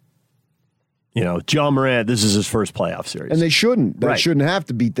Doncic. John Morant, this is his first playoff series. And they shouldn't. They shouldn't have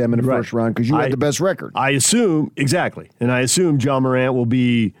to beat them in the first round because you had the best record. I assume, exactly. And I assume John Morant will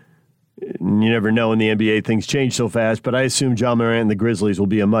be, you never know in the NBA, things change so fast, but I assume John Morant and the Grizzlies will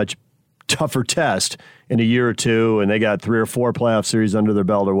be a much tougher test in a year or two, and they got 3 or 4 playoff series under their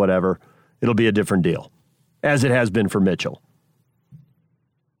belt or whatever. It'll be a different deal, as it has been for Mitchell.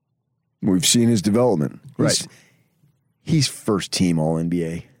 We've seen his development. Right. He's first team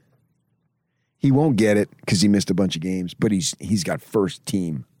All-NBA. He won't get it because he missed a bunch of games, but he's got first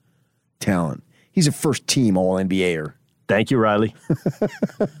team talent. He's a first team All-NBAer. Thank you, Riley.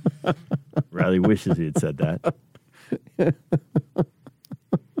 Riley wishes he had said that.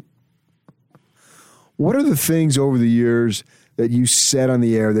 What are the things over the years that you said on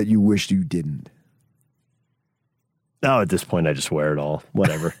the air that you wished you didn't? Oh, at this point, I just wear it all.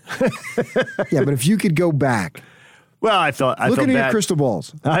 Whatever. Yeah, but if you could go back. Well, I felt Look bad. at your crystal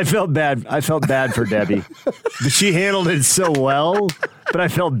balls. I felt bad. I felt bad for Debbie. But she handled it so well. But I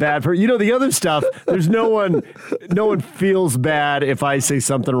felt bad for her. The other stuff, there's no one feels bad if I say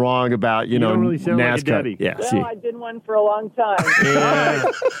something wrong about, you don't really sound NASCAR. Like a Debbie. Yeah, well, I did one for a long time. Yeah.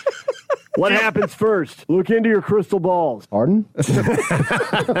 What happens first? Look into your crystal balls. Pardon?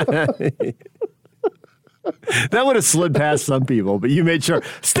 That would have slid past some people, but you made sure.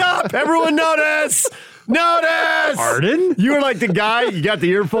 Stop! Everyone notice! Notice! Pardon? You were like the guy, you got the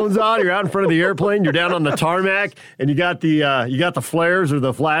earphones on, you're out in front of the airplane, you're down on the tarmac, and you got the flares or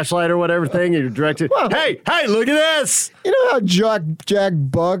the flashlight or whatever thing, and you're directed, hey, look at this! You know how Jack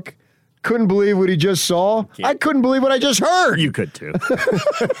Buck couldn't believe what he just saw? I couldn't believe what I just heard. You could too.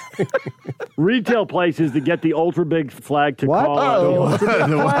 Retail places that get the ultra big flag to what? call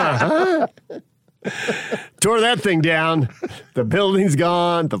Tore that thing down. The building's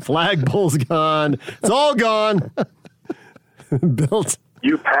gone. The flagpole's gone. It's all gone. Built.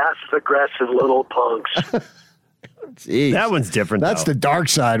 You passive-aggressive little punks. Jeez. That one's different. That's the dark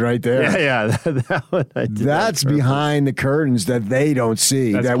side right there. Yeah. That one That's behind the curtains that they don't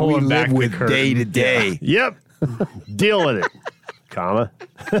see, that we live with day to day. Yep. Deal with it. Comma.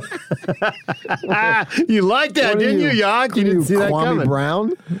 You liked that, didn't you, Yank? You didn't see that coming. Kwame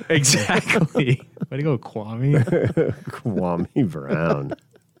Brown? Exactly. Way to go, Kwame. Kwame Brown.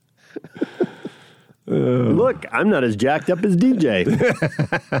 Look, I'm not as jacked up as DJ.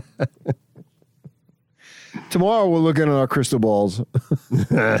 Tomorrow we'll look at our crystal balls.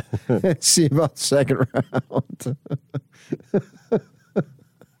 See about second round.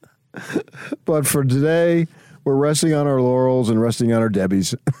 But for today, we're resting on our laurels and resting on our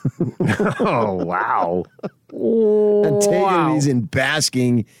Debbies. Oh, wow. And taking these and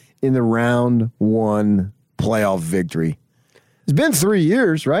basking in the round 1 playoff victory. It's been 3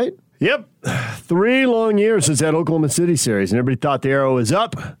 years, right? Yep. 3 long years since that Oklahoma City series, and everybody thought the arrow was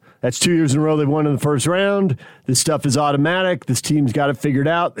up. That's 2 years in a row they've won in the first round. This stuff is automatic. This team's got it figured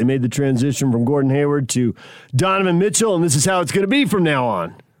out. They made the transition from Gordon Hayward to Donovan Mitchell, and this is how it's going to be from now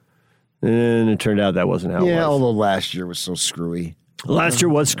on. And it turned out that wasn't how it was. Yeah, although last year was so screwy. Last year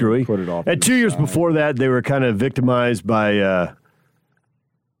was screwy. Put it off. And 2 years before that, they were kind of victimized by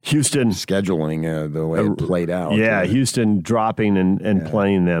Houston. Scheduling the way it played out. Yeah, Houston dropping and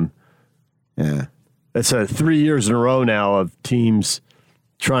playing them. Yeah. That's 3 years in a row now of teams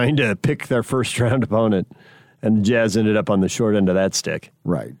trying to pick their first-round opponent, and the Jazz ended up on the short end of that stick.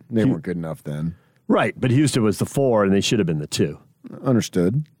 Right. They weren't good enough then. Right, but Houston was the 4, and they should have been the 2.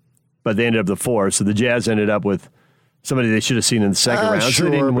 Understood. But they ended up the 4, so the Jazz ended up with somebody they should have seen in the second round, sure, so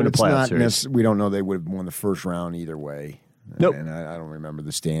they didn't win a it's playoff not series. we don't know they would have won the first round either way. Nope. And I don't remember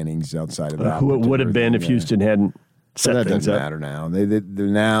the standings outside of that. Who it would have been if Houston hadn't set that things doesn't up. matter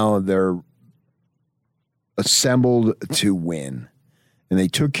now. They're assembled to win, and they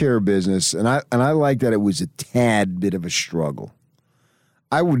took care of business. And I like that it was a tad bit of a struggle.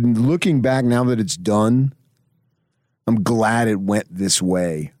 Looking back now that it's done, I'm glad it went this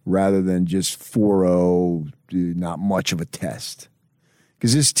way rather than just 4-0, not much of a test.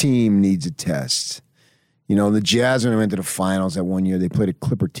 Because this team needs a test. You know, the Jazz, when they went to the finals that one year, they played a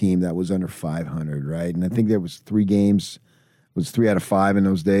Clipper team that was under 500, right? And I think there was 3 games. It was 3 out of 5 in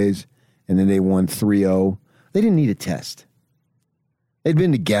those days. And then they won 3-0. They didn't need a test. They'd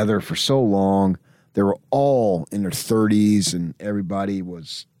been together for so long. They were all in their 30s, and everybody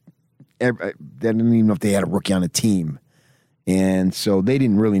was they didn't even know if they had a rookie on the team. And so they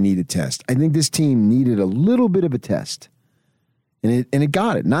didn't really need a test. I think this team needed a little bit of a test. And it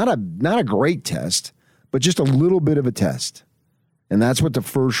got it. Not a great test, but just a little bit of a test. And that's what the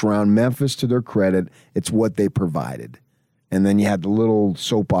first round, Memphis, to their credit, it's what they provided. And then you had the little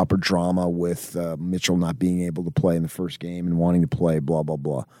soap opera drama with Mitchell not being able to play in the first game and wanting to play, blah, blah,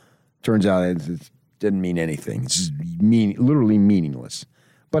 blah. Turns out it didn't mean anything. It's literally meaningless.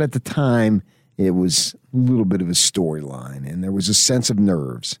 But at the time, it was a little bit of a storyline, and there was a sense of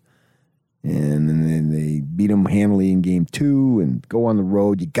nerves. And then they beat them handily in game 2 and go on the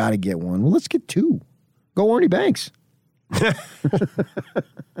road. You got to get one. Well, let's get 2. Go Ernie Banks.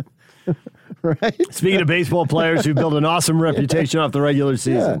 Right? Speaking of baseball players who built an awesome reputation off the regular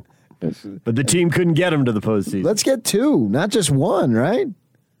season. Yeah. But the team couldn't get them to the postseason. Let's get 2, not just 1, right?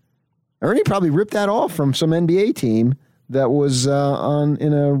 Ernie probably ripped that off from some NBA team that was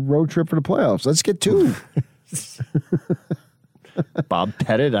in a road trip for the playoffs. Let's get 2. Bob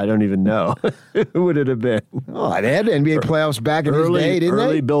Pettit? I don't even know. Who would it have been? Oh, they had NBA playoffs back in his day, didn't they?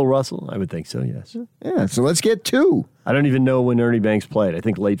 Early Bill Russell? I would think so, yes. Yeah, so let's get 2. I don't even know when Ernie Banks played. I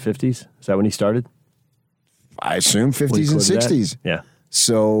think late 50s. Is that when he started? I assume 50s and 60s. Yeah.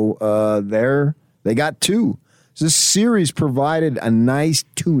 So they got 2. So this series provided a nice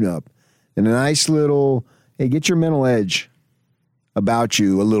tune-up and a nice little, hey, get your mental edge about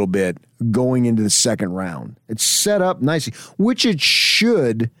you a little bit going into the second round. It's set up nicely, which it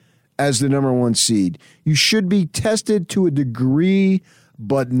should as the number 1 seed. You should be tested to a degree,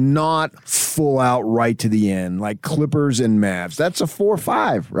 but not full out right to the end, like Clippers and Mavs. That's a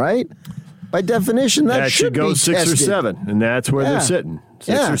 4-5, right? By definition, that should go be 6 tested. or 7, and that's where they're sitting.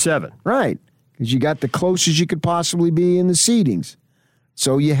 6 or 7. Right, because you got the closest you could possibly be in the seedings.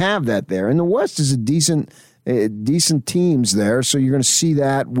 So you have that there. And the West is a decent teams there, so you're going to see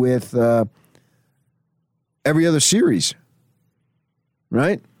that with every other series,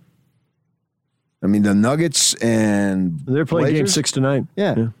 right? I mean, the Nuggets and they're playing Blazers? Game 6 tonight.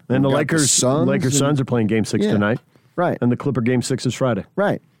 Yeah. And the We've got Lakers Suns are playing Game 6 tonight. Right. And the Clipper Game 6 is Friday.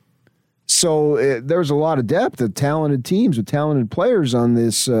 Right. So there's a lot of depth of talented teams with talented players on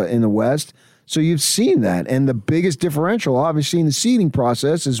this in the West. So you've seen that. And the biggest differential, obviously, in the seeding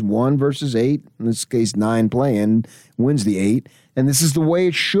process is 1 versus 8. In this case, 9 playing wins the 8. And this is the way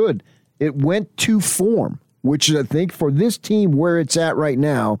it should. It went to form, which I think for this team where it's at right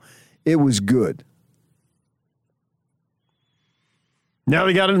now, it was good. Now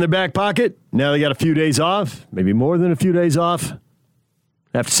they got it in their back pocket. Now they got a few days off, maybe more than a few days off.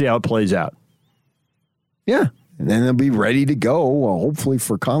 Have to see how it plays out. Yeah. And then they'll be ready to go, well, hopefully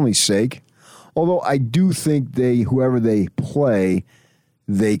for Conley's sake. Although I do think whoever they play,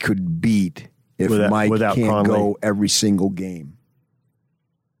 they could beat if Mike can't Conley go every single game.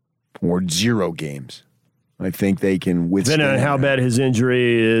 Or 0 games. I think they can withstand. Depending on how bad his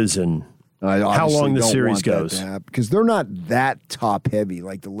injury is and how long the series goes. Because they're not that top heavy.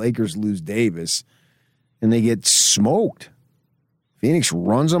 Like the Lakers lose Davis and they get smoked. Phoenix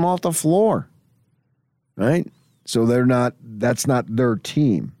runs them off the floor. Right? So that's not their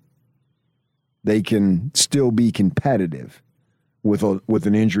team. They can still be competitive with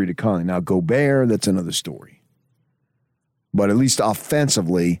an injury to Conley. Now, Gobert, that's another story. But at least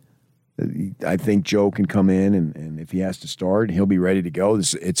offensively, I think Joe can come in, and if he has to start, he'll be ready to go.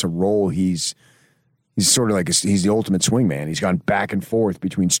 It's a role he's sort of like he's the ultimate swingman. He's gone back and forth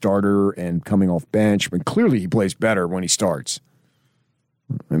between starter and coming off bench, but clearly he plays better when he starts.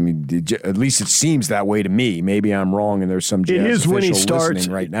 I mean, at least it seems that way to me. Maybe I'm wrong, and there's some Jazz it is when he starts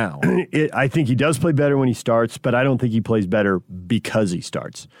listening right now. I think he does play better when he starts, but I don't think he plays better because he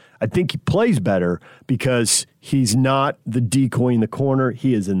starts. I think he plays better because he's not the decoy in the corner.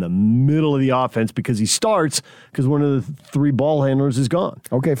 He is in the middle of the offense because he starts because one of the 3 ball handlers is gone.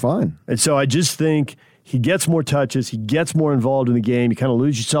 Okay, fine. And so I just think he gets more touches. He gets more involved in the game. You kind of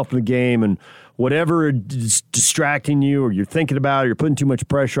lose yourself in the game, and whatever is distracting you or you're thinking about or you're putting too much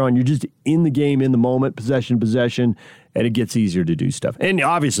pressure on, you're just in the game, in the moment, possession, and it gets easier to do stuff. And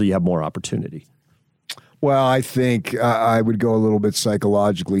obviously you have more opportunity. Well, I think I would go a little bit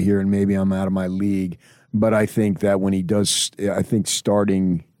psychologically here, and maybe I'm out of my league, but I think that when he does, I think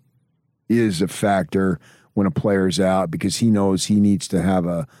starting is a factor when a player's out because he knows he needs to have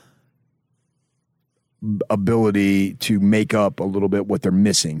a ability to make up a little bit what they're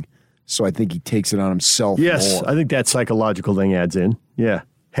missing. So I think he takes it on himself Yes, more. I think that psychological thing adds in. Yeah.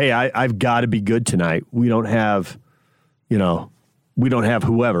 Hey, I've got to be good tonight. We don't have,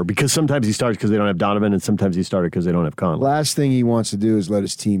 whoever. Because sometimes he starts because they don't have Donovan, and sometimes he started because they don't have Conley. Last thing he wants to do is let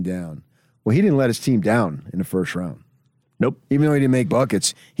his team down. Well, he didn't let his team down in the first round. Nope. Even though he didn't make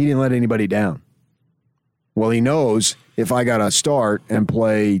buckets, he didn't let anybody down. Well, he knows if I got to start and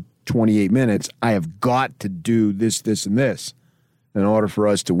play 28 minutes, I have got to do this, this, and this. in order for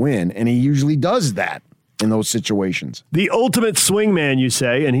us to win, and he usually does that in those situations. The ultimate swingman, you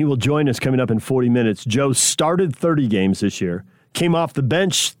say, and he will join us coming up in 40 minutes. Joe started 30 games this year, came off the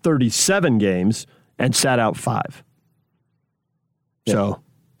bench 37 games, and sat out 5. Yeah. So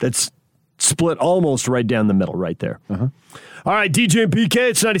that's split almost right down the middle right there. Uh-huh. All right, DJ and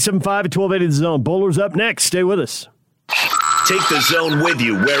PK, it's 97.5 at 1280 The Zone. Bowler's up next. Stay with us. Take the Zone with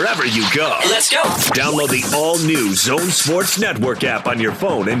you wherever you go. Let's go. Download the all-new Zone Sports Network app on your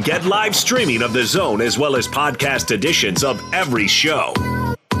phone and get live streaming of the Zone as well as podcast editions of every show.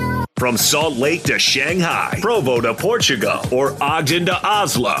 From Salt Lake to Shanghai, Provo to Portugal, or Ogden to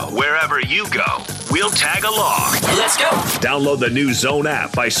Oslo, wherever you go, we'll tag along. Let's go. Download the new Zone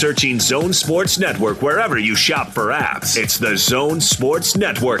app by searching Zone Sports Network wherever you shop for apps. It's the Zone Sports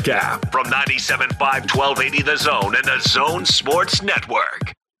Network app from 97.5 1280 The Zone and the Zone Sports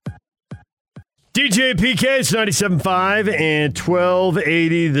Network. DJ PK, it's 97.5 and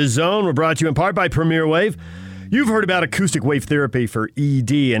 1280 The Zone. We're brought to you in part by Premier Wave. You've heard about acoustic wave therapy for ED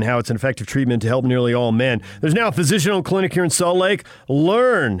and how it's an effective treatment to help nearly all men. There's now a physician-owned clinic here in Salt Lake.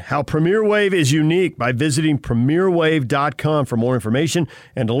 Learn how Premier Wave is unique by visiting premierwave.com for more information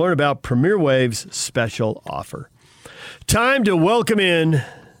and to learn about Premier Wave's special offer. Time to welcome in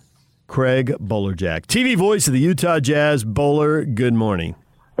Craig Bolerjack, TV voice of the Utah Jazz. Bowler, good morning.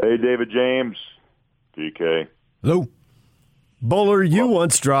 Hey, David James. PK. Hello. Bowler, you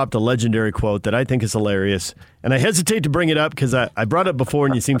once dropped a legendary quote that I think is hilarious, and I hesitate to bring it up because I brought it before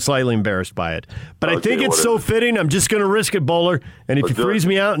and you seem slightly embarrassed by it. But I think it's so fitting, I'm just going to risk it, Bowler. And if you freeze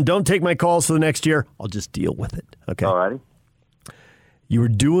me out and don't take my calls for the next year, I'll just deal with it. Okay? All righty. You were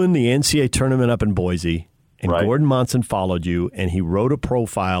doing the NCAA tournament up in Boise, and Gordon Monson followed you, and he wrote a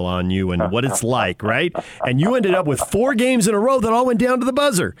profile on you and what it's like, right? And you ended up with 4 games in a row that all went down to the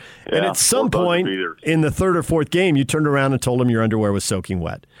buzzer. Yeah, and at some point in the 3rd or 4th game, you turned around and told him your underwear was soaking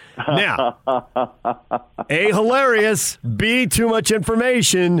wet. Now, A, hilarious, B, too much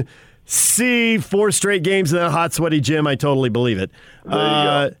information, C, 4 straight games in that hot, sweaty gym. I totally believe it. There you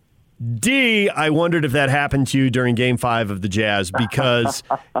go. D, I wondered if that happened to you during Game 5 of the Jazz because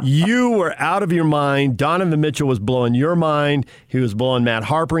you were out of your mind. Donovan Mitchell was blowing your mind. He was blowing Matt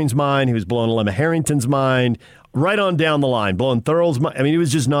Harpering's mind. He was blowing Lemma Harrington's mind. Right on down the line, blowing Thurl's mind. I mean, it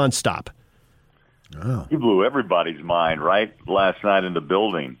was just nonstop. Oh. He blew everybody's mind, right, last night in the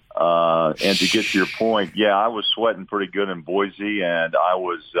building. And to get to your point, yeah, I was sweating pretty good in Boise, and I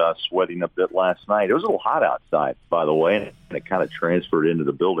was sweating a bit last night. It was a little hot outside, by the way, and it kind of transferred into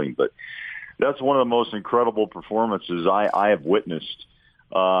the building. But that's one of the most incredible performances I have witnessed.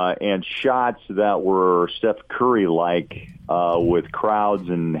 And shots that were Steph Curry-like with crowds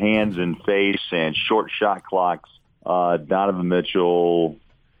and hands in face and short shot clocks. Donovan Mitchell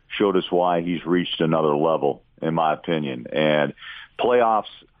showed us why he's reached another level, in my opinion. And playoffs,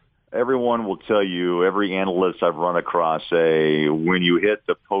 everyone will tell you, every analyst I've run across say, when you hit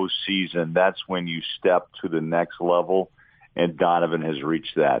the postseason, that's when you step to the next level, and Donovan has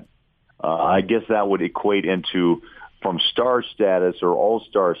reached that. I guess that would equate into from star status or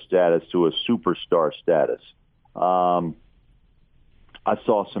all-star status to a superstar status. I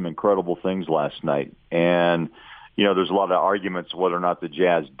saw some incredible things last night, and you know, there's a lot of arguments whether or not the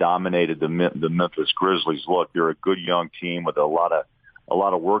Jazz dominated the Memphis Grizzlies. Look, they're a good young team with a lot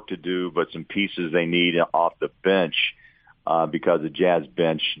of work to do, but some pieces they need off the bench because the Jazz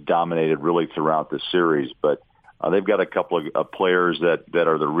bench dominated really throughout the series. But they've got a couple of players that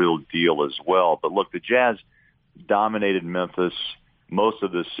are the real deal as well. But look, the Jazz dominated Memphis most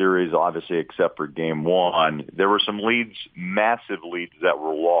of the series, obviously, except for Game 1. There were some leads, massive leads that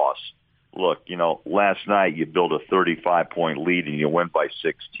were lost. Look, you know, last night you built a 35-point lead and you win by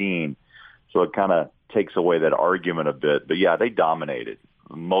 16. So it kind of takes away that argument a bit. But, yeah, they dominated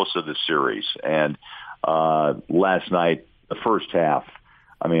most of the series. And last night, the first half,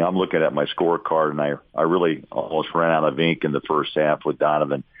 I mean, I'm looking at my scorecard, and I really almost ran out of ink in the first half with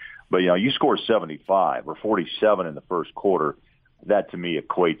Donovan. But, you know, you score 75 or 47 in the first quarter, that to me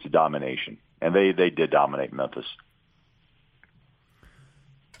equates to domination. And they did dominate Memphis.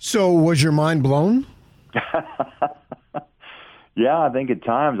 So was your mind blown? Yeah, I think at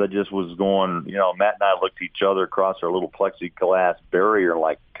times I just was going, you know, Matt and I looked at each other across our little plexiglass barrier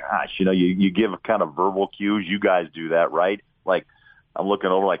like, gosh, you know, you give kind of verbal cues. You guys do that, right? Like, I'm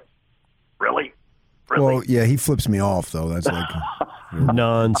looking over like, really? Well, yeah, he flips me off, though. That's like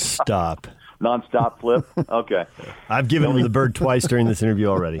nonstop. Nonstop flip? Okay. I've given him the bird twice during this interview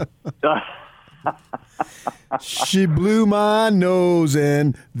already. She blew my nose,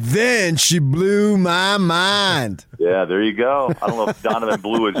 and then she blew my mind. Yeah, there you go. I don't know if Donovan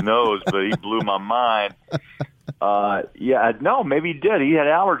blew his nose, but he blew my mind. No, maybe he did. He had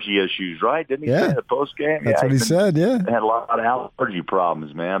allergy issues, right? Didn't he say in the post game? That's what he said, yeah. Had a lot of allergy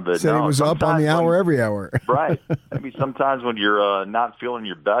problems, man. But said he was up on the hour every hour. Right. Maybe sometimes when you're not feeling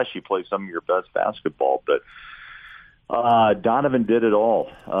your best, you play some of your best basketball. But Donovan did it all.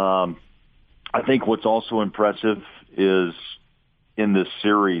 I think what's also impressive is in this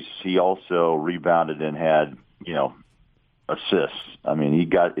series, he also rebounded and had, assists. I mean, he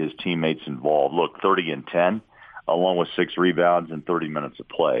got his teammates involved. Look, 30 and 10, along with 6 rebounds and 30 minutes of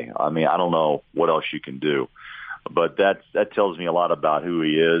play. I mean, I don't know what else you can do, but that tells me a lot about who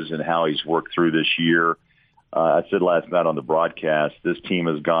he is and how he's worked through this year. I said last night on the broadcast, this team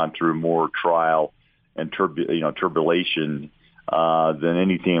has gone through more trial and tribulation than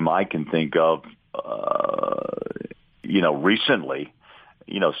any team I can think of, recently,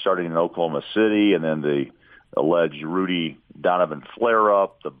 starting in Oklahoma City and then the alleged Rudy Donovan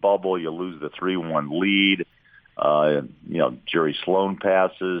flare-up, the bubble, you lose the 3-1 lead. Jerry Sloan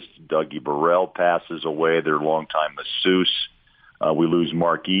passes, Dougie Burrell passes away, their longtime masseuse. We lose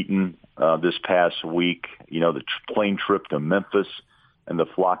Mark Eaton this past week, the plane trip to Memphis and the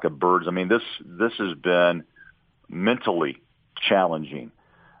flock of birds. I mean, this has been mentally challenging.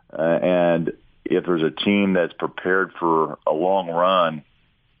 And if there's a team that's prepared for a long run,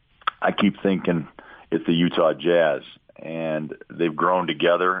 I keep thinking it's the Utah Jazz. And they've grown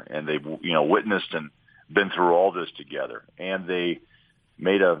together, and they've witnessed and been through all this together. And they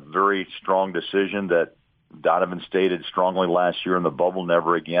made a very strong decision that Donovan stated strongly last year in the bubble,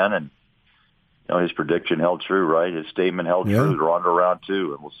 never again. And his prediction held true, right? His statement held true. They're on to round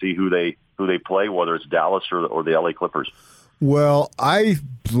 2, and we'll see who they play, whether it's Dallas or the LA Clippers. Well, I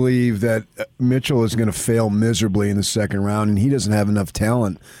believe that Mitchell is going to fail miserably in the second round, and he doesn't have enough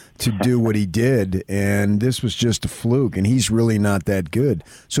talent to do what he did, and this was just a fluke, and he's really not that good.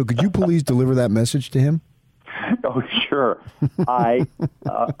 So could you please deliver that message to him? Oh, sure. I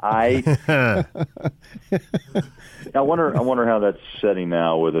wonder how that's setting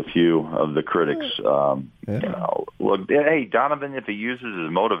now with a few of the critics. Look, hey, Donovan, if he uses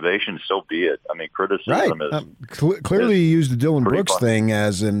his motivation, so be it. I mean, criticism is clearly he used the Dylan Brooks thing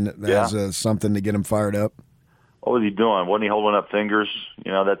as something to get him fired up. What was he doing? Wasn't he holding up fingers?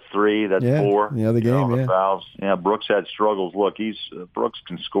 That's 3, that's 4. Yeah, the game, fouls. Yeah, Brooks had struggles. Look, Brooks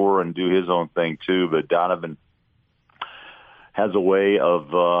can score and do his own thing too, but Donovan has a way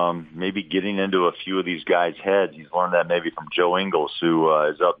of maybe getting into a few of these guys' heads. He's learned that maybe from Joe Ingles, who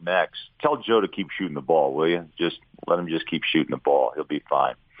is up next. Tell Joe to keep shooting the ball, will you? Just let him just keep shooting the ball. He'll be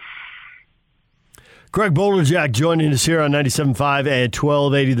fine. Craig Bolerjack joining us here on 97.5 at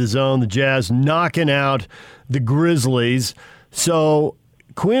 1280 The Zone. The Jazz knocking out the Grizzlies. So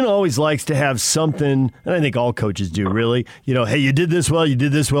Quinn always likes to have something, and I think all coaches do, really. Hey, you did this well, you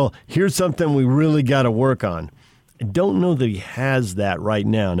did this well. Here's something we really got to work on. I don't know that he has that right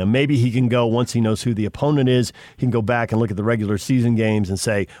now. Now, maybe he can go, once he knows who the opponent is, he can go back and look at the regular season games and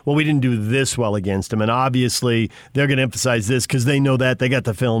say, well, we didn't do this well against him. And obviously, they're going to emphasize this because they know that. They got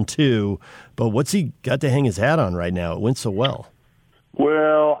the film, too. But what's he got to hang his hat on right now? It went so well.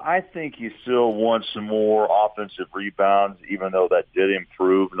 Well, I think he still wants some more offensive rebounds, even though that did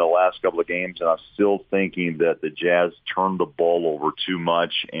improve in the last couple of games. And I'm still thinking that the Jazz turn the ball over too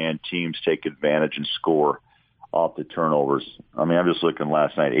much and teams take advantage and score off the turnovers. I mean, I'm just looking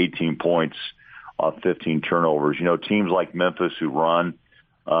last night, 18 points off 15 turnovers. Teams like Memphis who run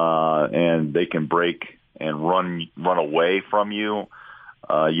and they can break and run away from you.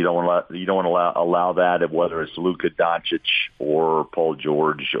 You don't want to allow that, whether it's Luka Doncic or Paul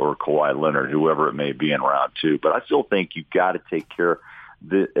George or Kawhi Leonard, whoever it may be in round 2. But I still think you've got to take care,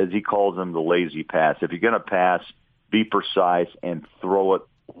 as he calls them, the lazy pass. If you're going to pass, be precise and throw it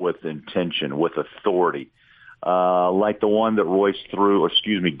with intention, with authority. Like the one that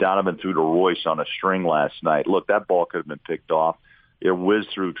Donovan threw to Royce on a string last night. Look, that ball could have been picked off. It whizzed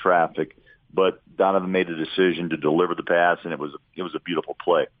through traffic, but Donovan made a decision to deliver the pass, and it was a beautiful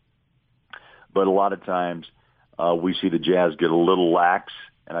play. But a lot of times we see the Jazz get a little lax,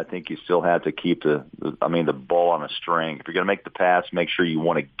 and I think you still have to keep the ball on a string. If you're going to make the pass, make sure you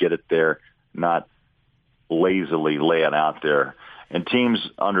want to get it there, not lazily lay it out there. And teams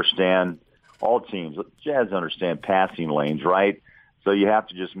understand. All teams, Jazz understand passing lanes, right? So you have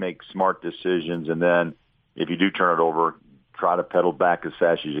to just make smart decisions, and then if you do turn it over, try to pedal back as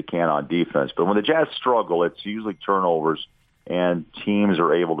fast as you can on defense. But when the Jazz struggle, it's usually turnovers, and teams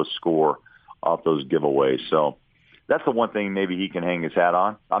are able to score off those giveaways. So that's the one thing maybe he can hang his hat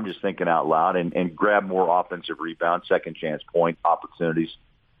on. I'm just thinking out loud and grab more offensive rebounds, second chance point opportunities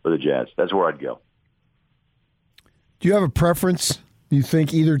for the Jazz. That's where I'd go. Do you have a preference? You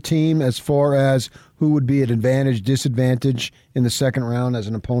think either team as far as who would be at advantage, disadvantage in the second round as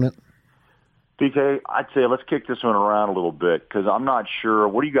an opponent? PK, I'd say let's kick this one around a little bit because I'm not sure.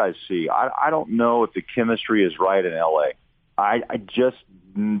 What do you guys see? I don't know if the chemistry is right in L.A. I just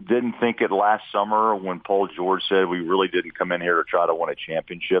didn't think it last summer when Paul George said we really didn't come in here to try to win a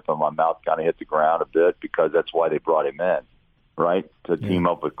championship, and my mouth kind of hit the ground a bit because that's why they brought him in, right, to team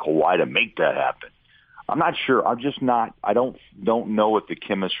up with Kawhi to make that happen. I'm not sure. I'm just not. I don't know if the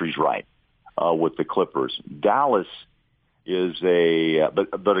chemistry's right with the Clippers. Dallas is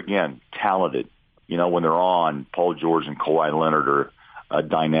but again, talented. You know, when they're on, Paul George and Kawhi Leonard are a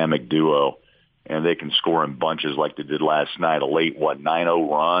dynamic duo, and they can score in bunches like they did last night. A late 9-0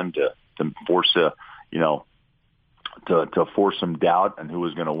 run to force to force some doubt on who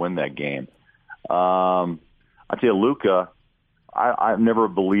was going to win that game. I tell you, Luka, I've never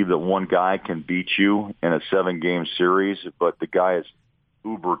believed that one guy can beat you in a 7-game series, but the guy is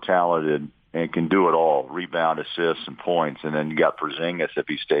uber talented and can do it all, rebound, assists, and points. And then you got Porzingis if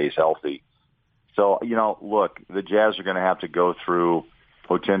he stays healthy. So, look, the Jazz are going to have to go through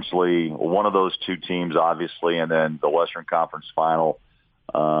potentially one of those two teams, obviously, and then the Western Conference Final.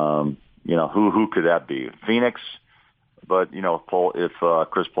 Who could that be? Phoenix, but, if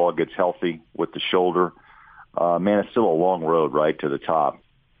Chris Paul gets healthy with the shoulder, man, it's still a long road, right, to the top.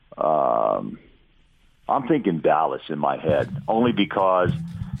 I'm thinking Dallas in my head, only because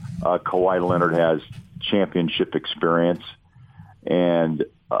Kawhi Leonard has championship experience, and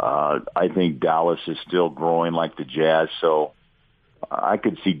I think Dallas is still growing like the Jazz, so I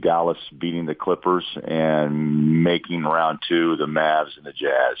could see Dallas beating the Clippers and making round 2 the Mavs and the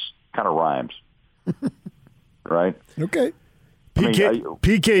Jazz. Kind of rhymes, right? Okay.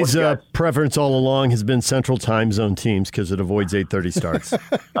 PK's preference all along has been Central Time Zone teams because it avoids 8:30 starts.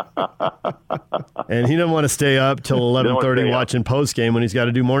 And he doesn't want to stay up till 11:30 watching postgame when he's got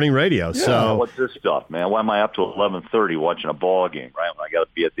to do morning radio. Yeah, so what's this stuff, man? Why am I up to 11:30 watching a ball game, right? When I got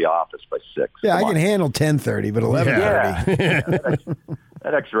to be at the office by 6. Yeah, I can handle 10:30, but 11:30. Yeah.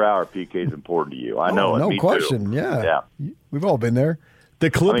 that extra hour, PK, is important to you. I know it. No Me question. Too. Yeah. We've all been there. The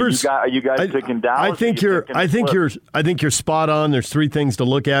Clippers. Are you guys picking Dallas? I think you're spot on. There's 3 things to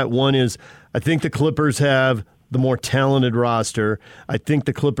look at. One is I think the Clippers have the more talented roster. I think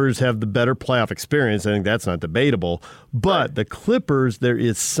the Clippers have the better playoff experience. I think that's not debatable. But the Clippers, there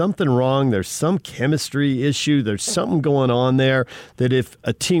is something wrong. There's some chemistry issue. There's something going on there that if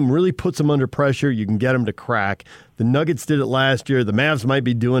a team really puts them under pressure, you can get them to crack. The Nuggets did it last year. The Mavs might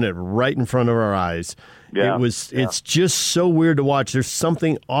be doing it right in front of our eyes. Yeah, It's just so weird to watch. There's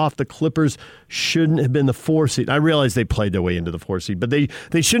something off. The Clippers shouldn't have been the 4 seed. I realize they played their way into the 4 seed, but they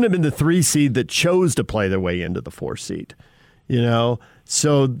shouldn't have been the 3 seed that chose to play their way into the 4 seed.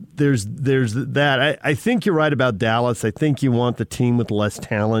 So there's that. I think you're right about Dallas. I think you want the team with less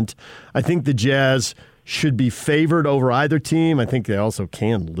talent. I think the Jazz should be favored over either team. I think they also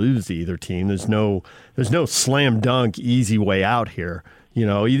can lose either team. There's no slam dunk easy way out here.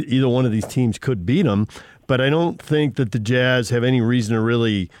 Either one of these teams could beat them, but I don't think that the Jazz have any reason to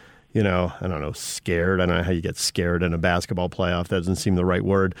really, scared. I don't know how you get scared in a basketball playoff. That doesn't seem the right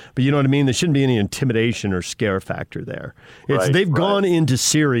word. But you know what I mean? There shouldn't be any intimidation or scare factor there. They've gone into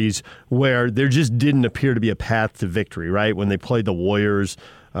series where there just didn't appear to be a path to victory, right? When they played the Warriors,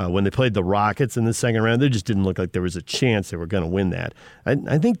 when they played the Rockets in the second round, there just didn't look like there was a chance they were going to win that.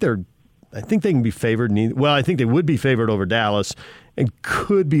 I think they can be favored. I think they would be favored over Dallas and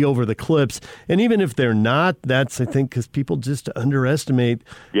could be over the Clips. And even if they're not, that's, I think, because people just underestimate.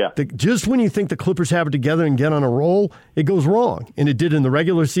 Yeah. Just when you think the Clippers have it together and get on a roll, it goes wrong. And it did in the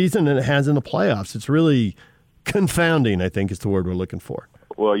regular season, and it has in the playoffs. It's really confounding, I think, is the word we're looking for.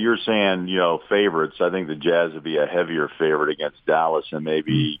 Well, you're saying, favorites. I think the Jazz would be a heavier favorite against Dallas, and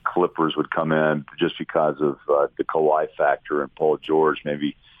maybe Clippers would come in just because of the Kawhi factor and Paul George,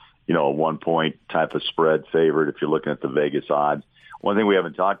 maybe, a 1-point type of spread favorite if you're looking at the Vegas odds. One thing we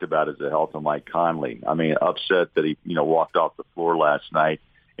haven't talked about is the health of Mike Conley. I mean, upset that he, walked off the floor last night.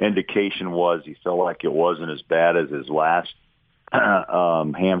 Indication was he felt like it wasn't as bad as his last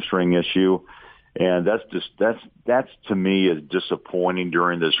hamstring issue. And that's to me is disappointing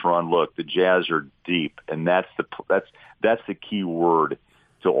during this run. Look, the Jazz are deep, and that's the key word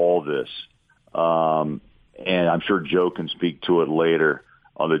to all this. And I'm sure Joe can speak to it later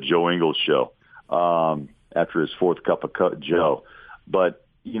on the Joe Ingles show after his 4th cup of Joe. But,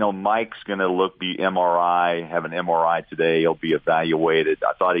 Mike's going to have an MRI today. He'll be evaluated.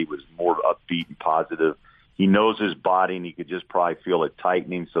 I thought he was more upbeat and positive. He knows his body, and he could just probably feel it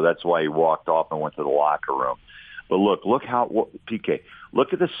tightening, so that's why he walked off and went to the locker room. But look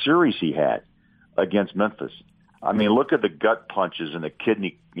at the series he had against Memphis. I mean, look at the gut punches and the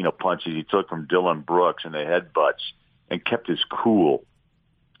kidney, punches he took from Dylan Brooks and the headbutts, and kept his cool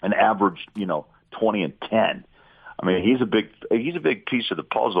and averaged, 20 and 10. I mean, he's a big piece of the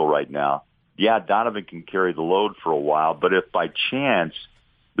puzzle right now. Yeah, Donovan can carry the load for a while, but if by chance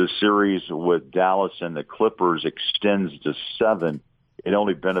the series with Dallas and the Clippers extends to 7, it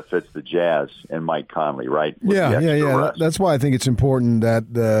only benefits the Jazz and Mike Conley, right? Yeah. That's why I think it's important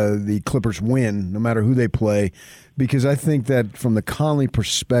that the Clippers win, no matter who they play, because I think that from the Conley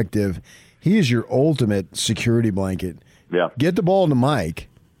perspective, he is your ultimate security blanket. Yeah. Get the ball to Mike,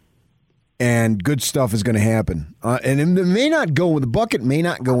 and good stuff is going to happen. And it may not go, the bucket may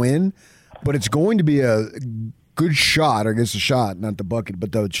not go in, but it's going to be a good shot, or I guess a shot, not the bucket,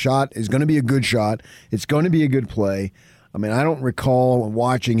 but the shot is going to be a good shot. It's going to be a good play. I mean, I don't recall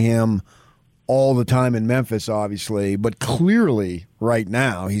watching him all the time in Memphis, obviously, but clearly right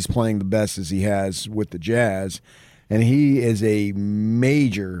now he's playing the best as he has with the Jazz, and he is a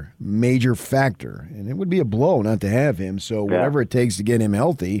major, major factor. And it would be a blow not to have him, so whatever it takes to get him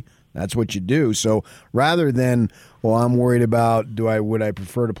healthy, that's what you do. So rather than, well, I'm worried about would I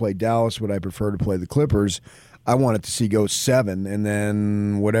prefer to play Dallas, would I prefer to play the Clippers, I want it to see go 7, and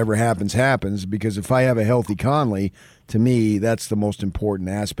then whatever happens, happens, because if I have a healthy Conley, to me, that's the most important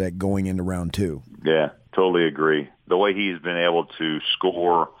aspect going into round 2. Yeah, totally agree. The way he's been able to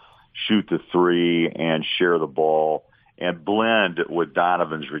score, shoot the 3, and share the ball, and blend with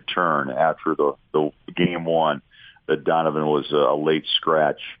Donovan's return after the game 1 that Donovan was a late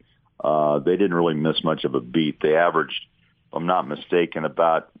scratch. They didn't really miss much of a beat. They averaged, if I'm not mistaken,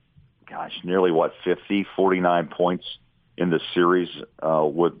 about nearly 49 points in the series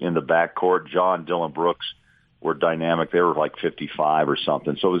in the backcourt. John, Dylan Brooks were dynamic. They were like 55 or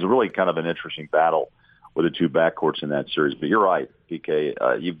something. So it was really kind of an interesting battle with the two backcourts in that series. But you're right,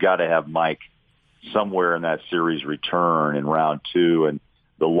 PK. You've got to have Mike somewhere in that series return in round 2. And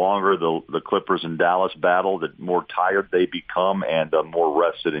the longer the Clippers and Dallas battle, the more tired they become and the more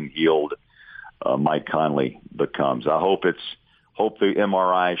rested and healed Mike Conley becomes. I hope the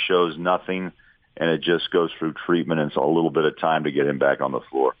MRI shows nothing and it just goes through treatment and it's a little bit of time to get him back on the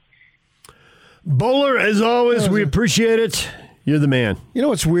floor. Bowler, as always, we appreciate it. You're the man. You know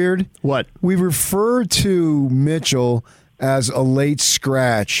what's weird? What? We refer to Mitchell as a late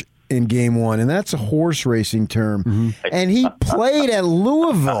scratch in game 1, and that's a horse racing term. Mm-hmm. And he played at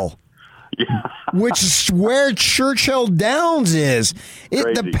Louisville, which is where Churchill Downs is.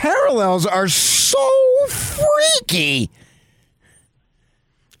 The parallels are so freaky.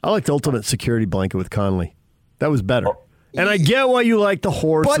 I like the ultimate security blanket with Conley. That was better. And I get why you like the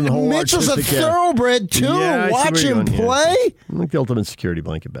horse and the whole Mitchell's a thoroughbred, too. Yeah, watch him play. I like the ultimate security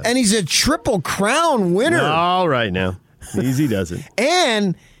blanket better. And he's a Triple Crown winner. All right, now. Easy does it.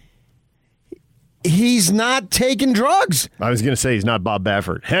 And he's not taking drugs. I was going to say he's not Bob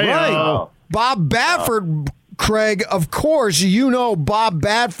Baffert. Hey, right. Bob Baffert, Craig, of course, Bob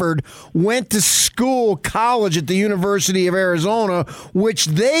Baffert went to college at the University of Arizona, which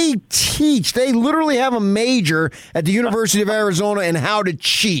they teach. They literally have a major at the University of Arizona in how to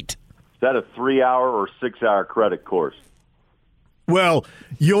cheat. Is that a 3-hour or 6-hour credit course? Well,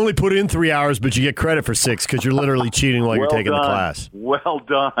 you only put in 3 hours, but you get credit for 6 because you're literally cheating while you're taking the class. Well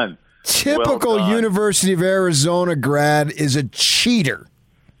done. Typical University of Arizona grad is a cheater.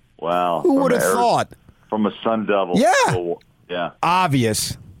 Wow. Who would have thought? From a Sun Devil. Yeah. Yeah.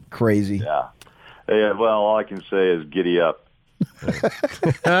 Obvious. Crazy. Yeah. Well, all I can say is giddy up.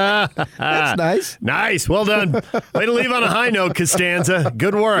 That's nice. Nice. Well done. Way to leave on a high note, Costanza.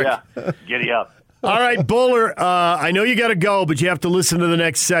 Good work. Yeah. Giddy up. All right, Bowler, I know you got to go, but you have to listen to the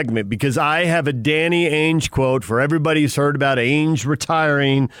next segment because I have a Danny Ainge quote for everybody who's heard about Ainge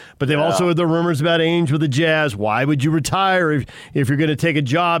retiring, but they've also heard the rumors about Ainge with the Jazz. Why would you retire if you're going to take a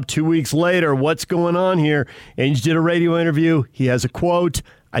job 2 weeks later? What's going on here? Ainge did a radio interview. He has a quote.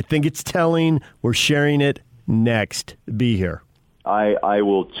 I think it's telling. We're sharing it next. Be here. I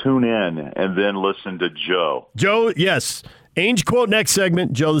will tune in and then listen to Joe. Joe, yes. Ainge quote next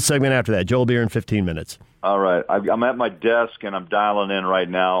segment. Joe, the segment after that. Joe will be here in 15 minutes. All right. I'm at my desk, and I'm dialing in right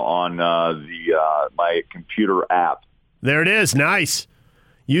now on my computer app. There it is. Nice.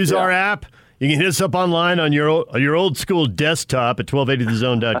 Use our app. You can hit us up online on your old school desktop at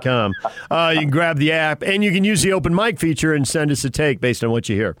 1280thezone.com. You can grab the app, and you can use the open mic feature and send us a take based on what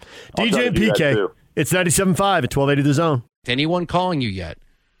you hear. DJ and PK, it's 97.5 at 1280 The Zone. Anyone calling you yet?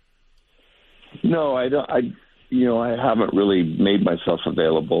 No, I don't. I haven't really made myself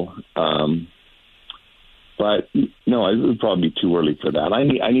available. But no, it would probably be too early for that.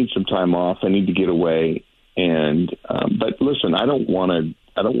 I need some time off. I need to get away. And but listen, I don't want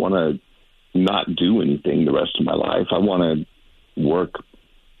to not do anything the rest of my life. I want to work,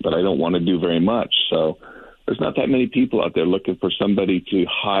 but I don't want to do very much. So there's not that many people out there looking for somebody to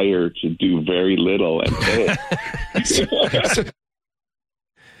hire to do very little and pay.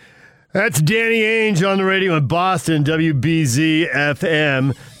 That's Danny Ainge on the radio in Boston, WBZ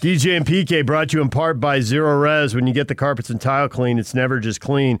FM. DJ and PK brought to you in part by Zero Res. When you get the carpets and tile clean, it's never just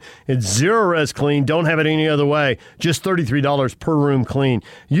clean. It's Zero Res clean. Don't have it any other way. Just $33 per room clean.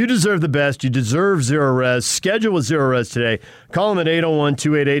 You deserve the best. You deserve Zero Res. Schedule with Zero Res today. Call them at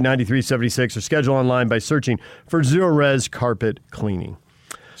 801-288-9376 or schedule online by searching for Zero Res Carpet Cleaning.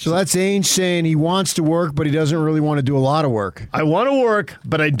 So that's Ainge saying he wants to work, but he doesn't really want to do a lot of work. I want to work,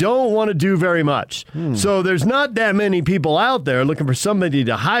 but I don't want to do very much. So there's not that many people out there looking for somebody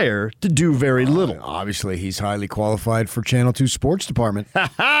to hire to do very little. Obviously, he's highly qualified for Channel 2 Sports Department.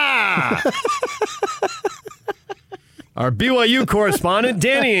 Our BYU correspondent,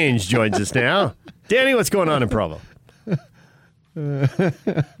 Danny Ainge, joins us now. Danny, what's going on in Provo?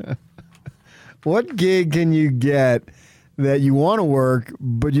 What gig can you get that you want to work,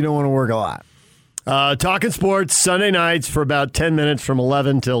 but you don't want to work a lot? Talking sports, Sunday nights for about 10 minutes from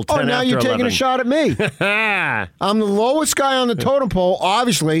 11 till 10 after 11. Oh, now you're taking a shot at me. I'm the lowest guy on the totem pole,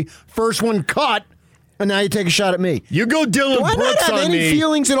 obviously. First one cut, and now you take a shot at me. You go Dylan Do I Brooks not have on any me.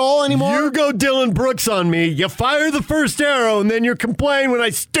 feelings at all anymore? You go Dylan Brooks on me. You fire the first arrow, and then you complain when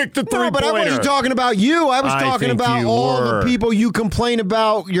I stick the three-pointer. No, but I wasn't talking about you. I was talking think about you all were. the people you complain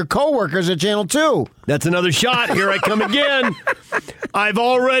about, your coworkers at Channel 2. That's another shot. Here I come again. I've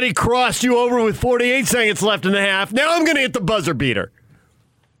already crossed you over with 48 seconds left in the half. Now I'm going to hit the buzzer beater.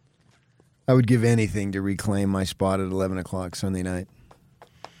 I would give anything to reclaim my spot at 11 o'clock Sunday night.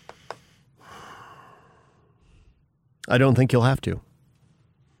 I don't think you'll have to.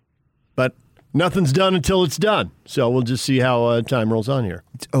 But nothing's done until it's done. So we'll just see how time rolls on here.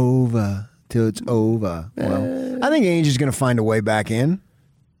 It's over till it's over. Well, I think Ainge is going to find a way back in.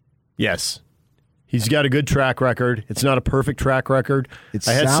 Yes. He's got a good track record. It's not a perfect track record. It's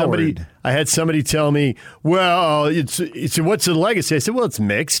I had somebody tell me, well, it's what's the legacy? I said, well, it's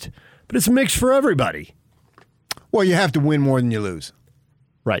mixed, but it's mixed for everybody. Well, you have to win more than you lose.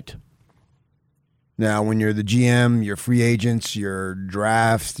 Right. Now, when you're the GM, your free agents, your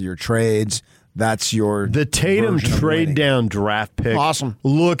drafts, your trades, that's your The Tatum version of trade winning. down draft pick Awesome.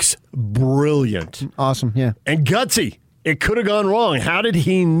 looks brilliant. Awesome, yeah. And gutsy. It could have gone wrong. How did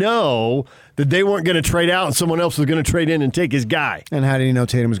he know that they weren't going to trade out and someone else was going to trade in and take his guy? And how did he know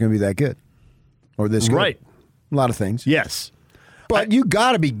Tatum was going to be that good? Or this good? Right. A lot of things. Yes. But you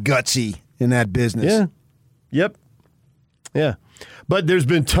got to be gutsy in that business. Yeah. Yep. Yeah. But there's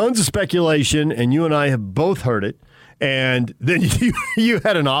been tons of speculation, and you and I have both heard it. And then you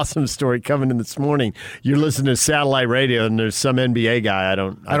had an awesome story coming in this morning. You're listening to satellite radio, and there's some NBA guy. I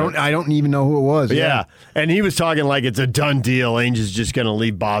don't even know who it was. Yeah. And he was talking like it's a done deal. Ainge is just going to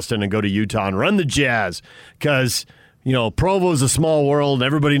leave Boston and go to Utah and run the Jazz because, Provo's a small world. And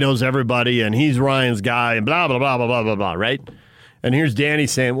everybody knows everybody, and he's Ryan's guy, and blah, blah, blah, blah, blah, blah, blah, right? And here's Danny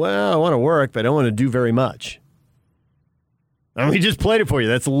saying, well, I want to work, but I don't want to do very much. And we just played it for you.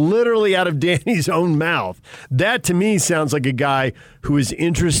 That's literally out of Danny's own mouth. That, to me, sounds like a guy who is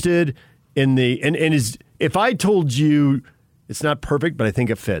interested in the and is. If I told you it's not perfect, but I think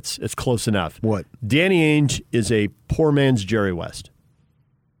it fits, it's close enough. What? Danny Ainge is a poor man's Jerry West.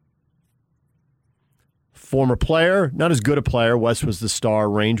 Former player, not as good a player. West was the star.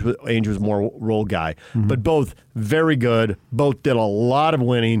 Ainge was more role guy. Mm-hmm. But both very good. Both did a lot of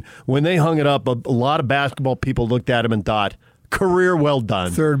winning. When they hung it up, a lot of basketball people looked at him and thought, career well done.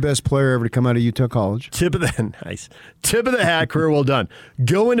 Third best player ever to come out of Utah College. Tip of the hat, career well done.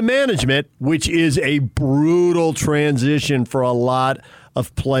 Go into management, which is a brutal transition for a lot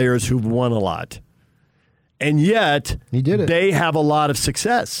of players who've won a lot. And yet, he did it. They have a lot of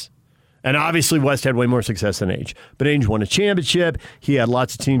success. And obviously, West had way more success than Ainge. But Ainge won a championship. He had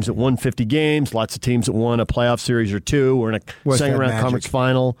lots of teams that won 50 games, lots of teams that won a playoff series or two, or in a second-round conference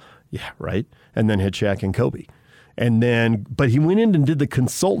final. Yeah, right. And then hit Shaq and Kobe. But he went in and did the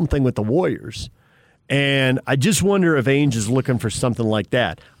consultant thing with the Warriors. And I just wonder if Ainge is looking for something like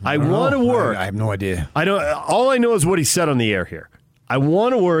that. I want to work. I have no idea. All I know is what he said on the air here. I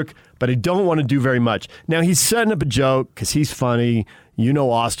want to work, but I don't want to do very much. Now, he's setting up a joke because he's funny. You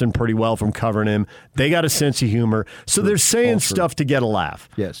know Austin pretty well from covering him. They got a sense of humor. So they're saying stuff to get a laugh.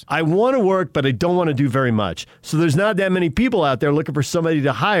 Yes. I want to work, but I don't want to do very much. So there's not that many people out there looking for somebody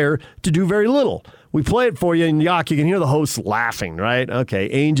to hire to do very little. We play it for you, and you can hear the host laughing, right? Okay,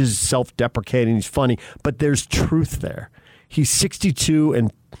 Ainge is self-deprecating. He's funny, but there's truth there. He's 62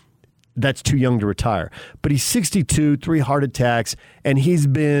 and that's too young to retire. But he's 62, 3 heart attacks, and he's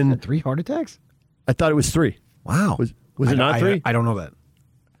been 3 heart attacks. I thought it was 3. Wow, was it not 3? I don't know that.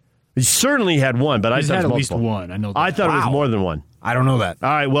 He certainly had 1, but He's I thought had it at was least multiple. 1. I know that. I thought it was more than 1. I don't know that. All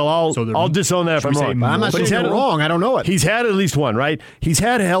right, well, I'll disown that if I'm wrong. I'm not saying you're wrong. I don't know it. He's had at least 1, right? He's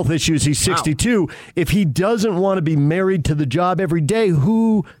had health issues. He's 62. Wow. If he doesn't want to be married to the job every day,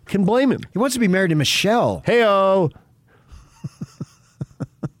 who can blame him? He wants to be married to Michelle. Hey-o.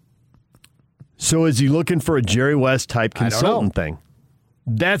 So is he looking for a Jerry West type consultant thing?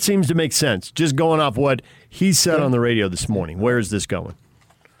 That seems to make sense. Just going off what he said on the radio this morning. Where is this going?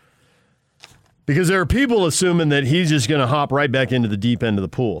 Because there are people assuming that he's just going to hop right back into the deep end of the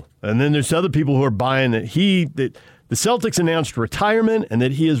pool. And then there's other people who are buying that the Celtics announced retirement and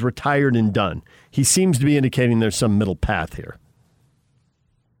that he is retired and done. He seems to be indicating there's some middle path here.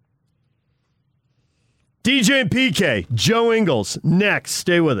 DJ and PK, Joe Ingles, next.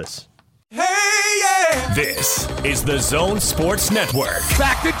 Stay with us. This is the Zone Sports Network.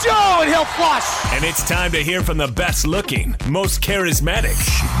 Back to Joe, and he'll flush. And it's time to hear from the best looking, most charismatic,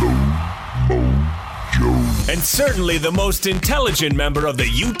 and certainly the most intelligent member of the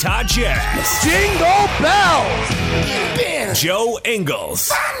Utah Jazz. Jingle bells! Joe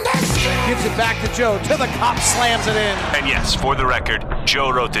Ingles. Gives it back to Joe. To the cup, slams it in. And yes, for the record,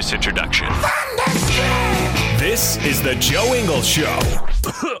 Joe wrote this introduction. This is the Joe Ingles Show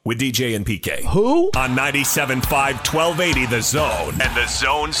with DJ and PK. Who? On 97.5, 1280 The Zone and the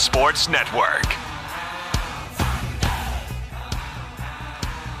Zone Sports Network.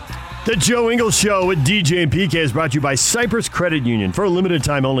 The Joe Ingles Show with DJ and PK is brought to you by Cypress Credit Union. For a limited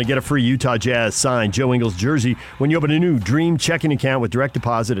time only, get a free Utah Jazz signed Joe Ingles jersey when you open a new Dream checking account with direct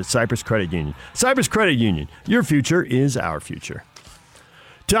deposit at Cypress Credit Union. Cypress Credit Union, your future is our future.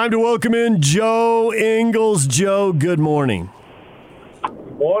 Time to welcome in Joe Ingles. Joe, good morning.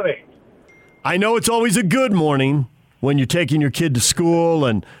 Good morning. I know it's always a good morning when you're taking your kid to school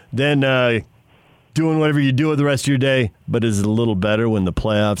and then doing whatever you do with the rest of your day, but is it a little better when the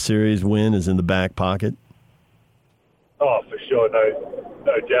playoff series win is in the back pocket? Oh, for sure. No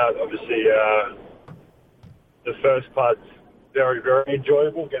doubt. Obviously, the first part's very, very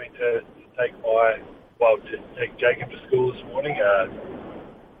enjoyable, getting to take Jacob to school this morning.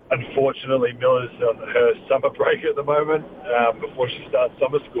 Unfortunately, Miller's on her summer break at the moment before she starts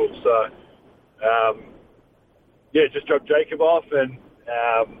summer school. So, just dropped Jacob off and,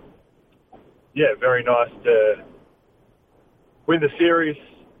 very nice to win the series.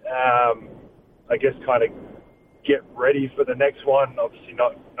 I guess kind of get ready for the next one. Obviously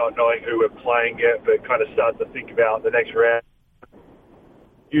not knowing who we're playing yet, but kind of start to think about the next round.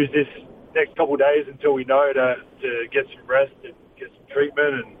 Use this next couple of days until we know to get some rest and get some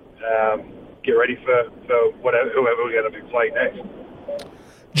treatment and get ready for whoever we're going to be playing next.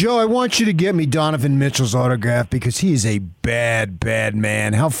 Joe, I want you to get me Donovan Mitchell's autograph because he is a bad, bad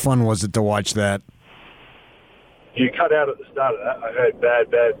man. How fun was it to watch that? You cut out at the start of that. I heard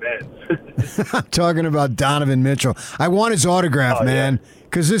bad man. I'm talking about Donovan Mitchell. I want his autograph, man,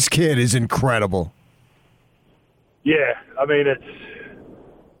 because this kid is incredible. Yeah, I mean,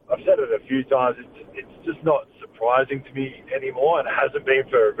 I've said it a few times. It's just not surprising to me anymore, and it hasn't been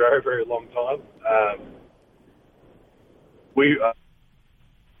for a very, very long time.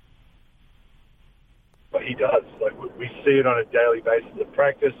 But he does. Like we see it on a daily basis at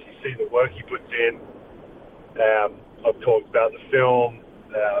practice. You see the work he puts in. I've talked about the film,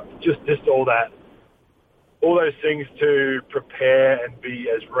 just all those things to prepare and be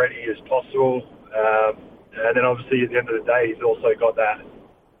as ready as possible. And then obviously at the end of the day, he's also got that,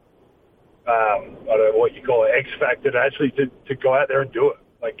 I don't know what you call it, X factor to actually to go out there and do it.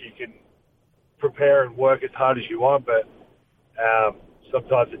 Like you can prepare and work as hard as you want, but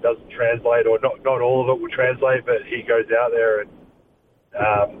sometimes it doesn't translate, or not all of it will translate, but he goes out there and,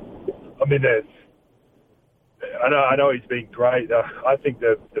 I mean, I know he's been great. I think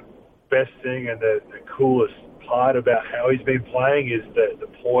the best thing and the coolest part about how he's been playing is the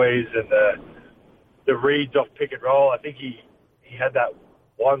poise and the reads off pick and roll. I think he had that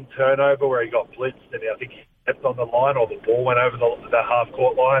one turnover where he got blitzed and I think he stepped on the line or the ball went over the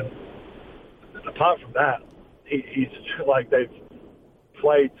half-court line. And apart from that, he's like they've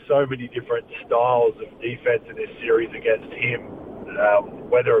played so many different styles of defense in this series against him,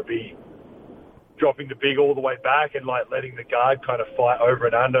 whether it be dropping the big all the way back and like letting the guard kind of fight over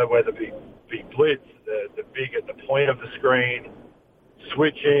and under, whether it be blitz, the big at the point of the screen,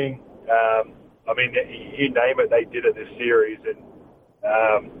 switching. I mean, you name it, they did it this series. And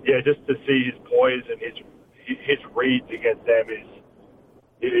just to see his poise and his reads against them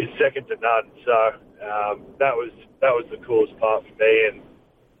is second to none. So that was the coolest part for me. And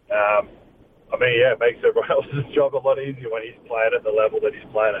mean, yeah, it makes everyone else's job a lot easier when he's playing at the level that he's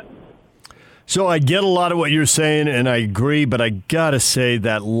playing at. So I get a lot of what you're saying, and I agree, but I got to say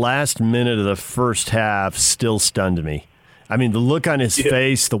that last minute of the first half still stunned me. I mean, the look on his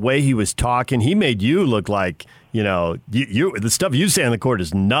face, the way he was talking, he made you look like, you know, you the stuff you say on the court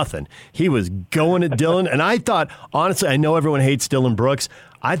is nothing. He was going at Dillon, and I thought, honestly, I know everyone hates Dillon Brooks.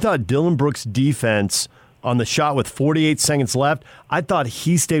 I thought Dillon Brooks' defense on the shot with 48 seconds left, I thought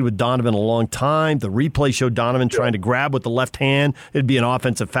he stayed with Donovan a long time. The replay showed Donovan trying to grab with the left hand. It'd be an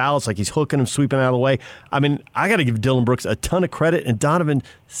offensive foul. It's like he's hooking him, sweeping out of the way. I mean, I got to give Dillon Brooks a ton of credit, and Donovan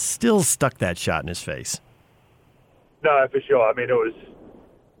still stuck that shot in his face. No, for sure. I mean,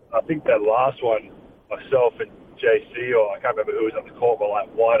 I think that last one, myself and JC, or I can't remember who was on the court, were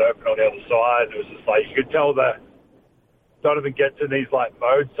like wide open on the other side. It was just like, you could tell that Donovan gets in these like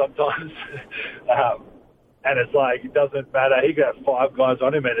modes sometimes. And it's like, it doesn't matter. He could have 5 guys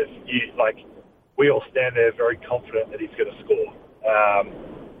on him, and we all stand there very confident that he's going to score.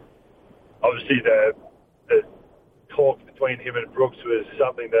 Obviously, the talk between him and Brooks was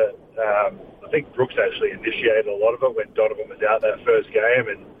something that I think Brooks actually initiated a lot of it when Donovan was out that first game,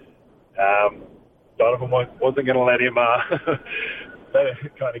 and Donovan wasn't going to let him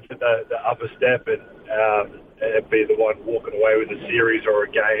kind of get the upper step and be the one walking away with a series or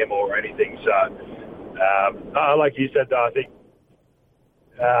a game or anything. So. Like you said, though, I think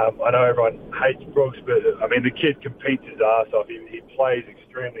I know everyone hates Brooks, but I mean the kid competes his ass off. He plays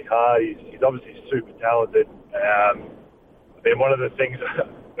extremely hard. He's obviously super talented. I mean, one of the things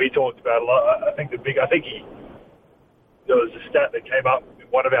we talked about a lot. There was a stat that came up in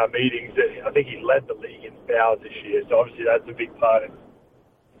one of our meetings that I think he led the league in fouls this year. So obviously that's a big part. I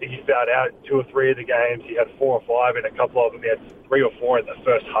think he fouled out in 2 or 3 of the games. He had 4 or 5 in a couple of them. He had 3 or 4 in the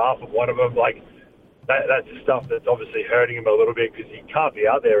first half of one of them. Like. That's the stuff that's obviously hurting him a little bit because he can't be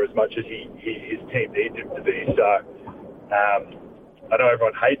out there as much as his team needs him to be. So I know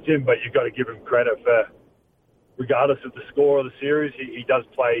everyone hates him, but you've got to give him credit for, regardless of the score of the series, he does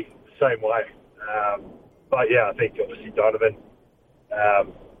play the same way. But yeah, I think obviously Donovan. I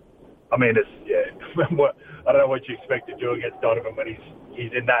mean, I don't know what you expect to do against Donovan when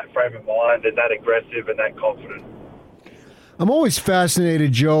he's in that frame of mind and that aggressive and that confident. I'm always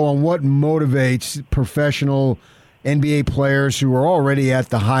fascinated, Joe, on what motivates professional NBA players who are already at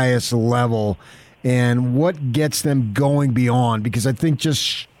the highest level and what gets them going beyond, because I think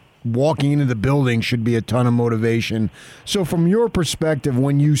just walking into the building should be a ton of motivation. So from your perspective,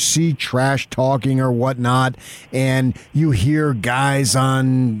 when you see trash talking or whatnot and you hear guys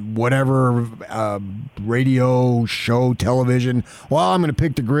on whatever radio show, television, well, I'm going to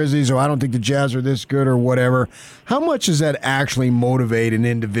pick the Grizzlies or I don't think the Jazz are this good or whatever, how much does that actually motivate an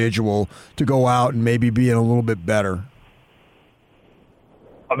individual to go out and maybe be a little bit better?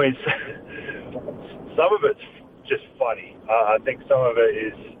 I mean, some of it's just funny. I think some of it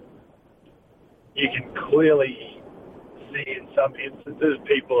is you can clearly see in some instances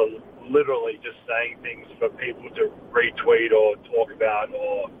people are literally just saying things for people to retweet or talk about,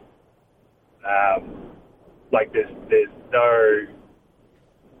 or like there's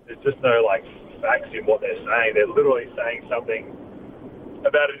just no like facts in what they're saying. They're literally saying something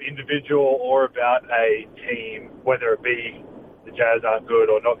about an individual or about a team, whether it be the Jazz aren't good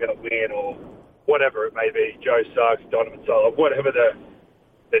or not going to win or whatever it may be. Joe sucks, Donovan sucks, whatever the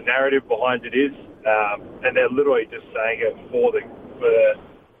narrative behind it is, and they're literally just saying it for the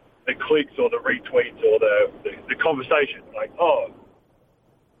clicks or the retweets or the conversation. Like, oh,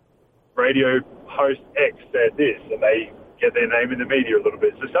 radio host X said this, and they get their name in the media a little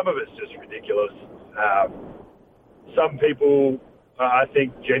bit. So some of it's just ridiculous. Some people, I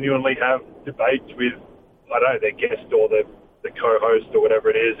think, genuinely have debates with, I don't know, their guest or the co-host or whatever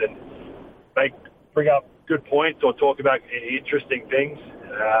it is, and they bring up good points or talk about interesting things.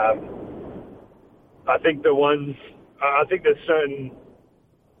 I think there's certain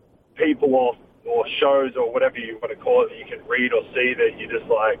people or shows or whatever you want to call it that you can read or see that you just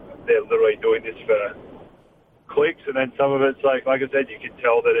like, they're literally doing this for clicks. And then some of it's like I said, you can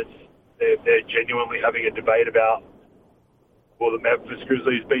tell that they're genuinely having a debate about, will the Memphis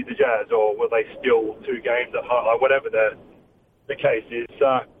Grizzlies beat the Jazz or will they steal 2 games at home, whatever the case is.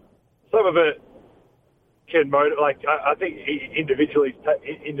 Some of it can motivate. Like I think individuals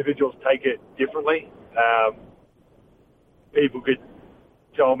take it differently. People could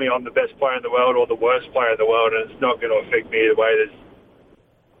tell me I'm the best player in the world or the worst player in the world, and it's not going to affect me either way.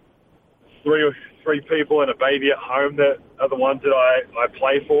 There's three people and a baby at home that are the ones that I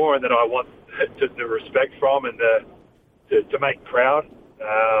play for and that I want to respect from and to make proud.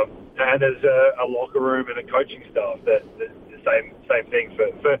 And there's a locker room and a coaching staff that the same thing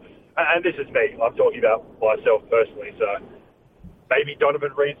for. and this is me, I'm talking about myself personally, so maybe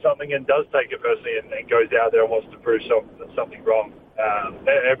Donovan reads something and does take it personally and goes out there and wants to prove something wrong.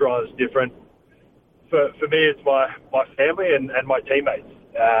 Everyone's different. For me, it's my family and my teammates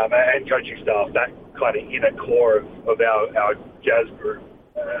and coaching staff, that kind of inner core of our Jazz group.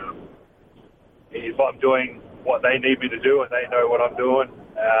 If I'm doing what they need me to do and they know what I'm doing,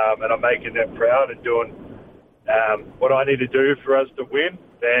 and I'm making them proud and doing what I need to do for us to win,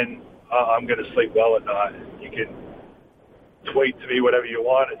 then I'm going to sleep well at night. You can tweet to me whatever you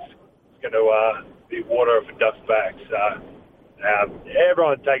want. It's going to be water off a duck's back. So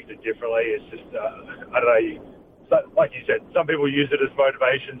everyone takes it differently. It's just, I don't know, like you said, some people use it as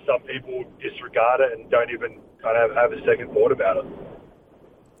motivation. Some people disregard it and don't even kind of have a second thought about it.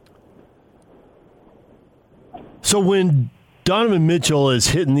 So when Donovan Mitchell is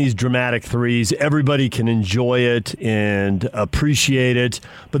hitting these dramatic threes, everybody can enjoy it and appreciate it.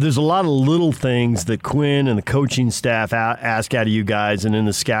 But there's a lot of little things that Quinn and the coaching staff ask out of you guys and in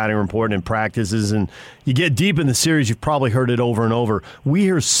the scouting report and practices. And you get deep in the series, you've probably heard it over and over. We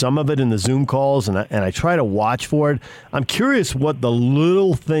hear some of it in the Zoom calls, and I try to watch for it. I'm curious what the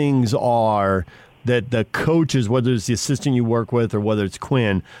little things are that the coaches, whether it's the assistant you work with or whether it's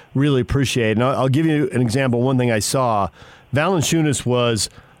Quinn, really appreciate. And I'll give you an example. One thing I saw, Valanciunas was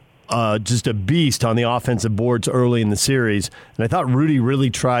just a beast on the offensive boards early in the series, and I thought Rudy really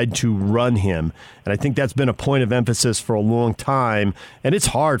tried to run him. And I think that's been a point of emphasis for a long time, and it's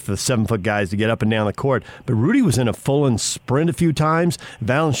hard for the 7-foot guys to get up and down the court. But Rudy was in a full-in sprint a few times.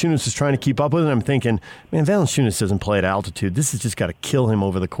 Valanciunas was trying to keep up with it. I'm thinking, man, Valanciunas doesn't play at altitude. This has just got to kill him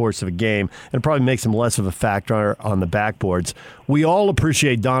over the course of a game, and it probably makes him less of a factor on the backboards. We all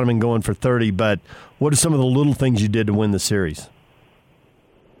appreciate Donovan going for 30, but what are some of the little things you did to win the series?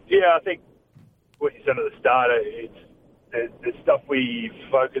 Yeah, I think what you said at the start, it's the stuff we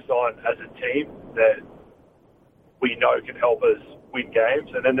focus on as a team that we know can help us win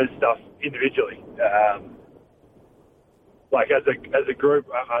games, and then there's stuff individually. Like as a group,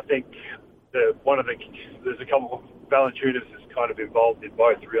 I think there's a couple of Valanciunas is kind of involved in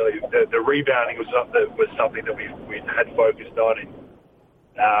both. Really, the rebounding was something that we had focused on,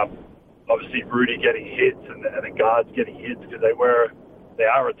 and obviously Rudy getting hits and the guards getting hits because they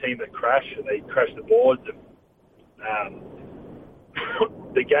are a team that crash and they crash the boards. And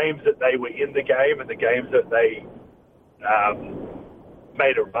the games that they were in the game and the games that they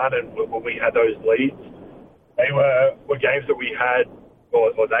made a run and when we had those leads, they were games that we had,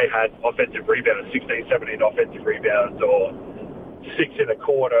 or they had offensive rebounds, 16, 17 offensive rebounds, or 6 in a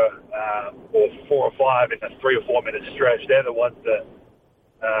quarter, or 4 or 5 in a 3 or 4 minute stretch. They're the ones that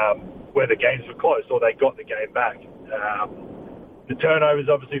where the games were close or they got the game back. The turnovers,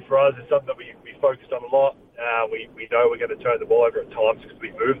 obviously, for us is something that we focused on a lot. We know we're going to turn the ball over at times because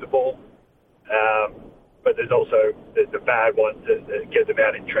we move the ball. But there's also the bad ones that get them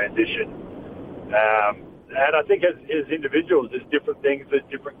out in transition. And I think as individuals, there's different things that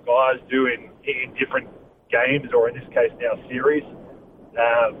different guys do in different games, or in this case now series.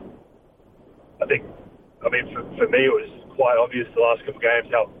 For me, it was quite obvious the last couple of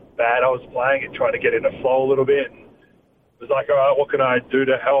games how bad I was playing and trying to get in a flow a little bit. And it was like, all right, what can I do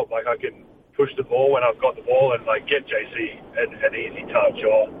to help? Like, I can push the ball when I've got the ball and like get JC an easy touch,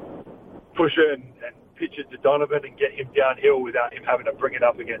 or push it and pitch it to Donovan and get him downhill without him having to bring it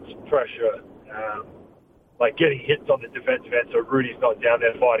up against pressure. Like getting hits on the defensive end so Rudy's not down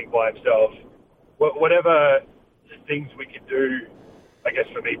there fighting by himself. Whatever things we can do, I guess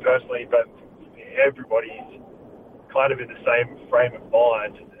for me personally, but everybody's kind of in the same frame of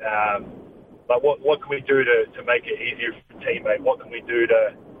mind. Like what can we do to make it easier for a teammate? What can we do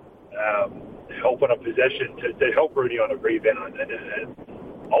to help on a possession, to help Rudy on a rebound? And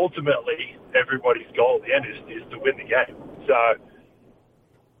ultimately, everybody's goal at the end is to win the game. So,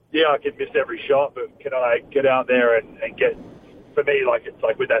 yeah, I can miss every shot, but can I get out there and get, for me, like it's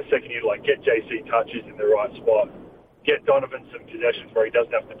like with that second unit, like get JC touches in the right spot, get Donovan some possessions where he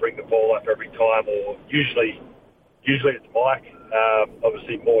doesn't have to bring the ball up every time, or usually it's Mike.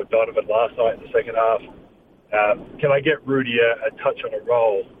 Obviously more Donovan last night in the second half. Can I get Rudy a touch on a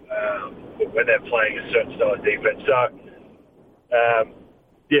roll when they're playing a certain style of defense? So,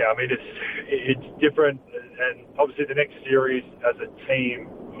 it's different, and obviously the next series as a team,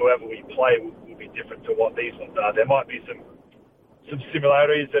 whoever we play will be different to what these ones are. There might be some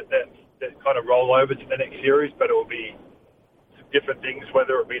similarities that kind of roll over to the next series, but it will be some different things,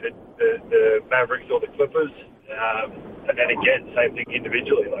 whether it be the Mavericks or the Clippers. And then again, same thing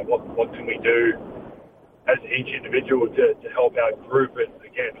individually. Like what can we do as each individual to help our group and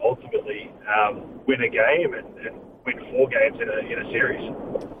again ultimately win a game and win 4 games in a series.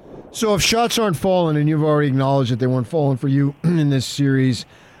 So if shots aren't falling, and you've already acknowledged that they weren't falling for you in this series,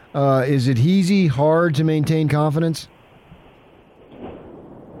 is it easy, hard to maintain confidence?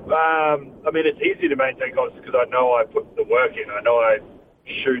 I mean, it's easy to maintain confidence because I know I put the work in. I know I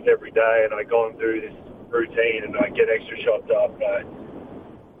shoot every day, and I go and do this routine, and I get extra shots up.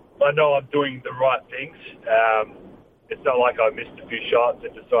 I know I'm doing the right things. It's not like I missed a few shots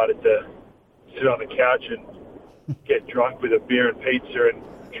and decided to sit on the couch and get drunk with a beer and pizza and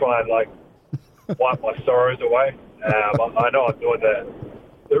try and wipe my sorrows away. I know I'm doing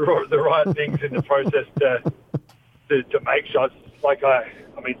the right things in the process to make shots. I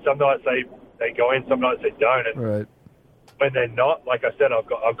mean, some nights they go in, some nights they don't, and right. When they're not, like I said, I've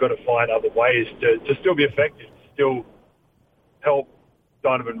got to find other ways to still be effective, still help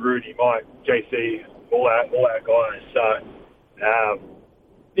Donovan, Rudy, Mike, JC, all our guys. So,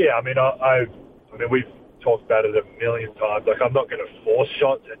 yeah, I mean, we've talked about it a million times. I'm not going to force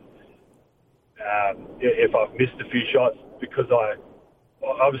shots, and if I've missed a few shots because I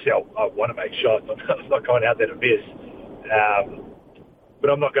want to make shots. I'm not going out there to miss. But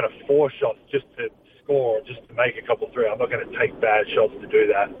I'm not going to force shots just to score or just to make a couple three. I'm not going to take bad shots to do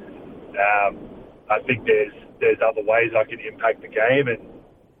that. I think there's other ways I can impact the game, and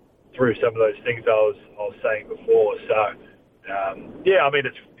through some of those things I was saying before. So, yeah, I mean,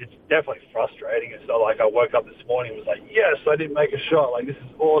 it's definitely frustrating. It's not like I woke up this morning and was like, yes, I didn't make a shot. This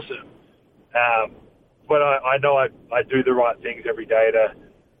is awesome. But I know I do the right things every day to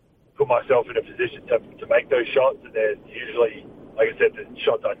put myself in a position to make those shots, and they're usually, like I said, the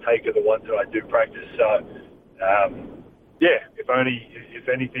shots I take are the ones that I do practice. So, yeah, if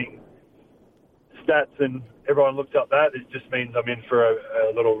anything, stats and everyone looks up that, it just means I'm in for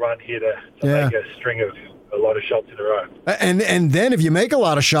a little run here to make a string of a lot of shots in a row. And then if you make a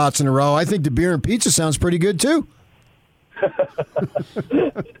lot of shots in a row, I think the beer and pizza sounds pretty good too. I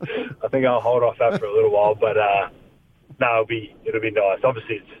think I'll hold off that for a little while, but no, it'll be nice.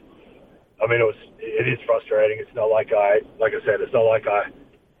 Obviously, it is frustrating. It's not like I said, it's not like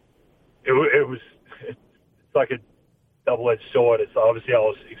it's like a double-edged sword. It's obviously I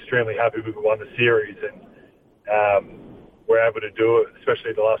was extremely happy we won the series, and we're able to do it,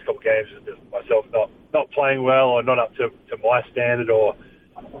 especially the last couple of games with myself not playing well or not up to my standard or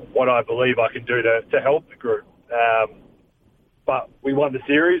what I believe I can do to help the group. But we won the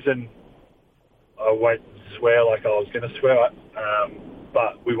series, and I won't swear like I was going to swear,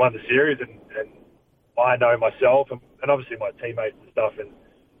 but we won the series, and I know myself, and obviously my teammates and stuff, and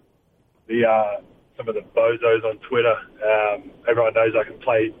some of the bozos on Twitter, everyone knows I can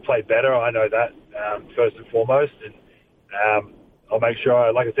play better. I know that first and foremost, and I'll make sure I,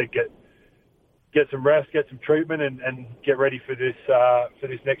 like I said, get some rest, get some treatment, and get ready for this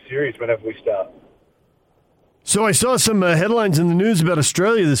next series whenever we start. So I saw some headlines in the news about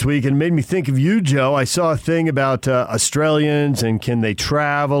Australia this week, and it made me think of you, Joe. I saw a thing about Australians and can they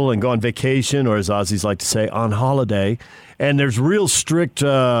travel and go on vacation, or as Aussies like to say, on holiday. And there's real strict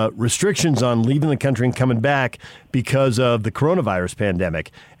restrictions on leaving the country and coming back because of the coronavirus pandemic.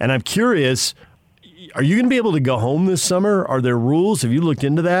 And I'm curious, are you going to be able to go home this summer? Are there rules? Have you looked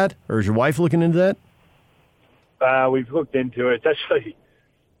into that, or is your wife looking into that? We've looked into it. It's actually...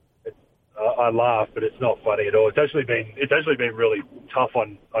 I laugh, but it's not funny at all. It's actually been really tough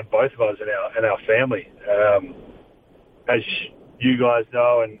on both of us and our family. As you guys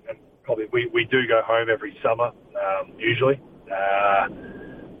know, and probably we do go home every summer, usually.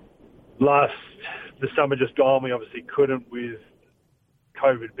 The summer just gone, we obviously couldn't with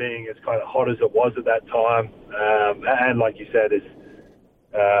COVID being as kind of hot as it was at that time. And like you said,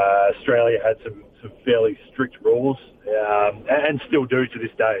 Australia had some fairly strict rules, and still do to this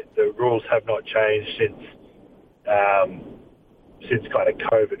day. The rules have not changed since kind of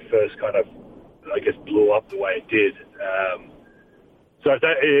COVID first kind of, I guess, blew up the way it did. So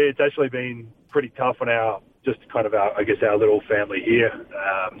it's actually been pretty tough on our little family here,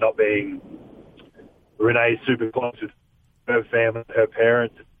 not being Renee's super close with her family, her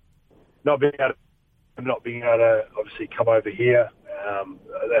parents, not being able to obviously come over here.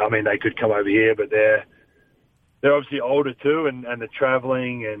 They could come over here, but they're obviously older too, and they're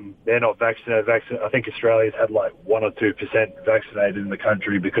traveling, and they're not vaccinated. I think Australia's had 1 or 2% vaccinated in the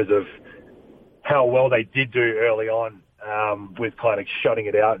country because of how well they did do early on with kind of shutting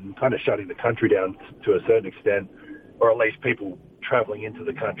it out and kind of shutting the country down to a certain extent, or at least people traveling into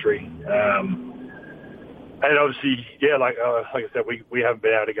the country. And obviously, yeah, like I said, we haven't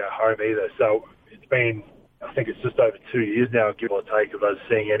been able to go home either. So it's been, I think it's just over 2 years now, give or take, of us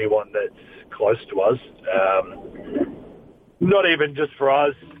seeing anyone that's close to us. Not even just for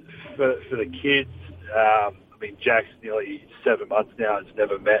us, for the kids. mean, Jack's nearly 7 months now. Has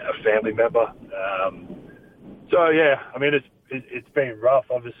never met a family member. So yeah, I mean, it's been rough.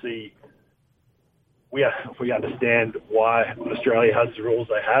 Obviously, we understand why Australia has the rules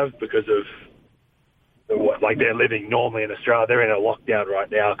they have because of like they're living normally in Australia. They're in a lockdown right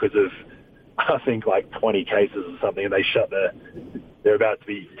now because of, I think, like 20 cases or something, and they're about to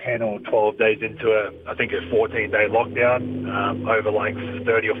be 10 or 12 days into a 14-day lockdown over like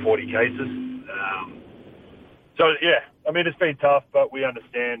 30 or 40 cases. So yeah, I mean, it's been tough, but we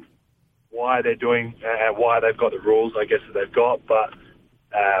understand why they're doing and why they've got the rules, I guess, that they've got. But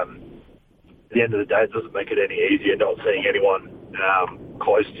at the end of the day, it doesn't make it any easier not seeing anyone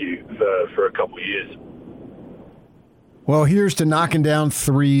close to you for a couple of years. Well, here's to knocking down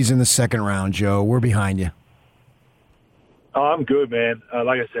threes in the second round, Joe. We're behind you. Oh, I'm good, man.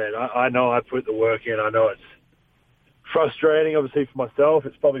 Like I said, I know I put the work in. I know it's frustrating, obviously, for myself.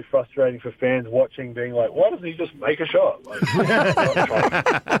 It's probably frustrating for fans watching, being like, why doesn't he just make a shot? Like,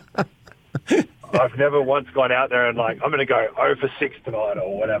 I've never once gone out there and like, I'm going to go 0 for 6 tonight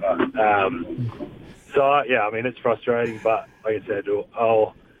or whatever. So, yeah, I mean, it's frustrating, but like I said,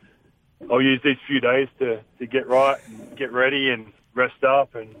 I'll use these few days to get right and get ready and rest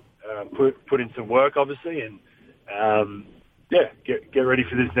up and put in some work, obviously, and get ready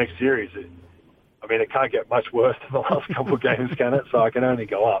for this next series. I mean, it can't get much worse than the last couple of games, can it? So I can only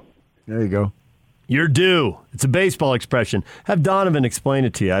go up. There you go. You're due. It's a baseball expression. Have Donovan explain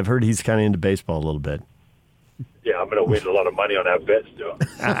it to you. I've heard he's kind of into baseball a little bit. Yeah, I'm going to win a lot of money on our bets, Joe.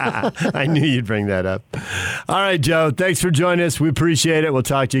 I knew you'd bring that up. All right, Joe. Thanks for joining us. We appreciate it. We'll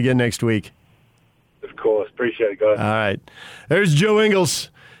talk to you again next week. Of course. Appreciate it, guys. All right. There's Joe Ingles.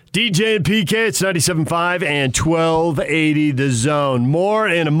 DJ and PK, it's 97.5 and 1280 The Zone. More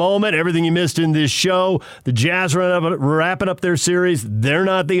in a moment. Everything you missed in this show. The Jazz wrapping up their series. They're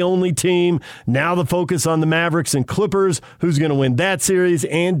not the only team. Now the focus on the Mavericks and Clippers. Who's going to win that series?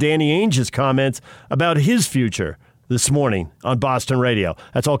 And Danny Ainge's comments about his future this morning on Boston Radio.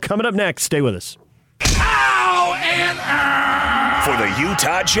 That's all coming up next. Stay with us. Ow and for the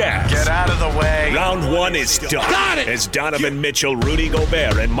Utah Jazz. Get out of the way. Round one is done. Got it. As Donovan Mitchell, Rudy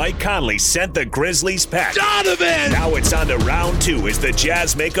Gobert, and Mike Conley sent the Grizzlies packing. Donovan! Now it's on to round two as the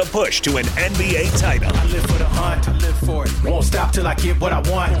Jazz make a push to an NBA title. I live for the hunt, I live for it. Won't stop till I get what I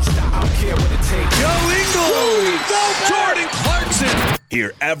want. I don't care what it takes. Joe Ingles! Jordan Clarkson!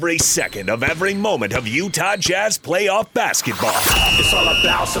 Hear every second of every moment of Utah Jazz playoff basketball. It's all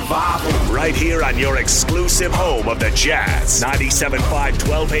about survival. Right here on your exclusive home of the Jazz. 97.5,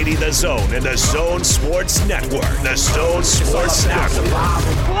 1280 The Zone and the Zone Sports Network. The Zone Sports Network.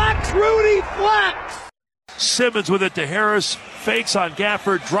 Flex, Rudy, flex! Simmons with it to Harris. Fakes on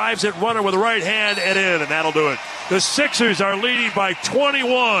Gafford. Drives it, runner with the right hand and in, and that'll do it. The Sixers are leading by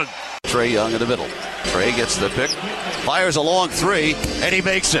 21. Trae Young in the middle. Trae gets the pick, fires a long three, and he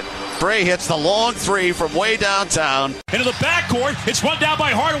makes it. Trae hits the long three from way downtown. Into the backcourt. It's run down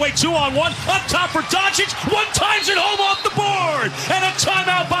by Hardaway, 2-on-1. Up top for Doncic. One times it home off the board. And a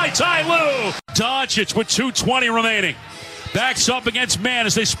timeout by Ty Lue. Doncic with 2:20 remaining. Backs up against man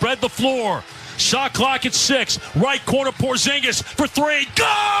as they spread the floor. Shot clock at 6. Right corner, Porzingis for 3.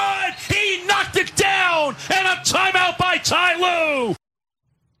 Good! He knocked it down. And a timeout by Ty Lue.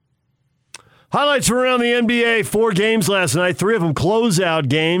 Highlights from around the NBA. 4 games last night. 3 of them closeout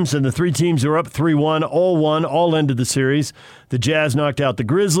games, and the 3 teams who are up 3-1, all ended the series. The Jazz knocked out the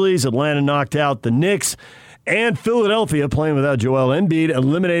Grizzlies. Atlanta knocked out the Knicks. And Philadelphia, playing without Joel Embiid,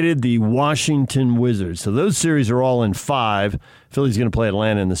 eliminated the Washington Wizards. So those series are all in 5. Philly's going to play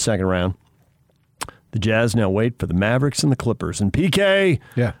Atlanta in the second round. The Jazz now wait for the Mavericks and the Clippers. And PK,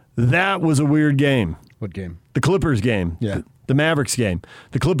 that was a weird game. What game? The Clippers game. Yeah. The Mavericks game.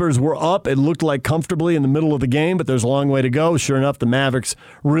 The Clippers were up. It looked like comfortably in the middle of the game, but there's a long way to go. Sure enough, the Mavericks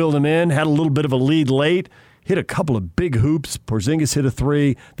reeled them in, had a little bit of a lead late, hit a couple of big hoops. Porzingis hit a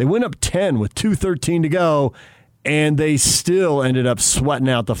 3. They went up 10 with 2:13 to go, and they still ended up sweating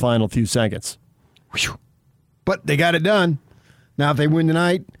out the final few seconds. Whew. But they got it done. Now, if they win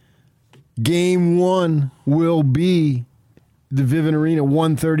tonight, Game 1 will be the Vivint Arena,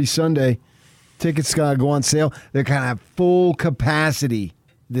 1:30 Sunday. Tickets go on sale. They're kind of full capacity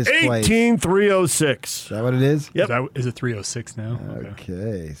this place. 18,306. Is that what it is? Yep. Is it 306 now?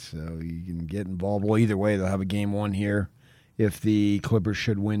 Okay, so you can get involved. Well, either way, they'll have a Game 1 here. If the Clippers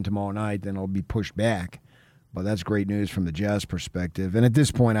should win tomorrow night, then it'll be pushed back. But that's great news from the Jazz perspective. And at this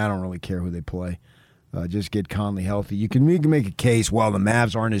point, I don't really care who they play. Just get Conley healthy. You can make a case, well, the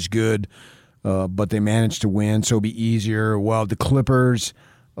Mavs aren't as good, but they managed to win, so it'll be easier. Well, the Clippers,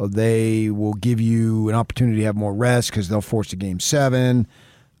 they will give you an opportunity to have more rest because they'll force a Game 7.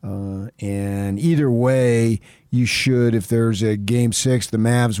 And either way, you should, if there's a Game 6, the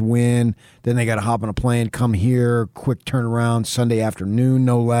Mavs win, then they got to hop on a plane, come here, quick turnaround, Sunday afternoon,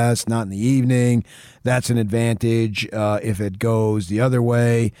 no less, not in the evening. That's an advantage. If it goes the other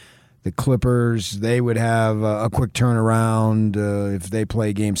way, the Clippers, they would have a quick turnaround if they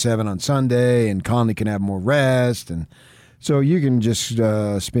play Game 7 on Sunday, and Conley can have more rest. And so you can just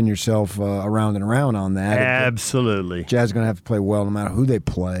spin yourself around and around on that. Absolutely. Jazz are going to have to play well no matter who they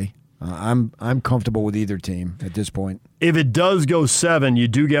play. I'm comfortable with either team at this point. If it does go 7, you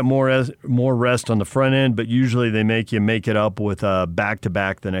do get more rest on the front end, but usually they make it up with a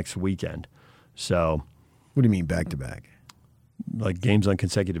back-to-back the next weekend. So, what do you mean back-to-back? Like games on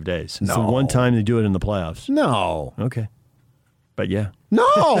consecutive days. It's No. the one time they do it in the playoffs. No. Okay. But yeah.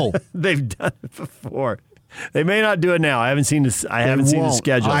 No. They've done it before. They may not do it now. I haven't seen this. I haven't seen the won't.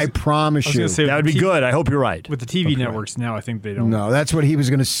 schedule. I promise I was you. gonna say, That would be good. I hope you're right. With the TV networks now, I think they don't. No, that's what he was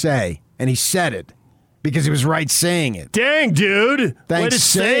going to say, and he said it because he was right saying it. Dang, dude. Thanks Way to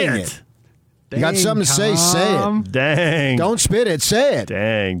say saying it. You got something to say it. Dang. Don't spit it, say it.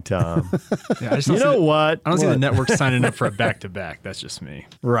 Dang, Tom. Yeah, I just You don't see know the- what? I don't see the What? network signing up for a back-to-back. That's just me.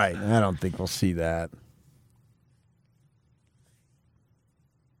 Right. I don't think we'll see that.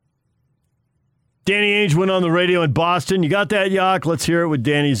 Danny Ainge went on the radio in Boston. You got that, Yak? Let's hear it with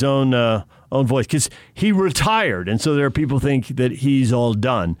Danny's own voice, because he retired, and so there are people think that he's all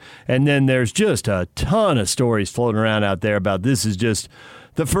done. And then there's just a ton of stories floating around out there about this is just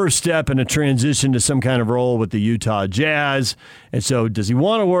the first step in a transition to some kind of role with the Utah Jazz. And so does he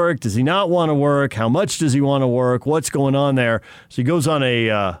want to work? Does he not want to work? How much does he want to work? What's going on there? So he goes on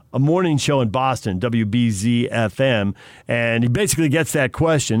a morning show in Boston, WBZ-FM, and he basically gets that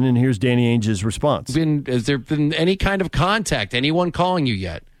question, and here's Danny Ainge's response. Has there been any kind of contact? Anyone calling you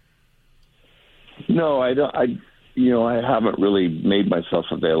yet? No, I don't. I haven't really made myself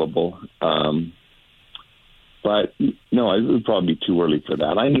available. But no, it would probably be too early for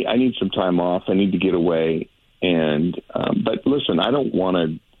that. I need some time off. I need to get away. And but listen, I don't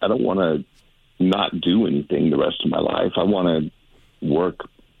want to not do anything the rest of my life. I want to work,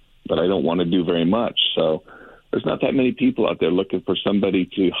 but I don't want to do very much. So there's not that many people out there looking for somebody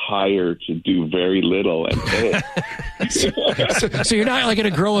to hire to do very little and pay. So you're not like going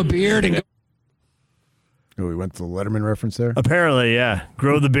to grow a beard and go. Oh, we went to the Letterman reference there? Apparently, yeah.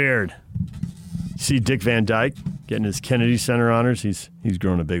 Grow the beard. See Dick Van Dyke getting his Kennedy Center honors. He's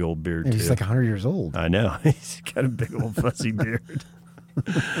grown a big old beard, too. He's like 100 years old. I know. He's got a big old fuzzy beard.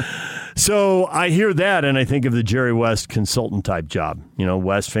 So I hear that, and I think of the Jerry West consultant type job. You know,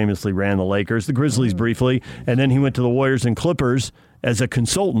 West famously ran the Lakers, the Grizzlies briefly, and then he went to the Warriors and Clippers as a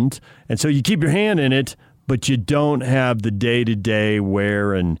consultant. And so you keep your hand in it, but you don't have the day-to-day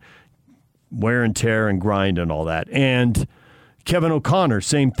wear and tear and grind and all that. And Kevin O'Connor,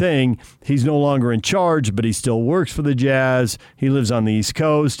 same thing. He's no longer in charge, but he still works for the Jazz. He lives on the East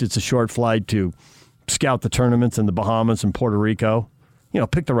Coast. It's a short flight to scout the tournaments in the Bahamas and Puerto Rico. You know,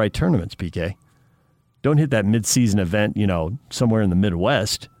 pick the right tournaments, PK. Don't hit that mid-season event, somewhere in the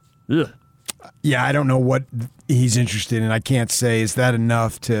Midwest. Ugh. Yeah, I don't know what he's interested in. I can't say, is that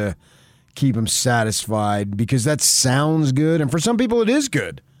enough to keep him satisfied? Because that sounds good, and for some people it is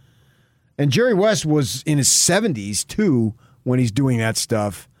good. And Jerry West was in his 70s, too, when he's doing that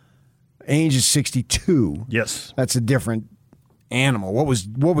stuff. Ainge is 62. Yes. That's a different animal. What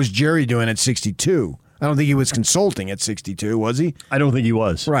was Jerry doing at 62? I don't think he was consulting at 62, was he? I don't think he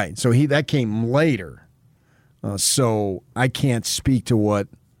was. Right. So that came later. So I can't speak to what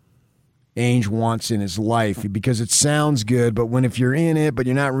Ainge wants in his life because it sounds good, but if you're in it, but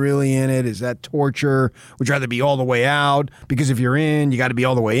you're not really in it, is that torture? Would you rather be all the way out? Because if you're in, you got to be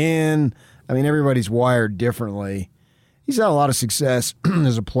all the way in. I mean, everybody's wired differently. He's had a lot of success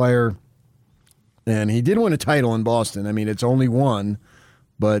as a player, and he did win a title in Boston. I mean, it's only one,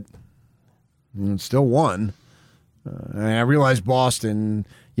 but it's still one. I realize Boston,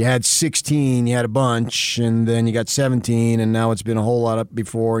 you had 16, you had a bunch, and then you got 17, and now it's been a whole lot up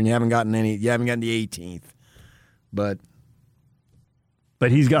before, and you haven't gotten the 18th. But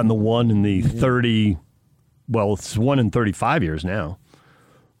he's gotten the one in the 30, well, it's one in 35 years now.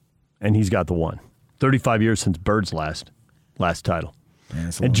 And he's got the one. 35 years since Bird's last title.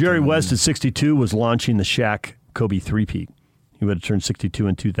 Yeah, and Jerry West at 62 was launching the Shaq Kobe three-peat. He would have turned 62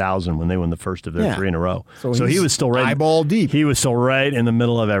 in 2000 when they won the first of their three in a row. So he was still right. Eyeball deep. He was still right in the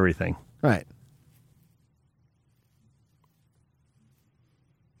middle of everything. Right.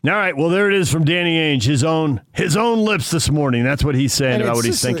 All right. Well, there it is from Danny Ainge, his own lips this morning. That's what he's saying about what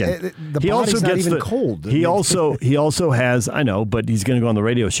he's thinking. The body's not even cold. He also has. I know, but he's going to go on the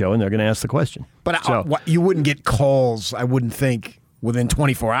radio show and they're going to ask the question. But you wouldn't get calls. I wouldn't think within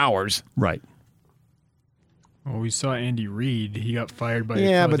 24 hours. Right. Well, we saw Andy Reid. He got fired by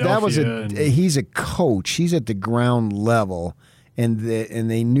But that was Philadelphia he's a coach. He's at the ground level, and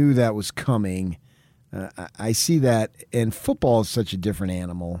they knew that was coming. I see that, and football is such a different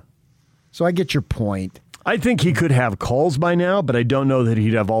animal. So I get your point. I think he could have calls by now, but I don't know that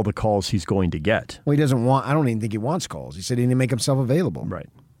he'd have all the calls he's going to get. Well, he doesn't want. I don't even think he wants calls. He said he didn't make himself available. Right.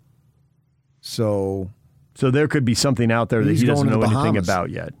 So there could be something out there that he doesn't know anything about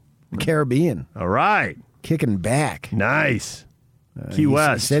yet. Caribbean. All right. Kicking back. Nice. Key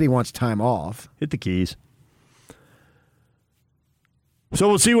West. He said he wants time off. Hit the keys. So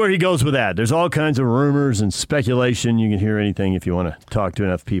we'll see where he goes with that. There's all kinds of rumors and speculation. You can hear anything if you want to talk to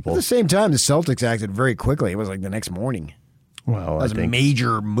enough people. At the same time, the Celtics acted very quickly. It was like the next morning. Well, that was a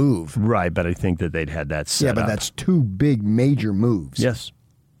major move. Right, but I think that they'd had that set up. Yeah, but that's two big major moves. Yes,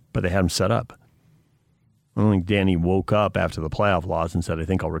 but they had them set up. I don't think Danny woke up after the playoff loss and said, I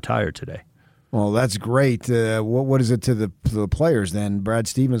think I'll retire today. Well, that's great. What is it to the players then? Brad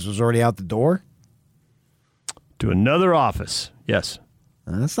Stevens was already out the door? To another office, yes.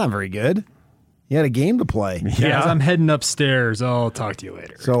 That's not very good. You had a game to play. Yeah, as I'm heading upstairs. I'll talk to you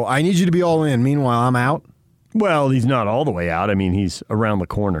later. So I need you to be all in. Meanwhile, I'm out. Well, he's not all the way out. I mean, he's around the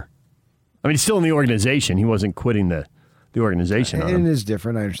corner. I mean, he's still in the organization. He wasn't quitting the organization on him. It is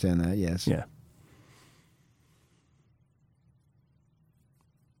different. I understand that, yes. Yeah.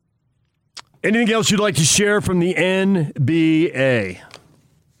 Anything else you'd like to share from the NBA?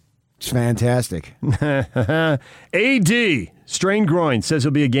 It's fantastic. AD, strained groin, says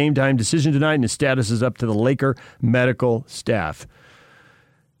it'll be a game-time decision tonight, and his status is up to the Laker medical staff.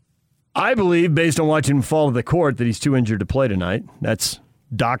 I believe, based on watching him fall to the court, that he's too injured to play tonight. That's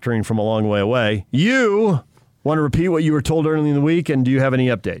doctoring from a long way away. You want to repeat what you were told early in the week, and do you have any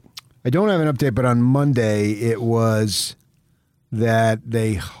update? I don't have an update, but on Monday it was that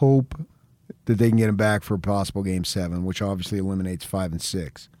they hope that they can get him back for a possible Game 7, which obviously eliminates 5 and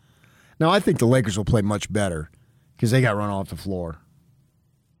 6. Now, I think the Lakers will play much better because they got run off the floor.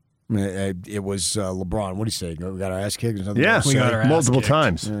 I mean, it was LeBron. What do you say? We got our ass kicked or something? Yeah, we got our multiple ass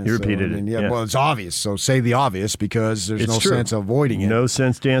times. Yeah, You repeated it. Yeah, well, it's obvious. So say the obvious because there's It's no true. sense avoiding it. No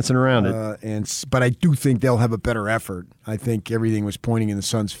sense dancing around it. But I do think they'll have a better effort. I think everything was pointing in the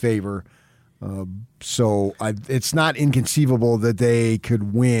Suns' favor. It's not inconceivable that they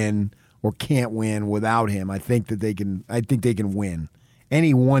could win or can't win without him. I think that they can. I think they can win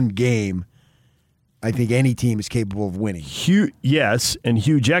any one game. I think any team is capable of winning. Yes, and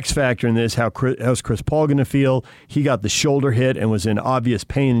huge X factor in this. How's Chris Paul going to feel? He got the shoulder hit and was in obvious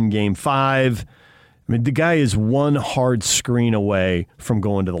pain in Game 5. I mean, the guy is one hard screen away from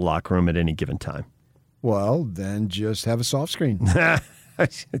going to the locker room at any given time. Well, then just have a soft screen. I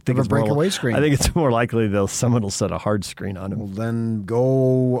think a breakaway screen. I think it's more likely someone will set a hard screen on him. Well, then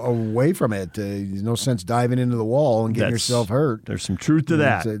go away from it. There's no sense diving into the wall and getting yourself hurt. There's some truth to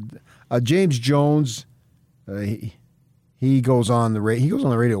that. James Jones, he goes on the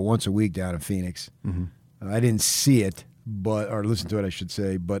radio once a week down in Phoenix. Mm-hmm. I didn't see it, or listen to it, I should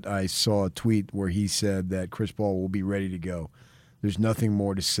say, but I saw a tweet where he said that Chris Paul will be ready to go. There's nothing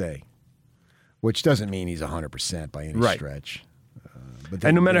more to say, which doesn't mean he's 100% by any stretch.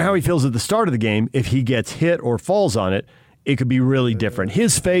 And no matter how he feels at the start of the game, if he gets hit or falls on it, it could be really different.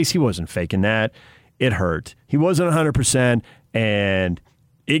 His face, he wasn't faking that. It hurt. He wasn't 100%, and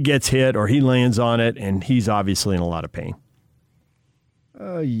it gets hit or he lands on it, and he's obviously in a lot of pain.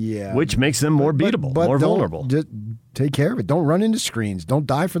 Yeah. Which makes them more beatable, more vulnerable. Just take care of it. Don't run into screens. Don't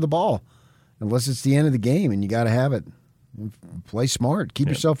dive for the ball unless it's the end of the game, and you got to have it. Play smart. Keep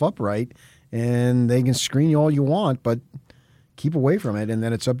yourself upright, and they can screen you all you want, but keep away from it, and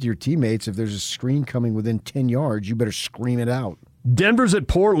then it's up to your teammates. If there's a screen coming within 10 yards, you better scream it out. Denver's at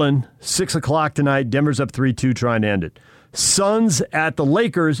Portland, 6 o'clock tonight. Denver's up 3-2, trying to end it. Suns at the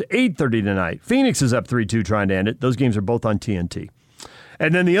Lakers, 8:30 tonight. Phoenix is up 3-2, trying to end it. Those games are both on TNT.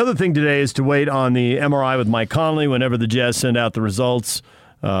 And then the other thing today is to wait on the MRI with Mike Conley whenever the Jazz send out the results.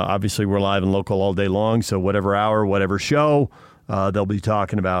 Obviously, we're live and local all day long, so whatever hour, whatever show, they'll be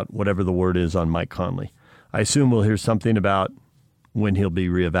talking about whatever the word is on Mike Conley. I assume we'll hear something about when he'll be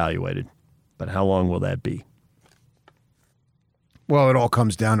reevaluated, but how long will that be? Well, it all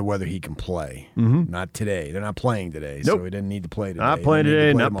comes down to whether he can play. Not today. They're not playing today, so he didn't need to play today. Not playing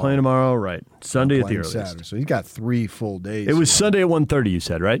today, not playing tomorrow. Right. Sunday at the earliest. Saturday. So he's got 3 full days. It was Sunday at 1:30, you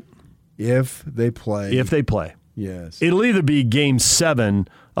said, right? If they play. If they play. Yes. It'll either be Game 7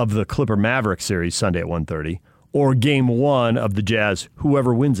 of the Clipper-Maverick series Sunday at 1:30 or Game 1 of the Jazz,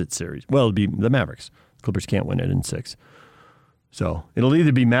 whoever wins it series. Well, it'll be the Mavericks. Clippers can't win it in 6. So it'll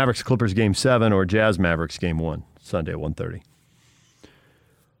either be Mavericks-Clippers Game 7 or Jazz-Mavericks Game 1 Sunday at 1:30.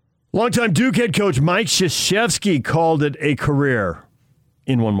 Longtime Duke head coach Mike Krzyzewski called it a career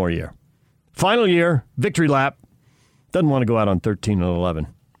in one more year. Final year, victory lap. Doesn't want to go out on 13-11.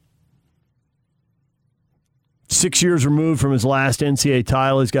 6 years removed from his last NCAA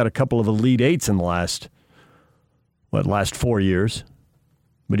title. He's got a couple of Elite Eights in the last 4 years.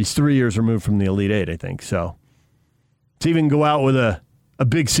 But he's 3 years removed from the Elite Eight, I think. So to even go out with a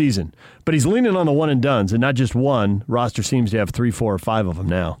big season. But he's leaning on the one and dones, and not just one. Roster seems to have 3, 4, or 5 of them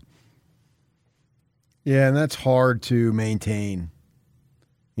now. Yeah, and that's hard to maintain.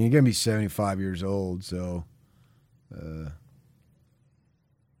 You're going to be 75 years old, so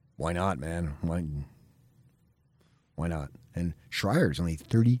why not, man? Why not? And Schreier's only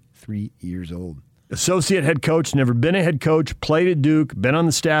 33 years old. Associate head coach, never been a head coach, played at Duke, been on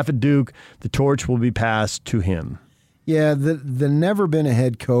the staff at Duke. The torch will be passed to him. Yeah, the never been a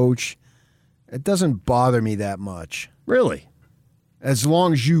head coach, it doesn't bother me that much. Really? As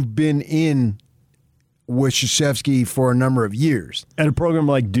long as you've been in with Krzyzewski for a number of years. At a program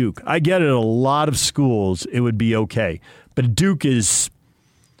like Duke. I get it, at a lot of schools it would be okay. But Duke is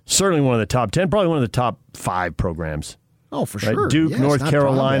certainly one of the top 10, probably one of the top 5 programs. Oh, for right? sure. Duke, Yeah, North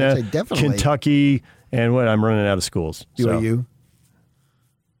Carolina, definitely. Kentucky, and what? I'm running out of schools. UAU.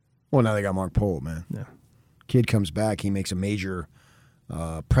 Well, now they got Mark Pope, man. Yeah. Kid comes back, he makes a major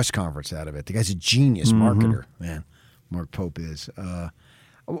press conference out of it. The guy's a genius marketer, man. Mark Pope is.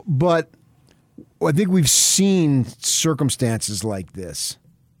 But I think we've seen circumstances like this.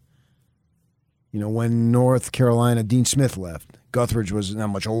 You know, when North Carolina, Dean Smith left, Guthridge was not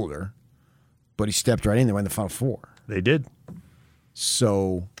much older, but he stepped right in. They went in the Final Four. They did.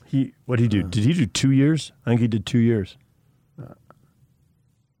 So what did he do? Did he do 2 years? I think he did 2 years.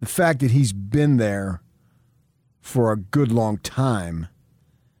 The fact that he's been there for a good long time,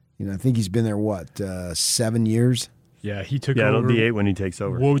 you know, I think he's been there, 7 years? Yeah, he took over. over. It'll be 8 when he takes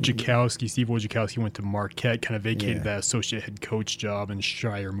over. Steve Wojciechowski went to Marquette, kind of vacated that associate head coach job, and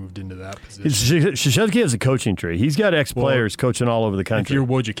Schreier moved into that position. Krzyzewski has a coaching tree. He's got ex-players coaching all over the country. If you're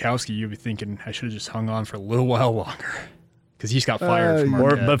Wojciechowski, you'd be thinking, I should have just hung on for a little while longer. Because he's got fired from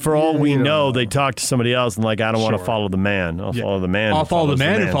Marquette. But for all we know, they talked to somebody else and I don't want to follow the man. I'll follow the man. I'll follow the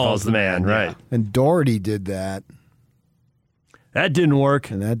man who follows the man. Right. And Doherty did that. That didn't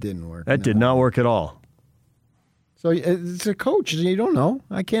work. And that didn't work. That did not work at all. So it's a coach. You don't know.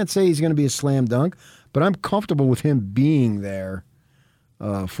 I can't say he's going to be a slam dunk, but I'm comfortable with him being there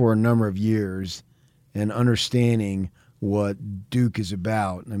for a number of years and understanding what Duke is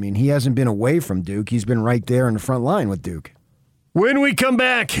about. I mean, he hasn't been away from Duke. He's been right there in the front line with Duke. When we come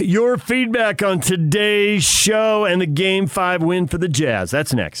back, your feedback on today's show and the Game 5 win for the Jazz.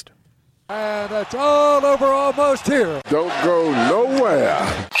 That's next. And it's all over almost here. Don't go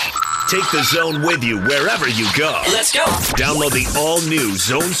nowhere. Take the Zone with you wherever you go. Let's go. Download the all-new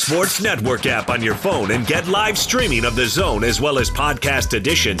Zone Sports Network app on your phone and get live streaming of the Zone as well as podcast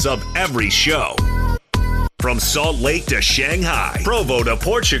editions of every show. From Salt Lake to Shanghai, Provo to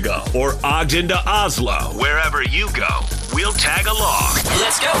Portugal, or Ogden to Oslo, wherever you go, we'll tag along.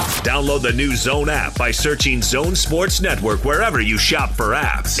 Let's go. Download the new Zone app by searching Zone Sports Network wherever you shop for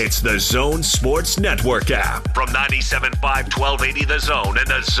apps. It's the Zone Sports Network app from 97.5 1280 The Zone and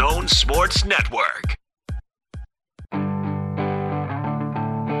the Zone Sports Network.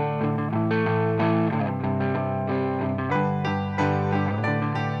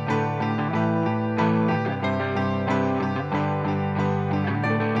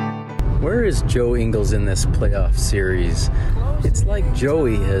 Where is Joe Ingles in this playoff series? It's like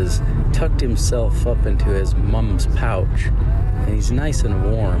Joey has tucked himself up into his mom's pouch, and he's nice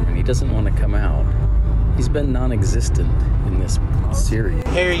and warm, and he doesn't want to come out. He's been non-existent in this series.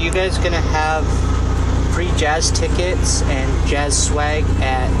 Hey, are you guys going to have free Jazz tickets and Jazz swag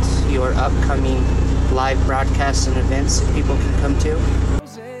at your upcoming live broadcasts and events that people can come to?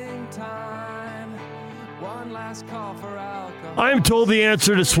 I am told the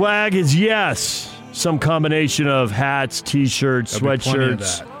answer to swag is yes. Some combination of hats, T-shirts,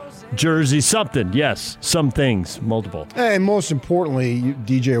 sweatshirts, jerseys, something. Yes, some things, multiple. And most importantly,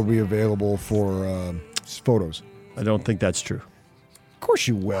 DJ will be available for photos. I don't think that's true. Of course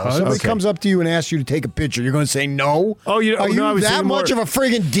you will. Somebody comes up to you and asks you to take a picture. You're going to say no? Oh, are you that much of a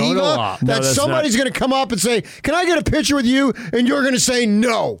friggin' diva that somebody's going to come up and say, can I get a picture with you? And you're going to say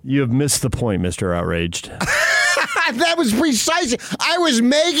no. You have missed the point, Mr. Outraged. That was precisely. I was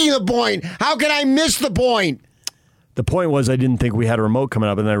making the point. How can I miss the point? The point was I didn't think we had a remote coming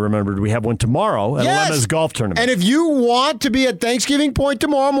up, and then I remembered we have one tomorrow at Lemma's golf tournament. And if you want to be at Thanksgiving Point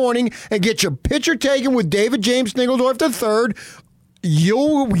tomorrow morning and get your picture taken with David James Sniggeldorf III,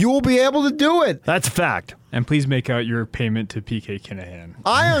 You'll be able to do it. That's a fact. And please make out your payment to PK Kinahan.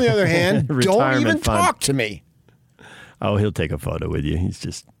 I, on the other hand, don't Retirement even fund. talk to me. Oh, he'll take a photo with you. He's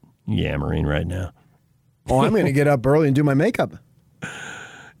just yammering right now. Oh, I'm going to get up early and do my makeup.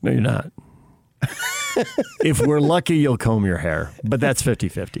 No, you're not. If we're lucky, you'll comb your hair, but that's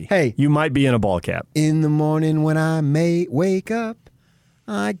 50-50. Hey. You might be in a ball cap. In the morning when I may wake up,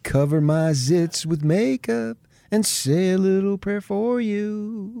 I cover my zits with makeup and say a little prayer for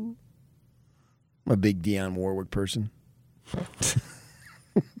you. I'm a big Dionne Warwick person.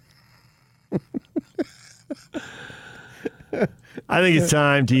 I think it's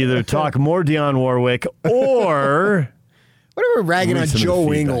time to either talk more Dionne Warwick or... What are we ragging on Read some of the Joe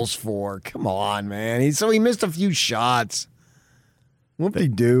feedback. Ingles for? Come on, man. He missed a few shots. What'd he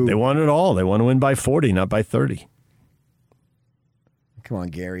do? They want it all. They want to win by 40, not by 30. Come on,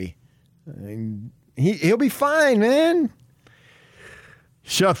 Gary. He'll be fine, man.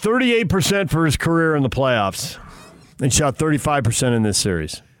 Shot 38% for his career in the playoffs and shot 35% in this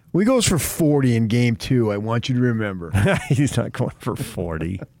series. He goes for 40 in game 2, I want you to remember. He's not going for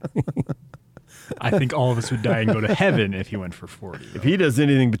 40. I think all of us would die and go to heaven if he went for 40. If he does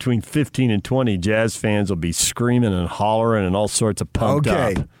anything between 15 and 20, Jazz fans will be screaming and hollering and all sorts of pumped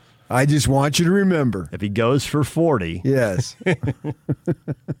Okay. up. I just want you to remember. If he goes for 40. Yes.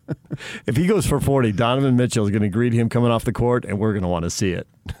 If he goes for 40, Donovan Mitchell is going to greet him coming off the court, and we're going to want to see it.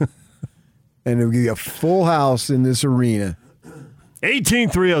 And it'll be a full house in this arena.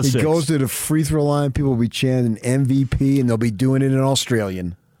 18-306. He goes to the free throw line, people will be chanting MVP, and they'll be doing it in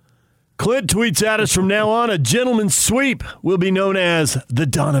Australian. Clint tweets at us from now on, a gentleman's sweep will be known as the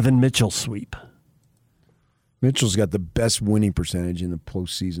Donovan Mitchell sweep. Mitchell's got the best winning percentage in the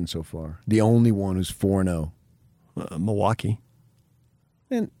postseason so far. The only one who's 4-0. Milwaukee.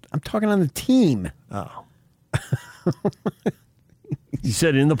 And I'm talking on the team. Oh. You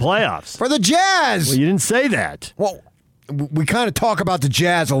said in the playoffs. For the Jazz. Well, you didn't say that. Well, we kind of talk about the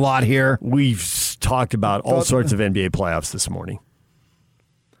Jazz a lot here. We've talked about all sorts of NBA playoffs this morning.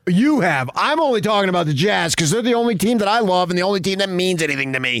 You have. I'm only talking about the Jazz because they're the only team that I love and the only team that means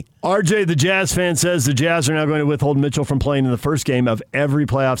anything to me. RJ, the Jazz fan, says the Jazz are now going to withhold Mitchell from playing in the first game of every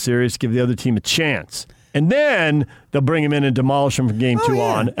playoff series to give the other team a chance. And then they'll bring him in and demolish him from game 2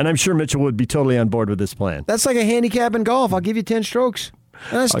 on. And I'm sure Mitchell would be totally on board with this plan. That's like a handicap in golf. I'll give you 10 strokes,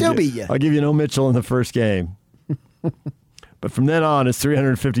 and I'll still beat you. I'll give you no Mitchell in the first game. But from then on, it's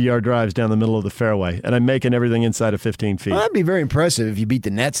 350-yard drives down the middle of the fairway, and I'm making everything inside of 15 feet. Well, that'd be very impressive if you beat the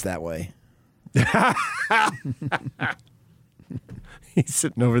Nets that way. He's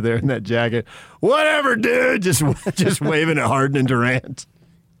sitting over there in that jacket. Whatever, dude. Just waving at Harden and Durant.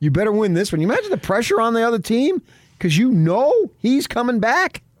 You better win this one. You imagine the pressure on the other team because you know he's coming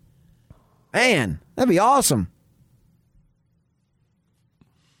back? Man, that'd be awesome.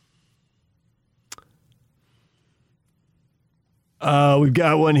 We've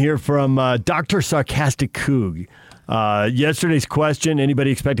got one here from Dr. Sarcastic Coog. Yesterday's question, anybody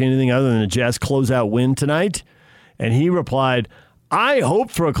expecting anything other than a Jazz closeout win tonight? And he replied, I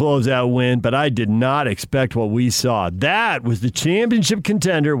hoped for a closeout win, but I did not expect what we saw. That was the championship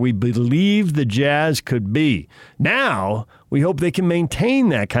contender we believed the Jazz could be. Now, we hope they can maintain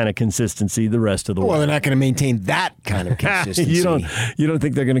that kind of consistency the rest of the way. Well, they're not going to maintain that kind of consistency. You don't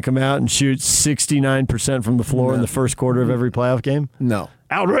think they're going to come out and shoot 69% from the floor in the first quarter of every playoff game? No.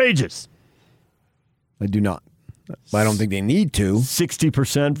 Outrageous. I do not. I don't think they need to.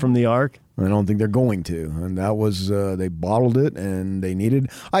 60% from the arc? I don't think they're going to. And that was, they bottled it and they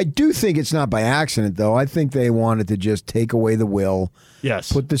needed. I do think it's not by accident, though. I think they wanted to just take away the will.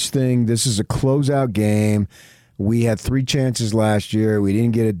 Yes. Put this is a closeout game. We had 3 chances last year. We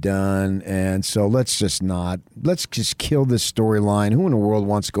didn't get it done. And so let's just kill this storyline. Who in the world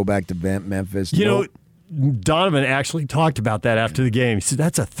wants to go back to Memphis? You know, Donovan actually talked about that after the game. He said,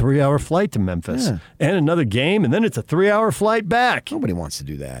 that's a 3-hour flight to Memphis. Yeah. And another game, and then it's a 3-hour flight back. Nobody wants to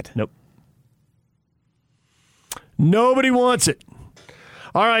do that. Nope. Nobody wants it.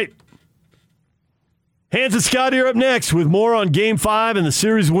 All right. Hans and Scott here up next with more on Game 5 and the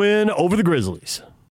series win over the Grizzlies.